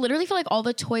like it literally felt like all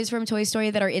the toys from Toy Story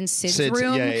that are in Sid's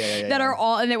room that are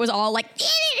all, and it was all like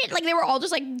they were all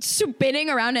just like spinning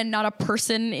around and not a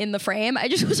person in the frame. I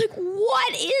just was like,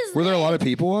 what is? Were there a lot of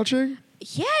people watching?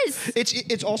 Yes.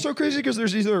 It's also crazy because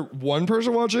there's either one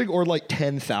person watching or like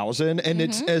 10,000, and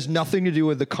it has nothing to do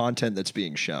with the content that's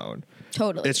being shown.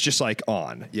 Totally. It's just like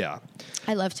on. Yeah.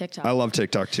 I love TikTok. I love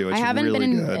TikTok too. It's I haven't really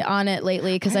been on it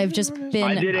lately because I've just been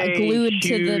glued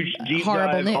to the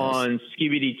horrible news. On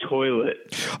Skibidi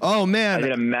Toilet. Oh man, I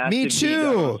did a massive me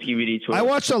too. Skibidi Toilet. I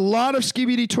watched a lot of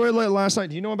Skibidi Toilet last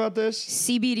night. Do you know about this?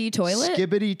 CBD Toilet?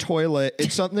 Skibidi Toilet.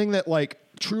 It's something that like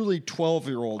truly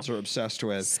 12-year-olds are obsessed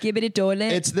with. Skibidi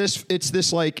Toilet. It's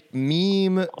this like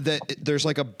meme that there's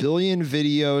like a billion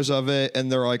videos of it,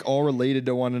 and they're like all related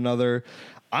to one another.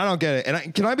 I don't get it.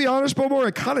 And can I be honest, Bobor?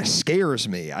 It kind of scares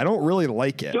me. I don't really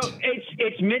like it. So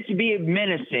it's meant to be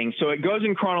menacing. So it goes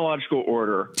in chronological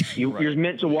order. You're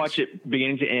meant to watch it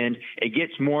beginning to end. It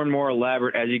gets more and more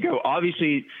elaborate as you go.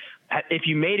 Obviously, if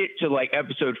you made it to like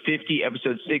episode 50,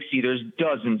 episode 60, there's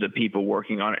dozens of people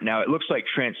working on it now. It looks like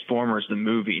Transformers, the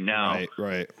movie now.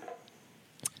 Right.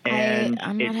 And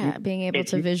I'm not being able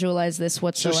to visualize this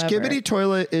whatsoever. So Skibidi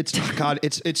Toilet,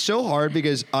 it's so hard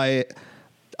because I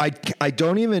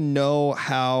don't even know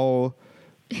how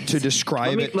to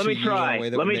describe it. Let me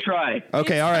try.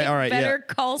 Okay, all right. Better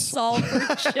Call Saul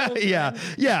for children.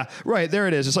 yeah, right. There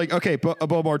it is. It's like, okay,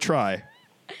 Bobor, try.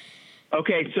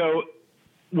 Okay, so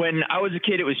when I was a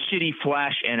kid, it was shitty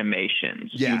Flash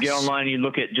animations. Yes. You get online and you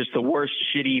look at just the worst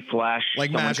shitty Flash like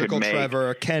someone Magical could make.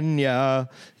 Trevor, Kenya,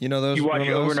 you know those. You watch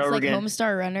it over and over like again.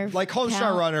 Homestar Runner. Like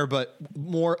Homestar Runner, but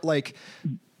more like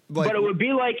But it would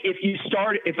be like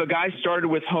if a guy started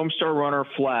with Homestar Runner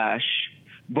Flash,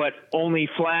 but only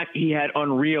he had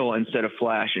Unreal instead of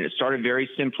Flash, and it started very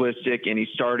simplistic, and he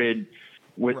started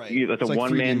with the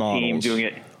one-man team doing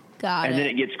it. And then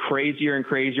it gets crazier and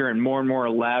crazier and more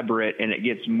elaborate, and it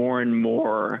gets more and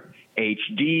more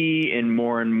HD and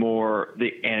more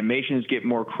the animations get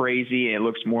more crazy, and it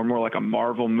looks more and more like a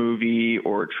Marvel movie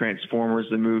or Transformers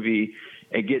the movie.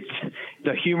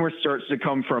 The humor starts to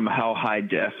come from how high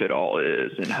def it all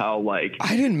is and how like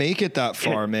I didn't make it that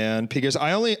far, man, because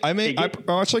I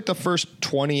watched like the first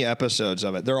 20 episodes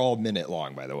of it. They're all minute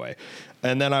long, by the way.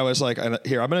 And then I was like,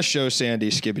 here, I'm going to show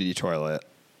Sandy Skibidi Toilet.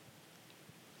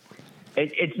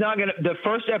 It's not going to, the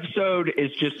first episode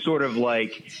is just sort of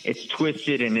like, it's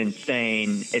twisted and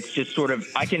insane. It's just sort of,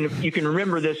 you can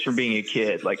remember this from being a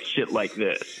kid, like shit like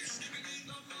this.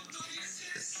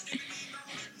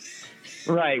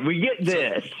 Right, we get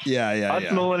this. Us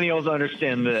millennials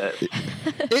understand this.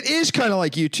 It is kind of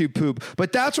like YouTube poop,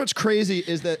 but that's what's crazy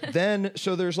is that then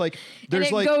there's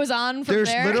goes on from there's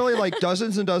there. literally like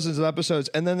dozens and dozens of episodes,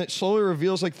 and then it slowly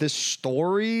reveals like this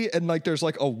story, and like there's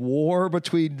like a war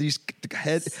between these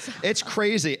heads. It's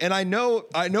crazy, and I know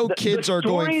kids are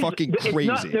going fucking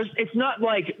crazy. It's not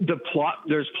like the plot.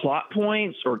 There's plot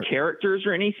points or characters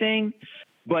or anything.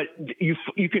 But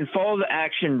you can follow the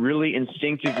action really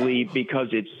instinctively because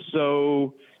it's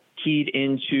so keyed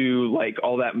into like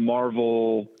all that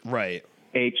Marvel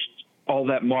all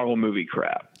that Marvel movie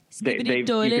crap. You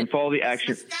can follow the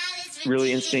action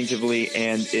really instinctively,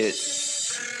 and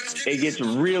it gets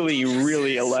really,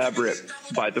 really elaborate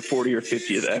by the 40 or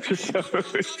 50th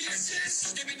episode.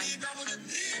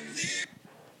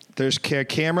 There's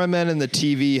cameramen and the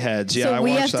TV heads. Yeah, so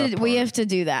we have to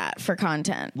do that for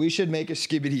content. We should make a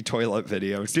Skibidi Toilet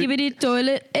video. Skibidi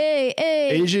Toilet, hey.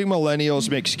 Aging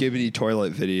millennials make Skibidi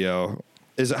Toilet video.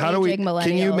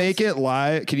 Can you make it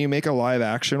live? Can you make a live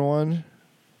action one?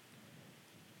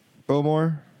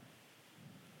 Bowmore?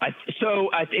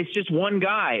 It's just one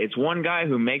guy. It's one guy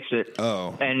who makes it.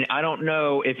 Oh. And I don't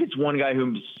know if it's one guy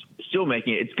who's still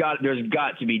making it. There's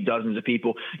got to be dozens of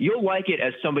people. You'll like it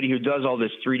as somebody who does all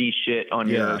this 3D shit on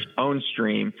your own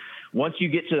stream. Once you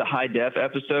get to the high def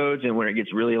episodes and when it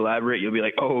gets really elaborate, you'll be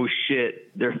like, oh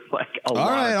shit, there's like a lot of people. All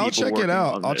right, I'll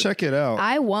check it out.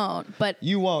 I won't, but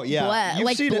you won't. Yeah,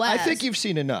 you've seen it. I think you've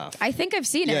seen enough. I think I've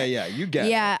seen it. Yeah, you get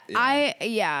it.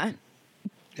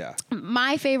 Yeah.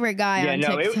 My favorite guy on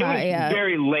TikTok. It was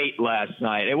very late last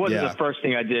night. It wasn't the first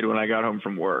thing I did when I got home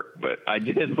from work, but I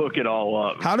did look it all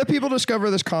up. How do people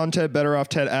discover this content? Better Off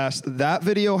Ted asked. That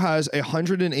video has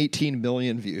 118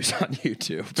 million views on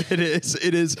YouTube.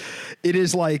 It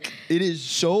is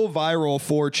so viral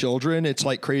for children. It's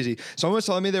like crazy. Someone was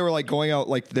telling me they were going out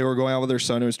with their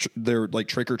son. They're like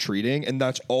trick or treating, and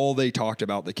that's all they talked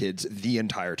about the kids the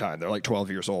entire time. They're like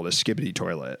 12 years old. Is Skibidi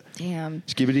Toilet. Damn.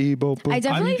 Skibidi boop boop. I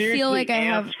definitely feel like I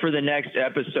have for the next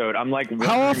episode. I'm like,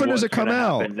 how often does it come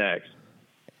out next?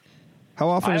 How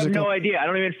often? I have no idea. I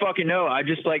don't even fucking know. I'm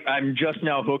just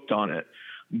now hooked on it.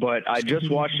 But I just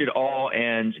watched it all,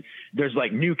 and there's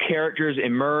like new characters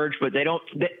emerge, but they don't.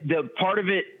 The part of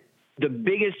it, the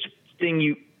biggest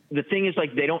thing the thing is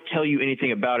like they don't tell you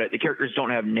anything about it. The characters don't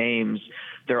have names.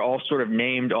 They're all sort of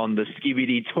named on the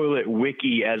Skibidi Toilet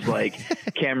wiki as like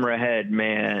camera head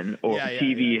man or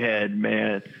TV head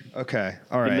man. Okay.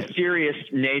 All right. The mysterious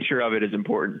nature of it is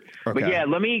important. Okay. But yeah,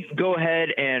 let me go ahead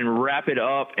and wrap it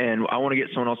up, and I want to get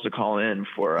someone else to call in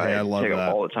before I take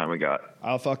up all the time we got.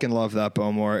 I'll fucking love that,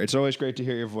 Bowmore. It's always great to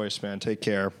hear your voice, man. Take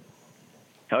care.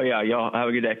 Hell yeah, y'all. Have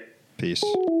a good day. Peace.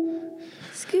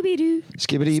 Scooby-Doo.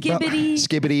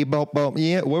 Skibbity bop bop.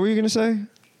 Yeah, what were you going to say?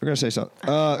 We're going to say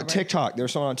something. TikTok.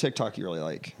 There's someone on TikTok you really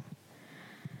like.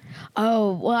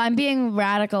 Oh, well, I'm being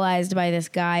radicalized by this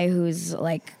guy who's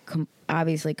like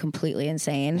obviously completely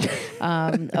insane.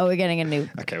 We're getting a new.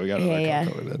 Okay, we got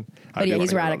another call then. But yeah,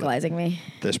 he's radicalizing me.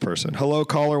 This person. Hello,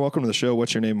 caller. Welcome to the show.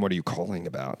 What's your name? What are you calling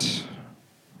about?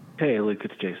 Hey, Luke,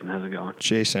 it's Jason. How's it going?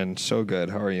 Jason, so good.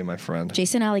 How are you, my friend?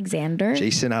 Jason Alexander?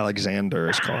 Jason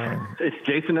Alexander is calling. It's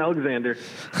Jason Alexander.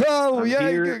 Oh, I'm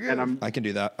here, and I can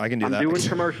do that. I'm doing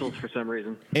commercials for some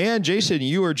reason. And Jason,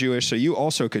 you are Jewish, so you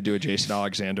also could do a Jason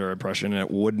Alexander impression, and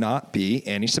it would not be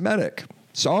anti-Semitic.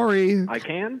 Sorry. I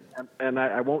can, and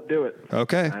I won't do it.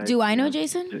 Okay. Do I know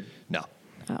Jason? No.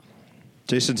 Oh.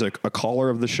 Jason's a caller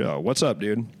of the show. What's up,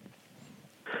 dude?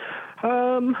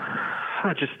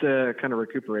 Just kind of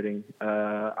recuperating.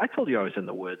 I told you I was in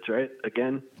the woods, right?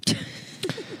 Again.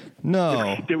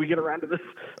 No. Did we get around to this?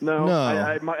 No.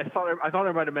 I thought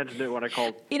I might have mentioned it when I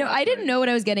called. I didn't know what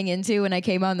I was getting into when I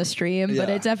came on the stream, but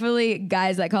it's definitely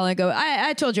guys that call and go,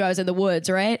 I told you I was in the woods,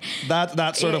 right?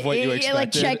 That's sort of what you expected.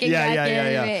 Like checking back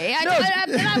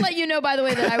in. I let you know, by the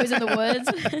way, that I was in the woods.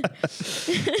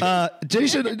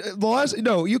 Jason,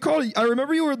 you called. I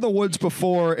remember you were in the woods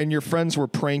before and your friends were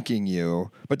pranking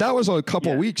you, but that was a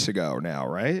couple weeks ago now,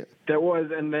 right? That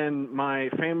was, and then my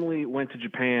family went to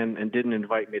Japan and didn't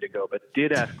invite me to go, but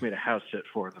did ask me to house sit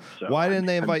for them. So why didn't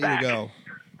they invite you to go?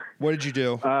 What did you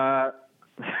do?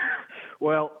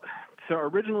 Well, so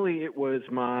originally it was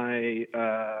my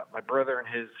brother and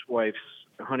his wife's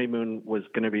honeymoon was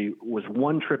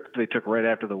one trip that they took right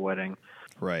after the wedding,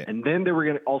 right? And then they were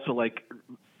going to also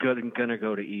gonna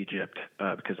go to Egypt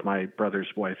because my brother's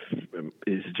wife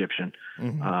is Egyptian,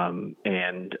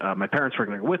 and my parents were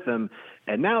going to go with them.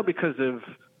 And now because of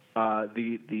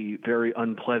the very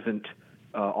unpleasant,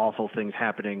 awful things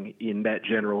happening in that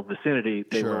general vicinity,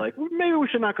 they were like, well, maybe we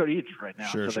should not go to Egypt right now.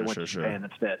 So they went to Japan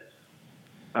instead.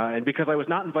 And because I was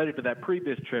not invited to that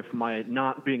previous trip, my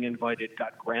not being invited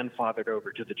got grandfathered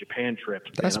over to the Japan trip.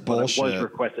 That's bullshit. But I was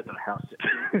requested to the house.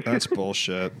 That's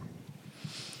bullshit.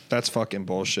 That's fucking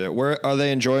bullshit. Where are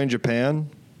they enjoying Japan?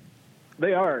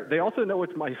 They are. They also know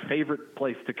it's my favorite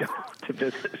place to go to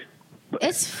visit.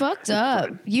 It's fucked up.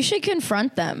 You should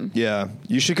confront them. Yeah,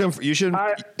 you should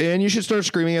and you should start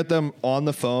screaming at them on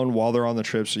the phone while they're on the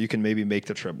trip, so you can maybe make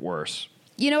the trip worse.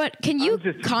 You know what? Can you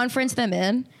conference them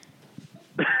in?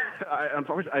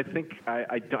 Unfortunately, I think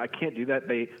I can't do that.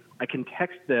 I can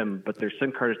text them, but their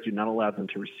SIM cards do not allow them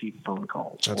to receive phone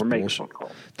calls or make phone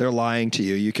calls. They're lying to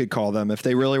you. You could call them if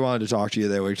they really wanted to talk to you.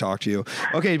 They would talk to you.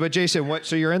 Okay, but Jason,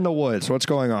 so you're in the woods. What's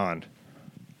going on?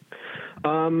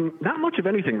 Not much of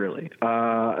anything really.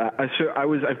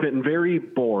 I've been very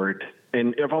bored,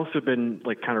 and I've also been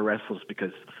kind of restless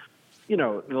because,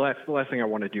 the last thing I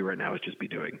want to do right now is just be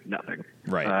doing nothing.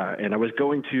 Right. And I was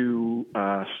going to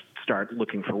start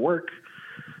looking for work,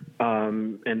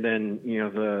 and then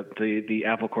the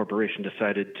Apple Corporation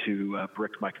decided to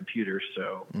brick my computer,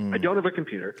 so I don't have a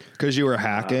computer. Because you were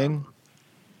hacking.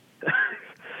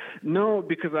 No,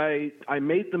 because I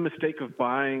made the mistake of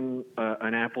buying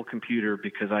an Apple computer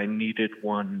because I needed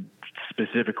one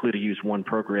specifically to use one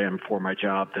program for my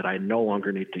job that I no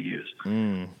longer need to use.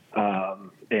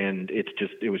 And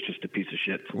it was just a piece of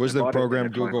shit. So was the program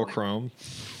Google Chrome?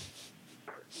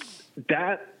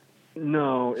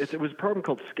 No, it was a program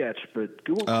called Sketch, but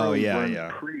Google Chrome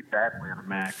runs pretty badly on a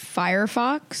Mac.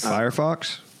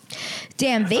 Firefox?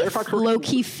 Damn, they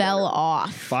low-key fell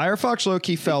off. Firefox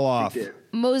low-key fell off.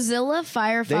 Mozilla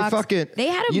Firefox. They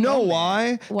had a You know moment.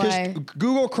 why? Because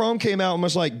Google Chrome came out and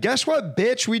was like, guess what,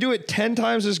 bitch? We do it 10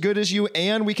 times as good as you,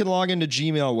 and we can log into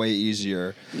Gmail way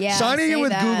easier. Yeah, signing in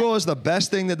with Google is the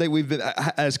best thing that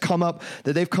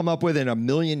they've come up with in a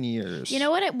million years. You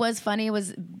know what? It was funny.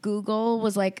 Was Google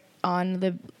was on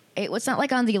the. It was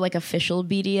not on the official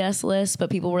BDS list, but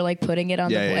people were putting it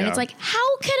on and it's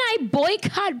how can I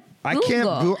boycott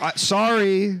Google? I can't.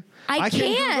 Sorry. I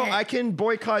can't. I can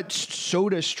boycott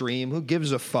SodaStream. Who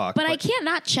gives a fuck? But I can't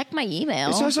not check my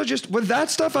email. It's also just with that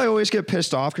stuff. I always get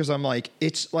pissed off because I'm like,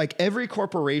 it's like every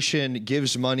corporation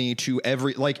gives money to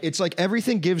every. It's like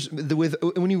everything gives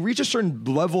when you reach a certain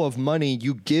level of money,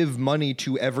 you give money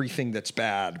to everything that's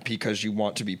bad because you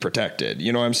want to be protected.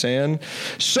 You know what I'm saying?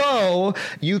 So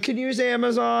you can use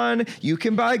Amazon. You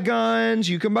can buy guns.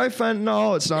 You can buy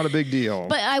fentanyl. It's not a big deal.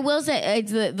 But I will say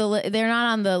it's they're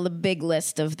not on the big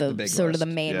list of the sort of the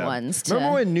main ones.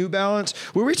 Remember when New Balance?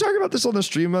 Were we talking about this on the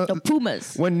stream? The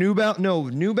Pumas. When New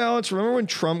Balance. Remember when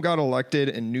Trump got elected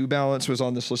and New Balance was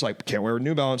on this list? Can't wear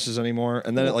New Balances anymore,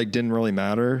 and then it didn't really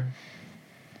matter.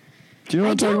 Do you know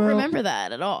what I'm talking about? I don't remember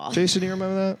that at all. Jason, do you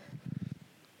remember that?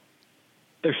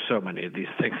 There's so many of these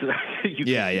things.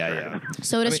 Yeah.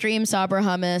 SodaStream, Sabra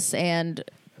Hummus, and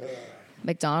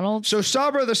McDonald's. So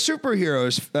Sabra the superhero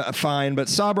is fine, but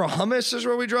Sabra Hummus is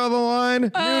where we draw the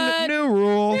line. New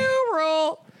rule. New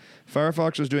rule.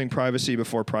 Firefox was doing privacy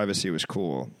before privacy was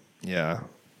cool. Yeah.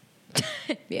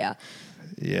 Yeah.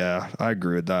 Yeah, I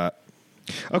agree with that.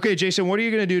 Okay, Jason, what are you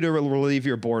going to do to relieve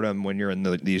your boredom when you're in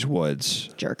these woods?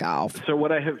 Jerk off. So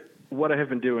what I have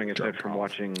been doing aside from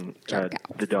watching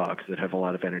the dogs that have a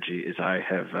lot of energy is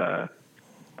I've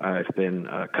been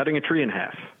cutting a tree in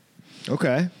half.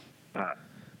 Okay.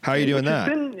 How are you doing that?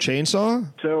 Chainsaw?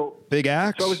 So big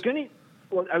axe? So I was gonna.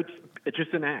 Well, it's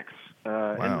just an axe.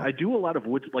 Wow. And I do a lot of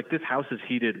wood. This house is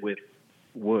heated with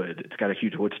wood. It's got a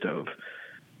huge wood stove,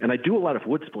 and I do a lot of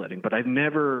wood splitting. But I've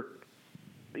never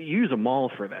use a maul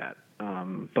for that.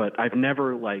 But I've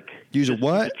never use a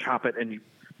what? Chop it and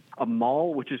a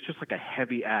maul, which is just like a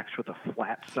heavy axe with a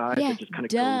flat side that just kind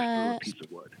of goes through a piece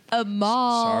of wood. A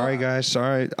maul. Sorry, guys.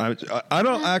 Sorry. I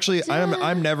don't actually.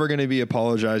 I'm never going to be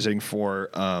apologizing for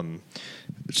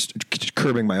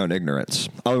curbing my own ignorance.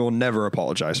 I will never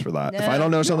apologize for that. No. If I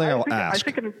don't know something, I'll ask.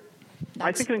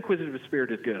 I think an inquisitive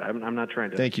spirit is good. I'm not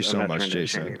trying to. Thank you so much,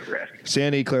 Jason.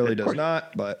 Sandy clearly does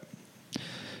not, but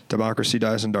democracy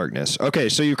dies in darkness. Okay,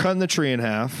 so you're cutting the tree in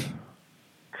half.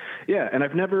 Yeah, and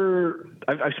I've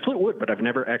split wood, but I've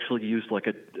never actually used like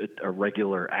a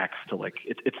regular axe to like.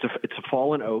 It's a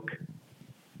fallen oak.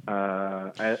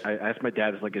 I asked my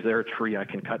dad, is there a tree I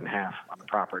can cut in half on the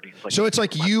property? So it's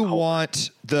like you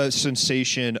want the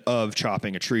sensation of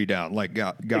chopping a tree down, like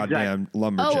goddamn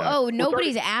lumberjack. Oh,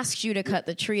 nobody's asked you to cut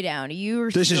the tree down.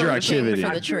 This is your activity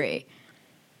for the tree.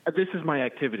 This is my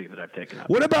activity that I've taken up.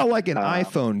 What about like an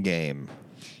iPhone game?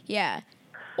 Yeah.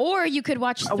 Or you could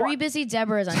watch Three Busy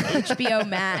Deborahs on HBO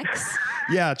Max.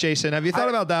 Yeah, Jason, have you thought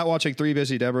about that, watching Three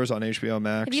Busy Deborahs on HBO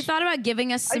Max? Have you thought about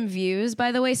giving us some views,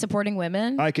 by the way, supporting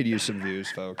women? I could use some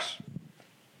views, folks.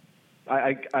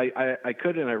 I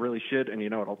could, and I really should, and you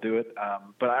know what, I'll do it.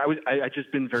 But I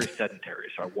just been very sedentary,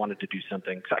 so I wanted to do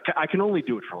something. So I can only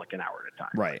do it for like an hour at a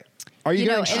time. Right. Are you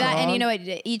know,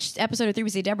 each episode of 3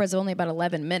 BC Deborah is only about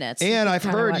 11 minutes. And I've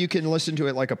heard you can listen to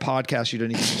it like a podcast. You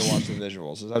don't even need to watch the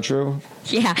visuals. Is that true?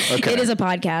 Yeah, okay. It is a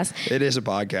podcast. It is a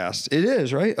podcast. It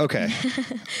is, right? Okay.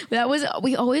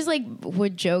 We always like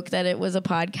would joke that it was a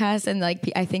podcast, and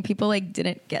like I think people like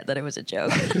didn't get that it was a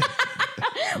joke.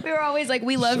 We were always like,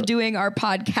 we love doing our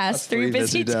podcast 3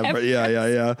 Busy Deborah.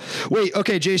 Yeah. Wait,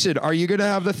 okay, Jason, are you going to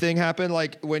have the thing happen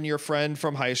like when your friend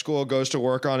from high school goes to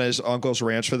work on his uncle's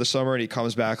ranch for the summer and he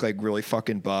comes back like really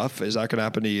fucking buff? Is that going to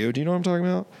happen to you? Do you know what I'm talking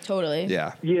about? Totally.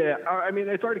 Yeah. Yeah, I mean,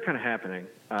 it's already kind of happening.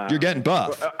 You're getting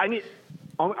buff. I'm going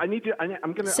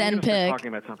to start talking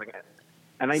about something.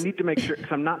 And I need to make sure,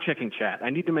 because I'm not checking chat,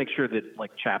 I need to make sure that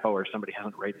like Chapo or somebody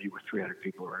hasn't rated you with 300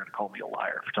 people who are going to call me a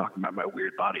liar for talking about my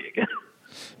weird body again.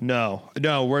 No,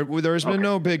 there's been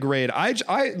no big raid.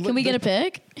 Can we get a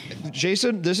pic?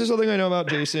 Jason, this is something I know about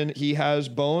Jason. He has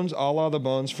bones, a la the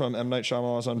bones from M. Night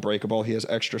Shyamalan's Unbreakable. He has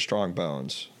extra strong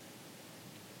bones.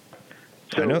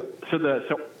 Yes.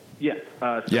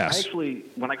 Yes. Actually,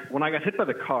 when I got hit by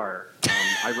the car,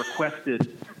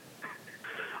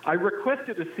 I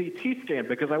requested a CT scan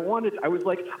because I was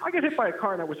like, I got hit by a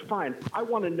car and I was fine. I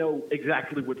want to know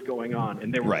exactly what's going on.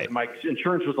 And my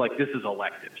insurance was like, this is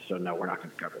elective, so no, we're not going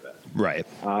to cover that. Right.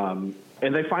 And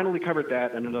they finally covered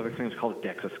that, and another thing is called a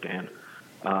DEXA scan.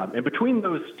 And between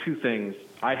those two things,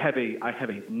 I have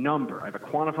a number. I have a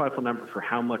quantifiable number for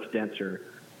how much denser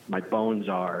my bones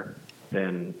are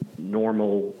than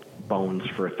normal bones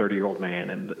for a 30-year-old man,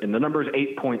 and the number is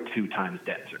 8.2 times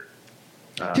denser.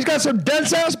 He's got some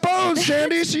dense-ass bones,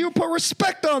 Sandy, so you put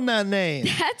respect on that name.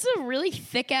 That's a really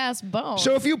thick-ass bone.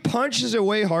 So if you punch, is it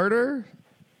way harder?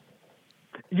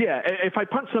 Yeah, if I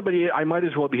punch somebody, I might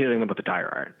as well be hitting them with a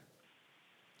tire iron.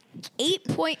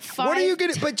 8.5. What are you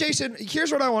going to... But, Jason,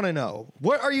 here's what I want to know.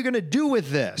 What are you going to do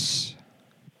with this?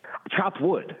 Chop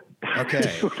wood.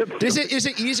 Okay. Is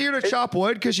it easier to chop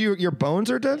wood because your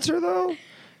bones are denser, though?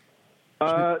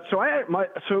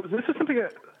 So this is something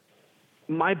that...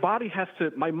 My body has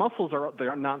to. My muscles are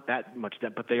not that much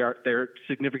dense, but they're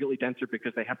significantly denser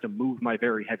because they have to move my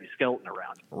very heavy skeleton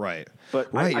around. Right.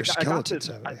 But your skeleton's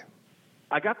heavy.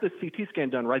 I got this CT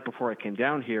scan done right before I came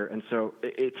down here, and so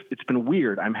it's been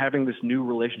weird. I'm having this new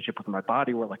relationship with my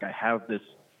body where like I have this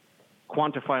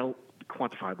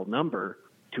quantifiable number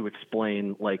to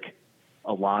explain like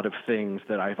a lot of things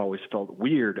that I've always felt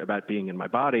weird about being in my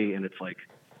body, and it's like.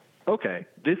 Okay,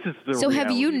 this is the. So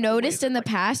have you noticed in the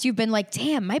past you've been like,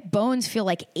 damn, my bones feel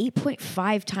like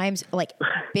 8.5 times like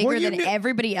bigger than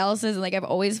everybody else's, and like I've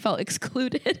always felt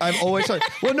excluded. I'm always like,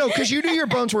 well, no, because you knew your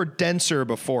bones were denser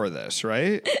before this,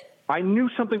 right? I knew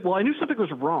something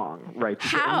was wrong, right?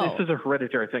 How? And this is a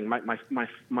hereditary thing.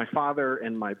 My father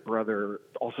and my brother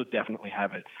also definitely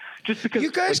have it. Just because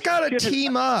you guys gotta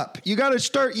team up. You gotta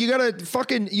start. You gotta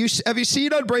fucking. Have you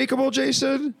seen Unbreakable,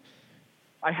 Jason?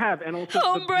 I have, and also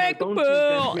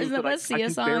Unbreakable. Isn't that a Sia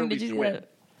song? Did you see that?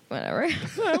 Whatever.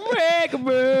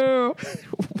 Unbreakable.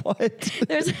 What?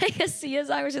 There's like a Sia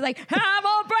song where she's like, I'm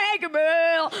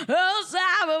unbreakable,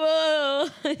 unstoppable.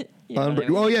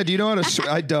 Oh yeah, do you know how to swim?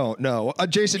 I don't know.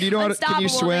 Jason, do you know how to? Can you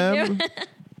swim?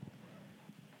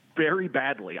 Very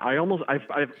badly. I've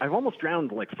almost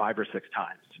drowned like 5 or 6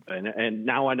 times, and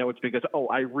now I know it's because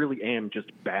I really am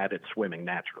just bad at swimming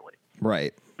naturally.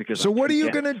 Right. So what are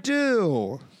you gonna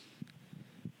do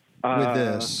with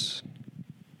this?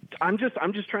 I'm just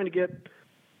trying to get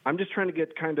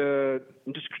kind of.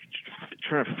 I'm just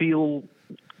trying to feel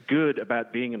good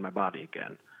about being in my body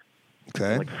again.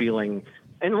 Okay. Like feeling,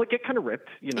 and like get kind of ripped.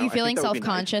 You know, Are you feeling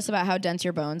self-conscious about how dense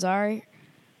your bones are?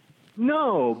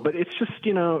 No, but it's just,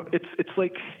 it's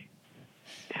like,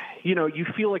 you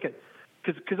feel like it,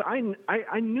 because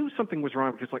I knew something was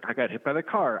wrong because, like, I got hit by the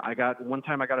car. One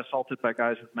time I got assaulted by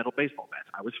guys with metal baseball bats.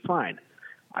 I was fine.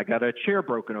 I got a chair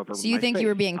broken over. So you think you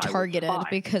were being targeted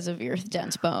because of your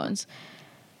dense bones?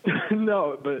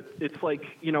 No, but it's like,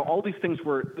 all these things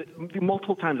were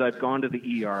multiple times I've gone to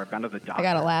the ER, I've gone to the doctor. I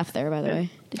got a laugh there, by the way.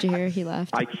 Did you hear? He laughed.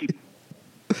 I keep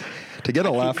to get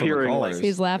a laugh from the callers.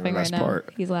 He's laughing right now.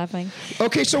 He's laughing.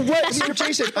 Okay, so what,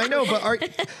 Jason? I know, but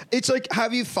it's like,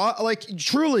 have you thought, like,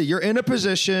 truly, you're in a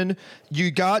position,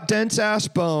 you got dense ass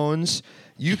bones.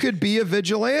 You could be a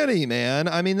vigilante, man.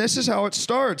 I mean, this is how it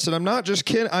starts, and I'm not just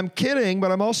kidding. I'm kidding,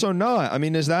 but I'm also not. I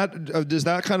mean, does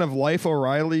that kind of life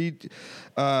O'Reilly?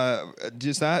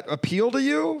 Does that appeal to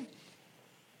you?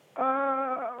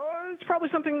 It's probably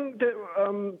something that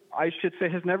I should say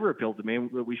has never appealed to me.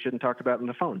 We shouldn't talk about on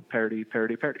the phone. Parody.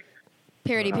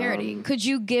 Could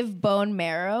you give bone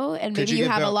marrow, and maybe you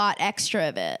have a lot extra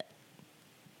of it?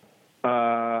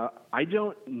 I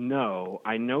don't know.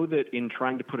 I know that in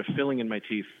trying to put a filling in my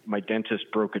teeth, my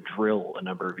dentist broke a drill a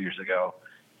number of years ago.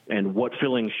 And what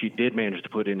filling she did manage to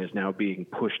put in is now being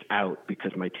pushed out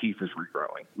because my teeth is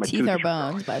regrowing. My teeth are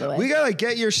bones, by the way. We gotta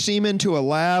get your semen to a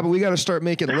lab. We gotta start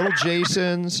making little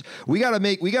Jasons. We gotta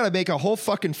make a whole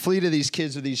fucking fleet of these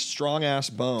kids with these strong ass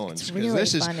bones. It's really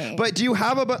funny. But do you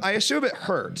have I assume it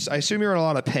hurts. I assume you're in a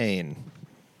lot of pain.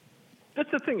 That's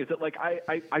the thing, is that, like,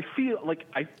 I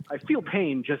feel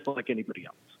pain just like anybody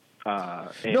else.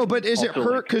 No, but is it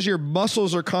hurt because your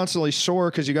muscles are constantly sore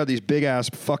because you got these big ass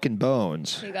fucking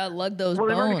bones? You gotta lug those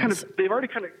bones. bones. They've already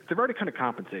kind of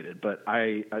compensated, but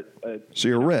so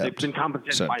you're ripped. They've been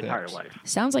compensated my entire life.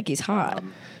 Sounds like he's hot.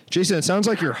 Jason, it sounds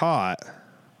like you're hot.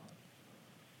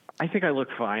 I think I look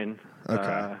fine.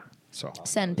 Okay.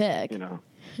 Send pic.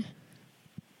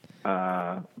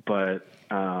 But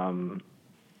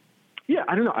yeah,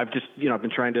 I don't know. I've just I've been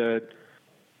trying to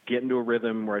get into a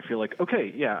rhythm where I feel like,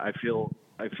 okay, yeah, I feel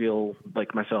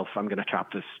like myself. I'm going to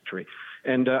chop this tree,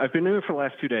 and I've been doing it for the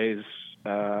last 2 days.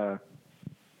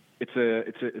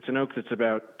 It's an oak that's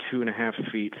about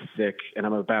 2.5 feet thick, and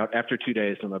after 2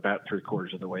 days, I'm about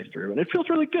 3/4 of the way through, and it feels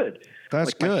really good.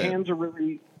 That's good. My hands are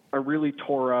really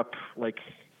tore up, like,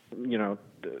 a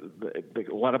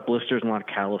lot of blisters and a lot of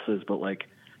calluses, but like,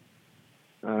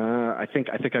 I think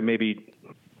I maybe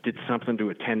did something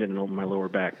to a tendon in my lower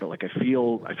back, but like I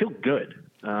feel good.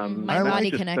 My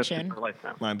body connection.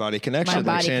 My body connection.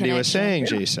 Like Sandy was saying,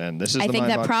 Jason. This is. I think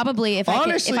that probably if I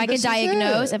could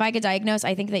diagnose,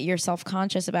 I think that you're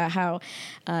self-conscious about how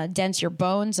dense your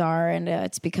bones are, and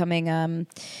it's becoming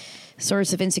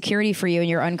source of insecurity for you, and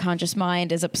your unconscious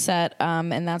mind is upset,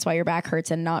 and that's why your back hurts,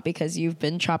 and not because you've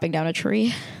been chopping down a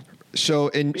tree.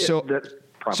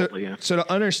 Probably, yeah. So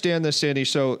to understand this, Sandy,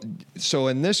 so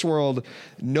in this world,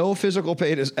 no physical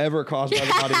pain is ever caused by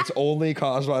the body. It's only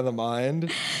caused by the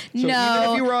mind. So even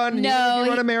if you run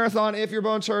a marathon, if your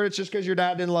bones hurt, it's just because your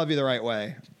dad didn't love you the right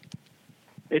way.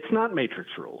 It's not Matrix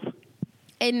rules.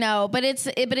 No, but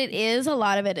it is. A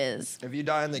lot of it is. If you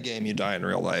die in the game, you die in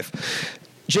real life.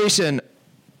 Jason,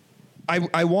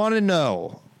 I want to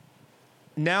know,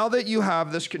 now that you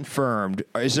have this confirmed,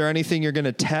 is there anything you're going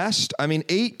to test? I mean,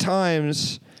 8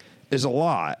 times is a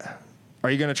lot. Are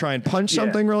you going to try and punch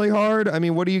something really hard? I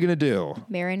mean, what are you going to do?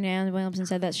 Marianne Williamson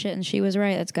said that shit, and she was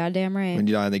right. That's goddamn right. When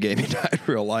you die in the game, you die in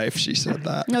real life. She said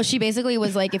that. No, she basically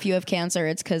was like, if you have cancer,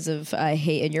 it's because of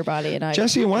hate in your body. And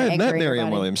Jesse and I had met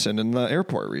Marianne Williamson in the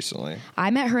airport recently.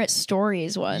 I met her at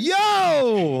Stories once.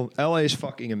 Yo! LA's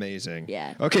fucking amazing.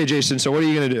 Yeah. Okay, Jason, so what are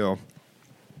you going to do?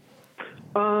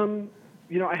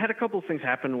 I had a couple of things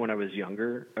happen when I was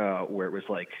younger, where it was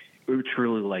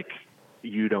truly like,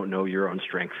 you don't know your own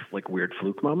strength, like weird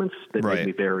fluke moments that made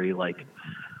me very like,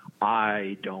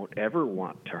 I don't ever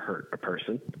want to hurt a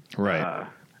person. Right.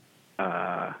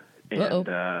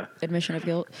 Admission of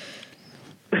guilt.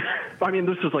 I mean,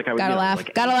 this is like, I would gotta laugh.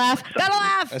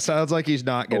 It sounds like he's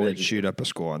not going to shoot up a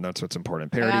school, and that's what's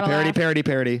important. Parody. I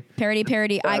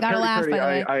gotta laugh, by the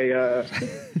way.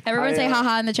 Everyone say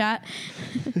haha in the chat.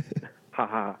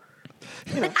 Haha.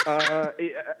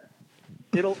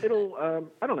 It'll.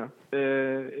 I don't know.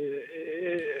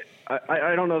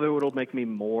 I don't know that it'll make me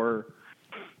more.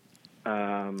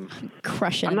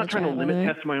 Crushing. I'm not trying to limit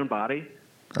test my own body.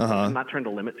 I'm not trying to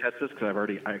limit testes because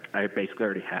I basically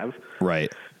already have.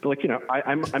 Right. But like, you know,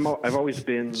 I've always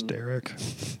been it's Derek.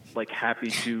 like happy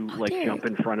to like jump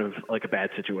in front of like a bad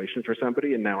situation for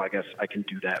somebody, and now I guess I can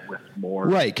do that with more.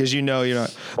 Right, because you know you're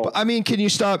not. But, I mean, can you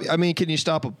stop? Can you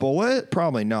stop a bullet?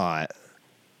 Probably not.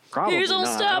 Probably He's not.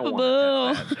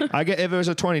 unstoppable. I get if it was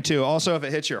a 22. Also, if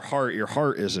it hits your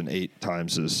heart isn't 8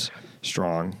 times as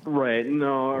strong. Right.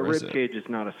 No, a rib cage is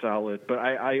not a solid, but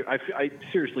I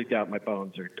seriously doubt my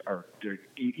bones are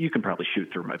you can probably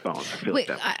shoot through my bones. I feel Wait,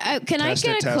 like that. can I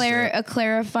get a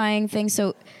clarifying thing?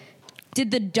 So,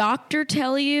 did the doctor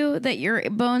tell you that your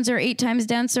bones are 8 times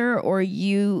denser, or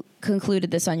you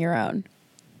concluded this on your own?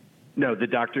 No, the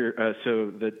doctor. So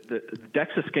the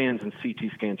DEXA scans and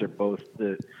CT scans are both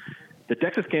the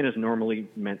DEXA scan is normally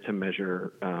meant to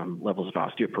measure levels of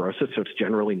osteoporosis, so it's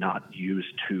generally not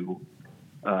used to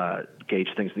gauge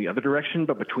things the other direction.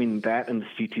 But between that and the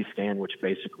CT scan, which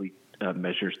basically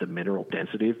measures the mineral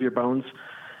density of your bones,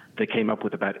 they came up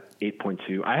with about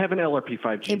 8.2. I have an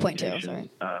LRP5 gene mutation,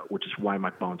 which is why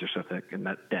my bones are so thick and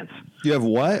that dense. You have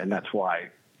what? And that's why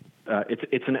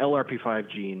it's an LRP5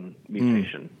 gene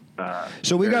mutation.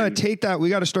 So we got to take that. We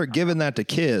got to start giving that to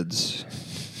kids.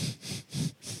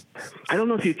 I don't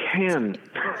know if you can.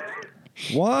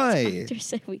 Why? Doctor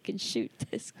said we can shoot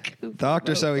this.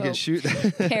 Doctor said we can shoot.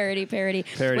 Parody.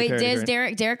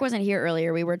 Wait, Derek wasn't here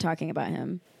earlier. We were talking about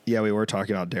him. Yeah, we were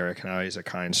talking about Derek. Now he's a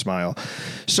kind smile.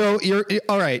 So you're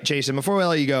all right, Jason. Before we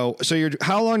let you go,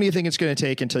 how long do you think it's going to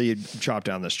take until you chop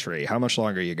down this tree? How much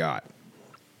longer you got?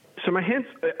 So my hands,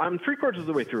 I'm 3/4 of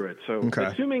the way through it. So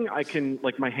assuming I can,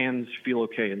 like, my hands feel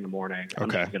okay in the morning, I'm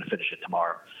just going to finish it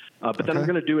tomorrow. But then I'm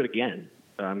going to do it again.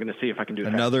 I'm going to see if I can do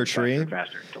another tree.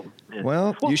 Faster.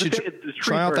 Well, you should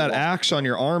try out that axe on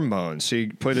your arm bone. So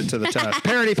you put it to the test.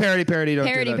 Parody. Don't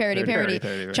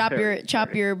parody.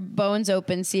 Chop your bones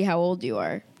open. See how old you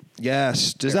are.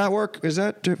 Yes. Does that work? Is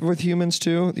that with humans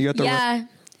too? You got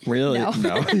really?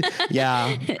 No.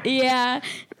 Yeah. Yeah.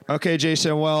 Okay,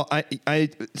 Jason. Well, I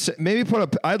maybe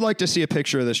I'd like to see a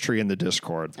picture of this tree in the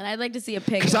Discord. And I'd like to see a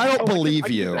pic. Because I don't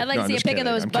believe you. I'd like to see a pic of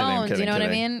those bones. You know what I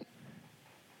mean?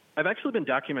 I've actually been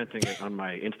documenting it on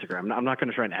my Instagram. I'm not going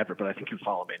to try and advert, but I think you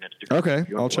follow me on Instagram.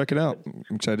 Okay, I'll check it out.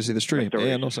 I'm excited to see this tree.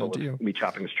 And I'll send it to you. Me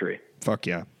chopping this tree. Fuck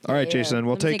yeah. All right, Jason.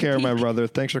 Well, take care, my brother.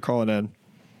 Thanks for calling in.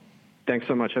 Thanks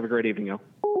so much. Have a great evening, yo.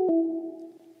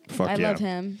 Fuck yeah. I love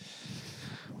him.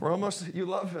 We're almost. You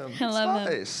love him. I love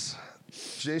him. Nice.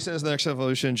 Jason is the next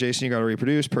evolution. Jason, you got to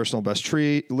reproduce. Personal best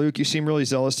tree. Luke, you seem really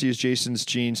zealous to use Jason's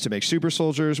genes to make super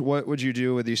soldiers. What would you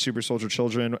do with these super soldier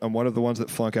children? And what are the ones that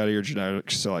flunk out of your genetic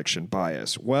selection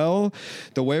bias? Well,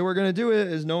 the way we're going to do it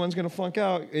is no one's going to flunk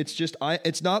out. It's just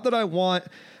it's not that I want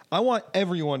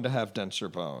everyone to have denser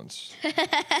bones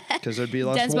because there'd be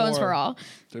less dense war. Bones for all.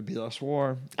 There'd be less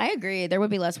war. I agree. There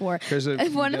would be less war.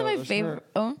 One of my favorite.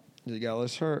 You got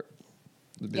less hurt.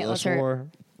 There'd be less war.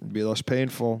 It'd be less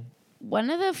painful.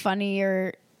 One of the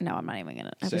funnier. No, I'm not even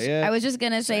gonna say it. I was just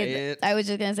gonna say. I was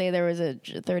just gonna say there was a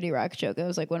 30 Rock joke. It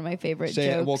was like one of my favorite jokes.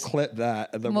 It. We'll clip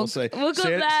that, and then we'll clip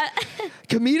that.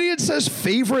 Comedian says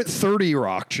favorite 30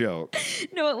 Rock joke.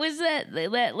 No, it was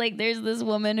that like there's this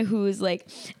woman who's like,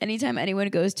 anytime anyone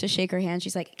goes to shake her hand,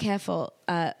 she's like, "Careful,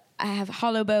 I have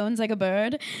hollow bones like a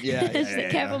bird." Yeah, She's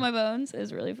like, "Careful, my bones." It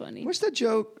was really funny. What's the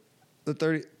joke? The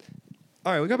 30.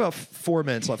 All right, we got about 4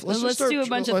 minutes left. Let's do a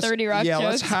bunch of 30 Rock jokes. Yeah,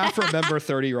 let's half remember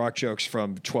 30 Rock jokes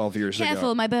from 12 years ago.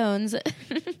 Careful, my bones.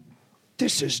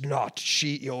 This is not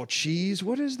your cheese.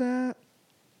 What is that?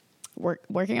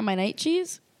 Working on my night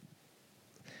cheese?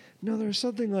 No, there's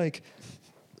something like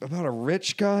about a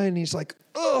rich guy, and he's like,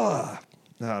 ugh.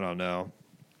 I don't know.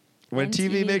 When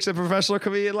TV makes a professional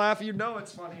comedian laugh, you know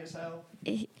it's funny as hell.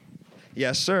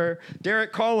 Yes, sir.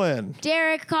 Derek, call in.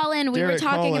 We were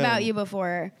talking about you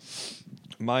before.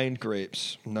 Mind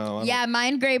grapes. No. Yeah,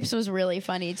 mind grapes was really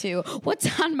funny too.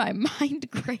 What's on my mind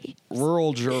grapes?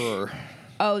 Rural juror.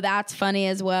 Oh, that's funny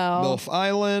as well. MILF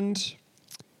Island.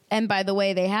 And by the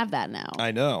way, they have that now.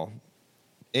 I know.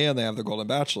 And they have the Golden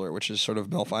Bachelor, which is sort of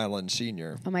MILF Island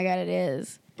Senior. Oh my God, it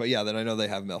is. But yeah, then I know they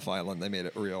have MILF Island. They made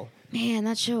it real. Man,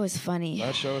 that show is funny.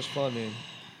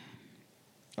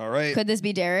 All right. Could this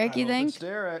be Derek, you think? It's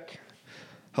Derek.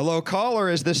 Hello, caller.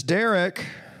 Is this Derek?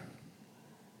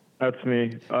 That's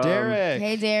me. Derek.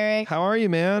 Hey, Derek. How are you,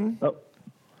 man? Oh.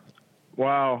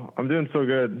 Wow, I'm doing so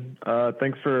good.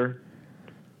 Thanks for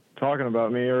talking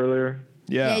about me earlier.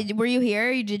 Yeah. Were you here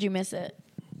or did you miss it?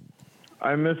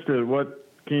 I missed it.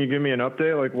 Can you give me an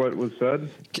update, like what was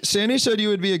said? Sandy said you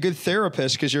would be a good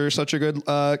therapist because you're such a good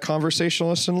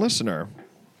conversationalist and listener.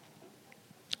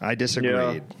 I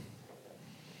disagreed.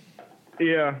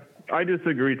 Yeah, I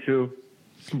disagree too.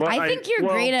 But I think you're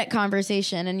great at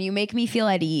conversation, and you make me feel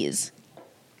at ease.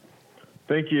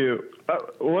 Thank you.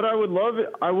 What I would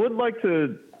like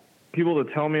people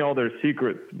to tell me all their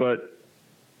secrets, but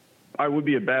I would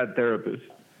be a bad therapist.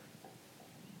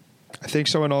 I think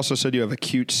someone also said you have a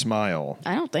cute smile.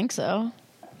 I don't think so.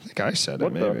 I think I said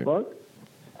What it, maybe. the fuck?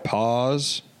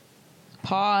 Pause.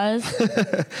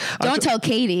 Don't tell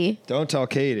Katie. Don't tell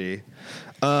Katie.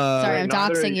 Sorry, I'm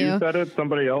doxing you. You said it?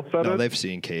 Somebody else said it? No, they've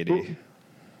seen Katie.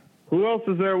 Who else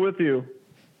is there with you?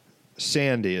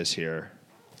 Sandy is here.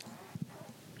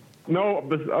 No,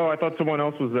 I thought someone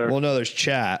else was there. Well, no, there's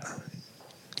chat.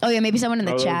 Oh, yeah, maybe someone in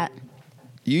the chat.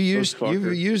 You've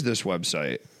used this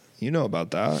website. You know about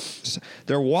that.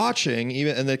 They're watching,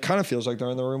 and it kind of feels like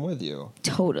they're in the room with you.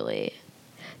 Totally.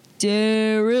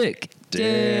 Derek, how's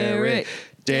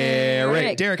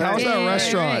that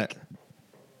restaurant?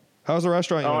 How's the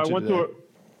restaurant you went to today?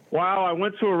 I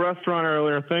went to a restaurant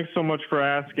earlier. Thanks so much for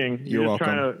asking. You're welcome.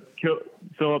 Trying to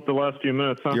fill up the last few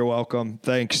minutes, huh? You're welcome.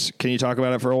 Thanks. Can you talk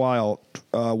about it for a while?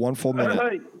 1 full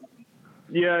minute.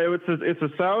 Yeah, it's a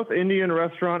South Indian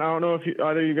restaurant. I don't know if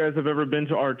either of you guys have ever been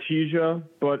to Artesia,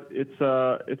 but it's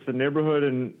a neighborhood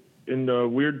in the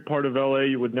weird part of LA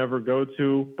you would never go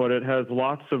to, but it has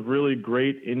lots of really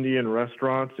great Indian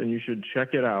restaurants, and you should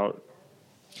check it out.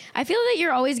 I feel that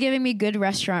you're always giving me good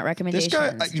restaurant recommendations.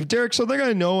 This guy, Derek, something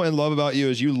I know and love about you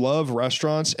is you love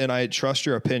restaurants, and I trust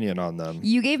your opinion on them.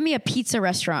 You gave me a pizza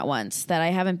restaurant once that I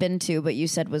haven't been to, but you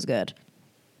said was good.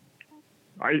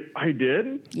 I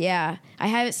did? Yeah. I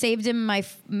have it saved in my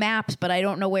maps, but I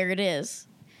don't know where it is.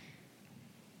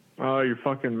 Oh, your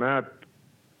fucking map.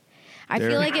 I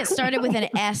feel like it started with an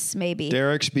S, maybe.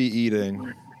 Derek's be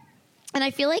eating. And I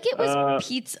feel like it was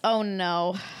pizza. Oh,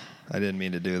 no. I didn't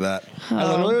mean to do that. Oh, I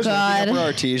literally was God. looking up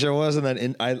where Artesia was, and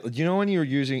then you know when you're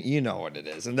using, you know what it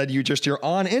is, and then you're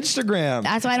on Instagram.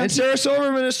 That's why I don't. And Sarah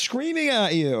Silverman is screaming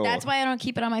at you. That's why I don't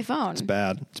keep it on my phone. It's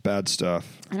bad. It's bad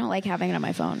stuff. I don't like having it on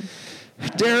my phone.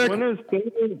 Derek,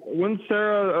 when's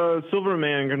Sarah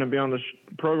Silverman going to be on the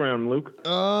program, Luke?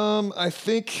 I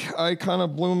think I kind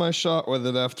of blew my shot with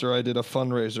it after I did a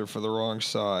fundraiser for the wrong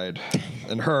side.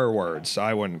 In her words,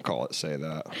 I wouldn't say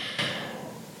that.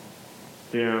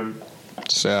 Damn.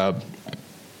 Sad.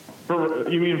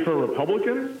 You mean for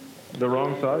Republicans? The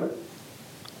wrong side?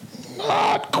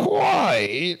 Not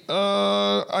quite.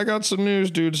 I got some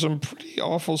news, dude. Some pretty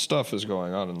awful stuff is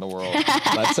going on in the world.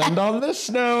 Let's end on this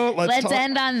note. Let's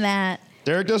end on that.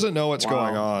 Derek doesn't know what's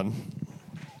going on.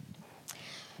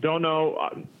 Don't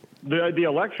know. The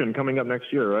election coming up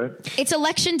next year, right? It's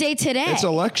election day today. It's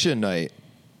election night.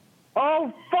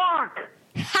 Oh, fuck!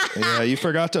 Yeah, you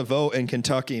forgot to vote in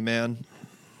Kentucky, man.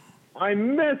 I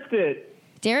missed it.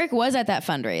 Derek was at that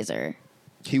fundraiser.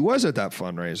 He was at that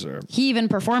fundraiser. He even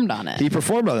performed on it. He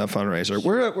performed on that fundraiser.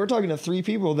 We're talking to 3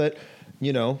 people that,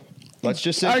 let's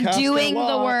just say are doing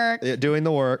the work. Yeah, doing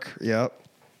the work. Yep.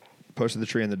 Posted the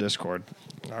tree in the Discord.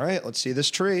 All right, let's see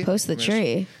this tree. Post the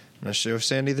tree. I'm going to show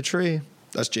Sandy the tree.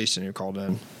 That's Jason who called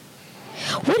in.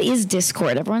 What is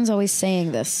Discord? Everyone's always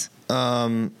saying this.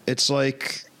 It's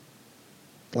like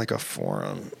a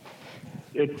forum.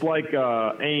 It's like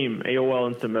AIM,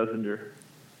 AOL Instant Messenger.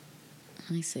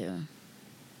 I see.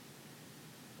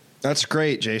 That's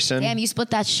great, Jason. Damn, you split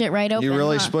that shit right open. You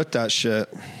really split that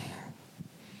shit.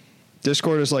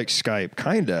 Discord is like Skype,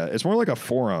 kinda. It's more like a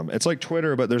forum. It's like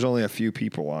Twitter, but there's only a few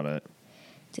people on it.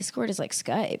 Discord is like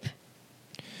Skype.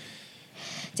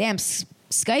 Damn,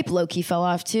 Skype low-key fell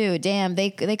off too. Damn, they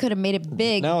could have made it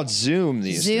big. Now it's Zoom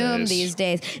these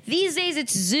days. These days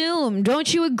it's Zoom.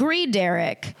 Don't you agree,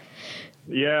 Derek?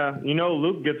 Yeah,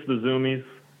 Luke gets the zoomies.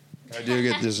 I do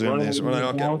get the zoomies when I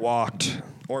don't get walked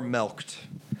or milked.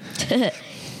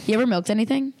 You ever milked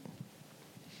anything?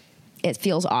 It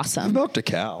feels awesome. I milked a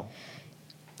cow.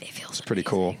 It feels pretty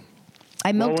cool.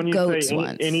 I milked when you goats say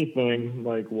once. Anything,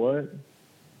 like what?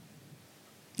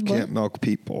 You can't milk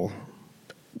people.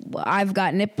 Well, I've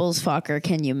got nipples, fucker.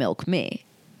 Can you milk me?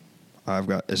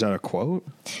 Is that a quote?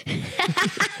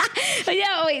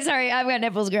 Yeah, wait, sorry. I've got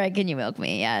nipples, Greg. Can you milk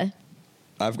me? Yeah.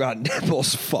 I've got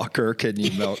nipples, fucker. Can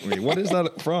you milk me? What is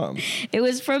that from? It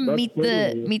was from Meet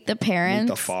the Parents.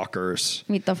 Meet the Fockers.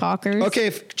 Meet the Fockers.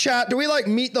 Okay, chat. Do we like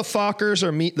Meet the Fockers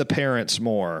or Meet the Parents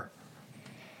more?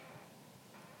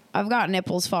 I've got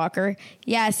nipples, Focker.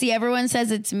 Yeah, see, everyone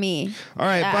says it's me. All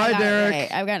right, bye, Derek.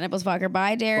 Right. I've got nipples, Focker.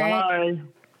 Bye, Derek. Bye.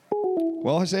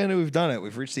 Well, Sandy, we've done it.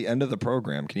 We've reached the end of the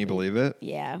program. Can you believe it?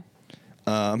 Yeah.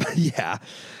 Yeah.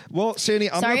 Well, Sandy,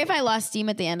 sorry if I lost steam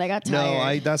at the end. I got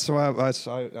tired. No, that's why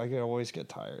I always get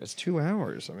tired. It's 2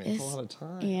 hours. I mean, it's a lot of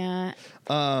time. Yeah.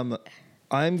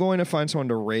 I'm going to find someone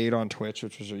to raid on Twitch,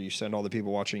 which is where you send all the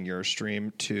people watching your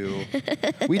stream to.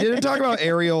 We didn't talk about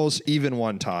aerials even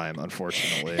one time,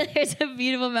 unfortunately. There's a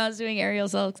beautiful mouse doing aerial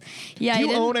silks. Yeah, do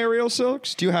you own aerial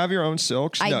silks? Do you have your own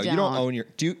silks? I No, you don't own your.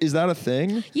 Is that a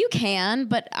thing? You can,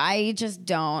 but I just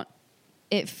don't.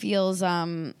 It feels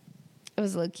it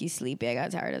was low-key sleepy. I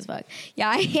got tired as fuck. Yeah,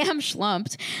 I am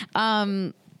schlumped.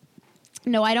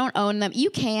 No, I don't own them.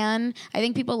 You can. I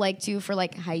think people like to for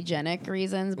like hygienic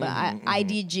reasons, but I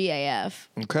DGAF.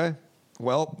 Okay.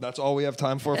 Well, that's all we have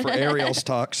time for aerials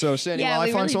talk. So, Sandy, while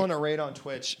I find someone to raid on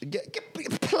Twitch,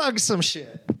 plug some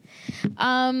shit.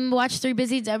 Watch Three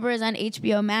Busy Debras on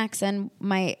HBO Max and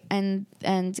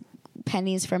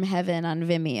Pennies from Heaven on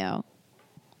Vimeo.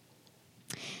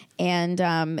 And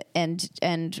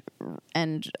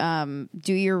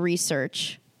do your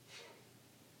research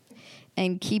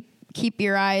and keep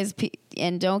your eyes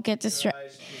and don't get distracted.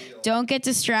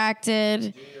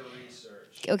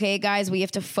 Okay, guys, we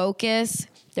have to focus.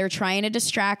 They're trying to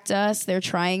distract us.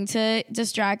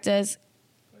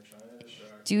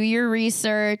 Do your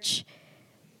research.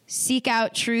 Seek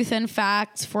out truth and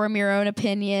facts. Form your own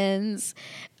opinions.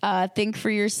 Think for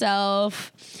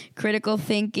yourself. Critical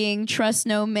thinking. Trust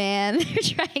no man.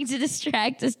 They're trying to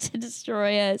distract us, to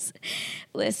destroy us.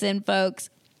 Listen, folks.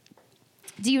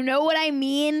 Do you know what I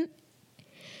mean?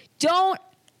 Don't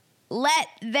let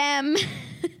them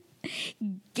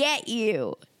get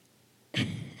you. It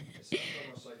sounds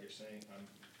almost like you're saying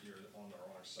you're on the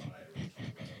wrong side.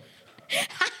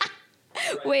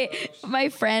 Right, wait, folks. My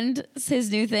friend,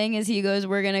 his new thing is he goes,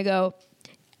 we're going to go,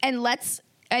 and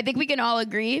I think we can all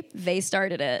agree, they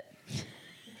started it.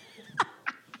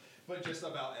 But just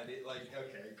about okay,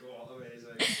 cool,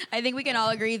 amazing. I think we can all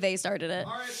agree they started it.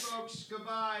 All right, folks,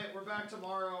 goodbye. We're back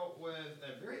tomorrow with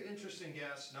a very interesting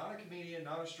guest. Not a comedian,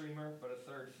 not a streamer, but a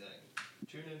third thing.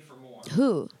 Tune in for more.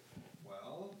 Who?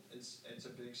 Well, it's a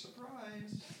big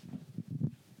surprise.